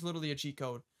 wait, this is literally a cheat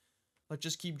code. Let's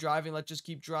just keep driving, let's just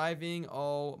keep driving.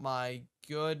 Oh my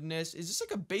goodness. Is this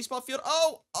like a baseball field?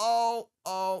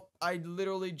 Oh, I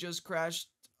literally just crashed.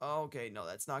 Okay, no,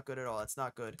 that's not good at all, that's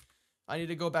not good. I need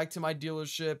to go back to my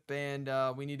dealership and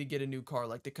we need to get a new car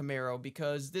like the Camaro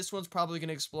because this one's probably going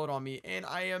to explode on me and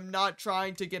I am not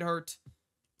trying to get hurt.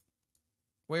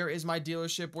 Where is my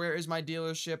dealership? Where is my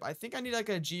dealership? I think I need like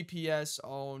a GPS.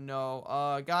 Oh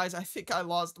no. Guys, I think I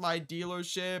lost my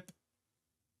dealership.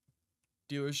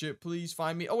 Dealership, please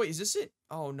find me. Oh wait, is this it?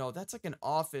 Oh no, that's like an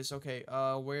office. Okay,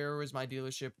 where is my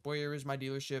dealership? Where is my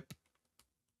dealership?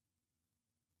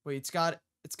 Wait, it's got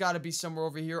to be somewhere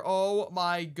over here. Oh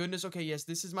my goodness. Okay, yes,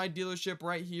 this is my dealership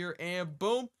right here. And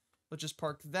boom. Let's just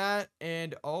park that.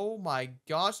 And oh my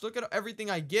gosh, look at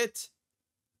everything I get.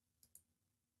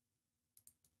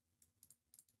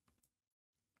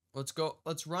 Let's go.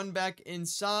 Let's run back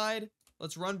inside.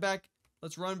 Let's run back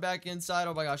inside.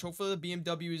 Oh my gosh. Hopefully the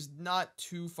BMW is not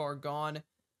too far gone.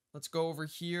 Let's go over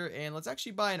here and let's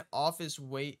actually buy an office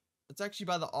weight. Let's actually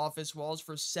buy the office walls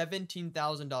for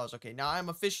 $17,000. Okay, now I'm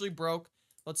officially broke.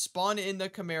 Let's spawn in the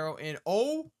Camaro and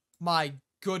oh my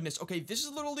goodness. Okay, this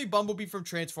is literally Bumblebee from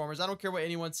Transformers. I don't care what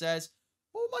anyone says.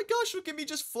 Oh my gosh, look at me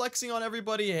just flexing on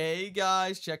everybody. Hey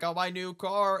guys, check out my new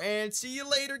car and see you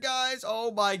later guys.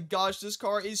 Oh my gosh, this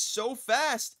car is so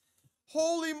fast.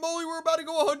 Holy moly, we're about to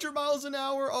go 100 miles an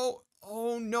hour.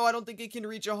 Oh no, I don't think it can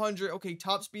reach 100. Okay,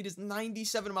 top speed is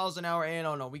 97 miles an hour and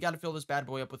oh no, we got to fill this bad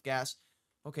boy up with gas.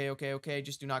 Okay,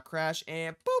 just do not crash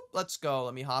and boop, let's go.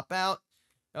 Let me hop out.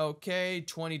 Okay,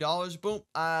 $20, boom.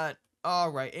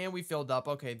 All right, and we filled up.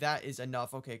 Okay, that is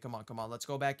enough. Okay, come on. Let's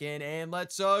go back in and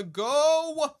let's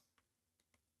go.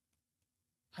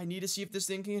 I need to see if this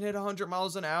thing can hit 100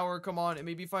 miles an hour. Come on. And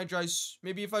maybe if I drive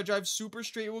super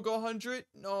straight, it will go 100.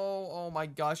 No. Oh my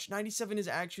gosh. 97 is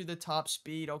actually the top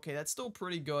speed. Okay, that's still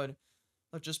pretty good.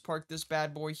 Let's just park this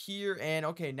bad boy here. And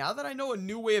okay, now that I know a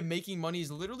new way of making money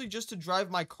is literally just to drive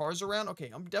my cars around.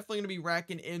 Okay, I'm definitely going to be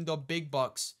racking in the big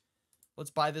bucks. Let's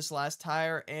buy this last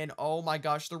tire. And oh my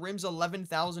gosh, the rim's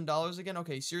 $11,000 again.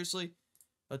 Okay, seriously.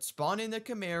 Let's spawn in the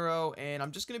Camaro. And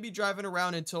I'm just going to be driving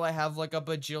around until I have like a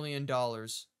bajillion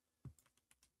dollars.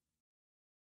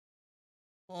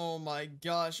 Oh my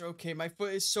gosh. Okay, my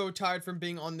foot is so tired from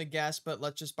being on the gas. But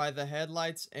let's just buy the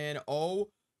headlights. And oh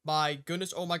my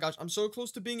goodness. Oh my gosh. I'm so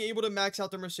close to being able to max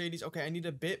out the Mercedes. Okay, I need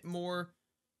a bit more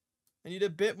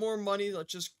money.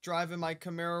 Let's just drive in my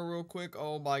Camaro real quick.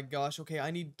 Oh my gosh. Okay,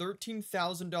 I need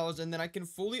 $13,000 and then I can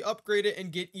fully upgrade it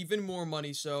and get even more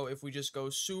money. So if we just go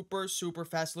super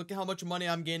fast, look at how much money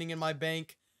I'm gaining in my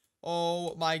bank.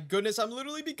 Oh my goodness, I'm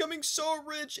literally becoming so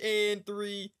rich. In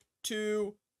 3,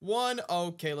 2, 1.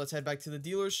 Okay, let's head back to the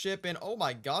dealership. And oh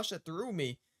my gosh, that threw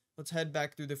me. Let's head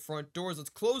back through the front doors. Let's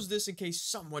close this in case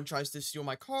someone tries to steal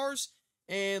my cars.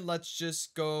 And let's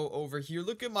just go over here.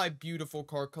 Look at my beautiful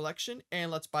car collection.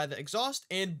 And let's buy the exhaust.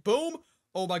 And boom.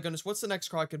 Oh my goodness. What's the next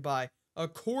car I could buy? A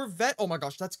Corvette. Oh my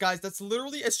gosh. That's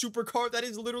literally a supercar. That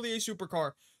is literally a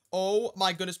supercar. Oh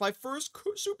my goodness. My first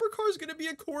supercar is going to be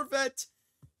a Corvette.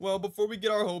 Well, before we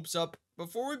get our hopes up,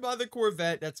 before we buy the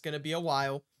Corvette, that's going to be a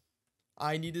while.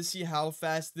 I need to see how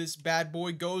fast this bad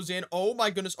boy goes in. Oh my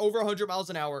goodness. Over 100 miles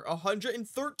an hour.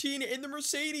 113 in the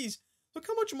Mercedes. Look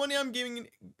how much money I'm getting.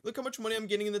 Look how much money I'm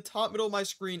getting in the top middle of my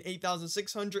screen.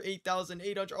 8,600,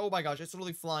 8,800. Oh my gosh, it's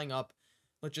literally flying up.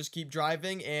 Let's just keep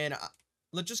driving and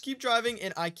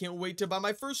I can't wait to buy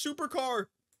my first supercar.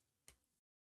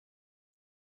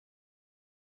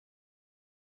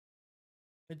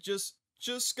 I just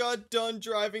got done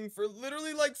driving for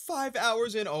literally like 5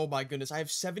 hours and oh my goodness, I have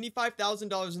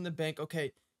 $75,000 in the bank.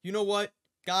 Okay, you know what,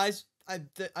 guys?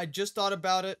 I just thought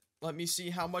about it. Let me see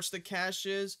how much the cash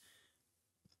is.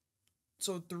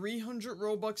 So 300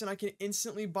 Robux and I can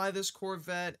instantly buy this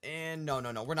Corvette. And no,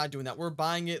 no, no, we're not doing that. We're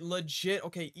buying it legit.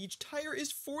 Okay, each tire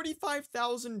is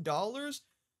 $45,000.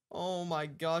 Oh my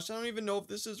gosh, I don't even know if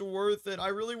this is worth it. I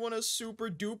really want a super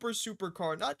duper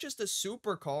supercar, not just a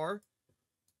supercar.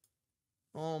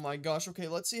 Oh my gosh. Okay,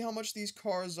 let's see how much these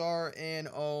cars are. And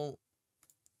oh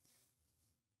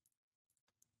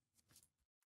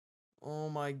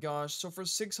my gosh. So for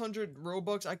 600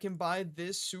 Robux, I can buy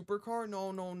this supercar?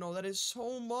 No, no, no. That is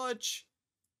so much.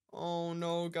 Oh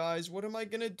no, guys. What am I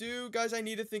gonna do? Guys, I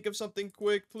need to think of something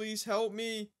quick. Please help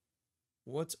me.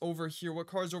 What's over here? What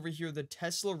car's over here? The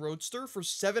Tesla Roadster for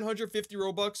 750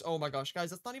 Robux. Oh my gosh,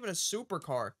 guys. That's not even a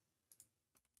supercar.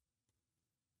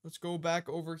 Let's go back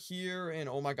over here. And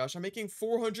oh my gosh, I'm making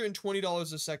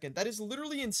 $420 a second. That is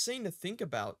literally insane to think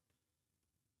about.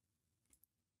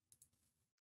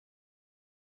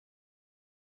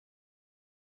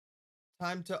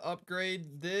 Time to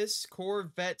upgrade this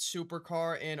Corvette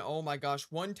supercar. And oh my gosh,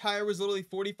 one tire was literally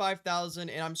 45,000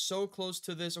 and I'm so close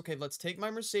to this. Okay, let's take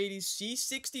my Mercedes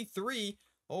C63.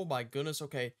 Oh my goodness,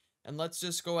 okay. And let's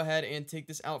just go ahead and take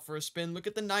this out for a spin. Look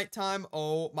at the nighttime.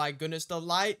 Oh my goodness, the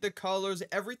light, the colors,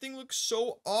 everything looks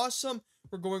so awesome.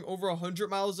 We're going over 100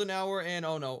 miles an hour and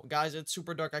oh no, guys, it's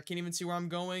super dark. I can't even see where I'm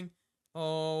going.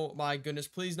 Oh my goodness,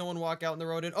 please no one walk out in the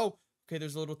road. And oh, okay,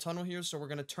 there's a little tunnel here, so we're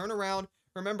going to turn around.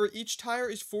 Remember, each tire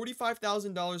is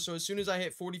 $45,000, so as soon as I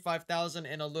hit 45,000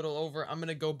 and a little over, I'm going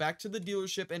to go back to the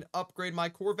dealership and upgrade my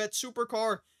Corvette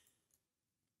supercar.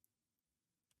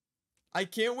 I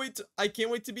can't wait to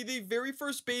be the very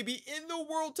first baby in the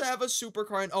world to have a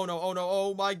supercar. And oh no, oh no,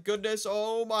 oh my goodness,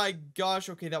 oh my gosh.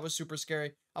 Okay, that was super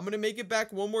scary. I'm going to make it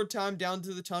back one more time down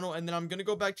to the tunnel, and then I'm going to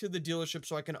go back to the dealership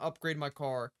so I can upgrade my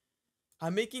car.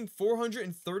 I'm making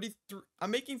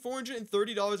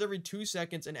 $430 every 2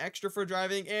 seconds, an extra for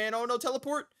driving, and oh no,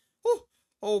 teleport.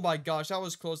 Oh my gosh, that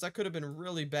was close. That could have been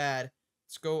really bad.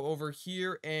 Let's go over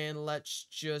here and let's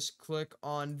just click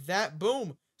on that.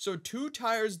 Boom. So 2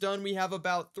 tires done. We have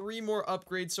about 3 more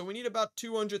upgrades. So we need about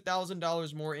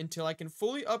 $200,000 more until I can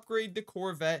fully upgrade the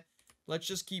Corvette. Let's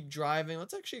just keep driving.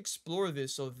 Let's actually explore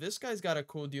this. So this guy's got a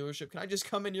cool dealership. Can I just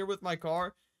come in here with my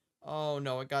car? Oh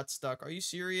no, it got stuck. Are you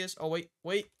serious? Oh wait.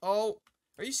 Oh,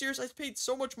 are you serious? I paid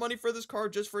so much money for this car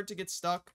just for it to get stuck.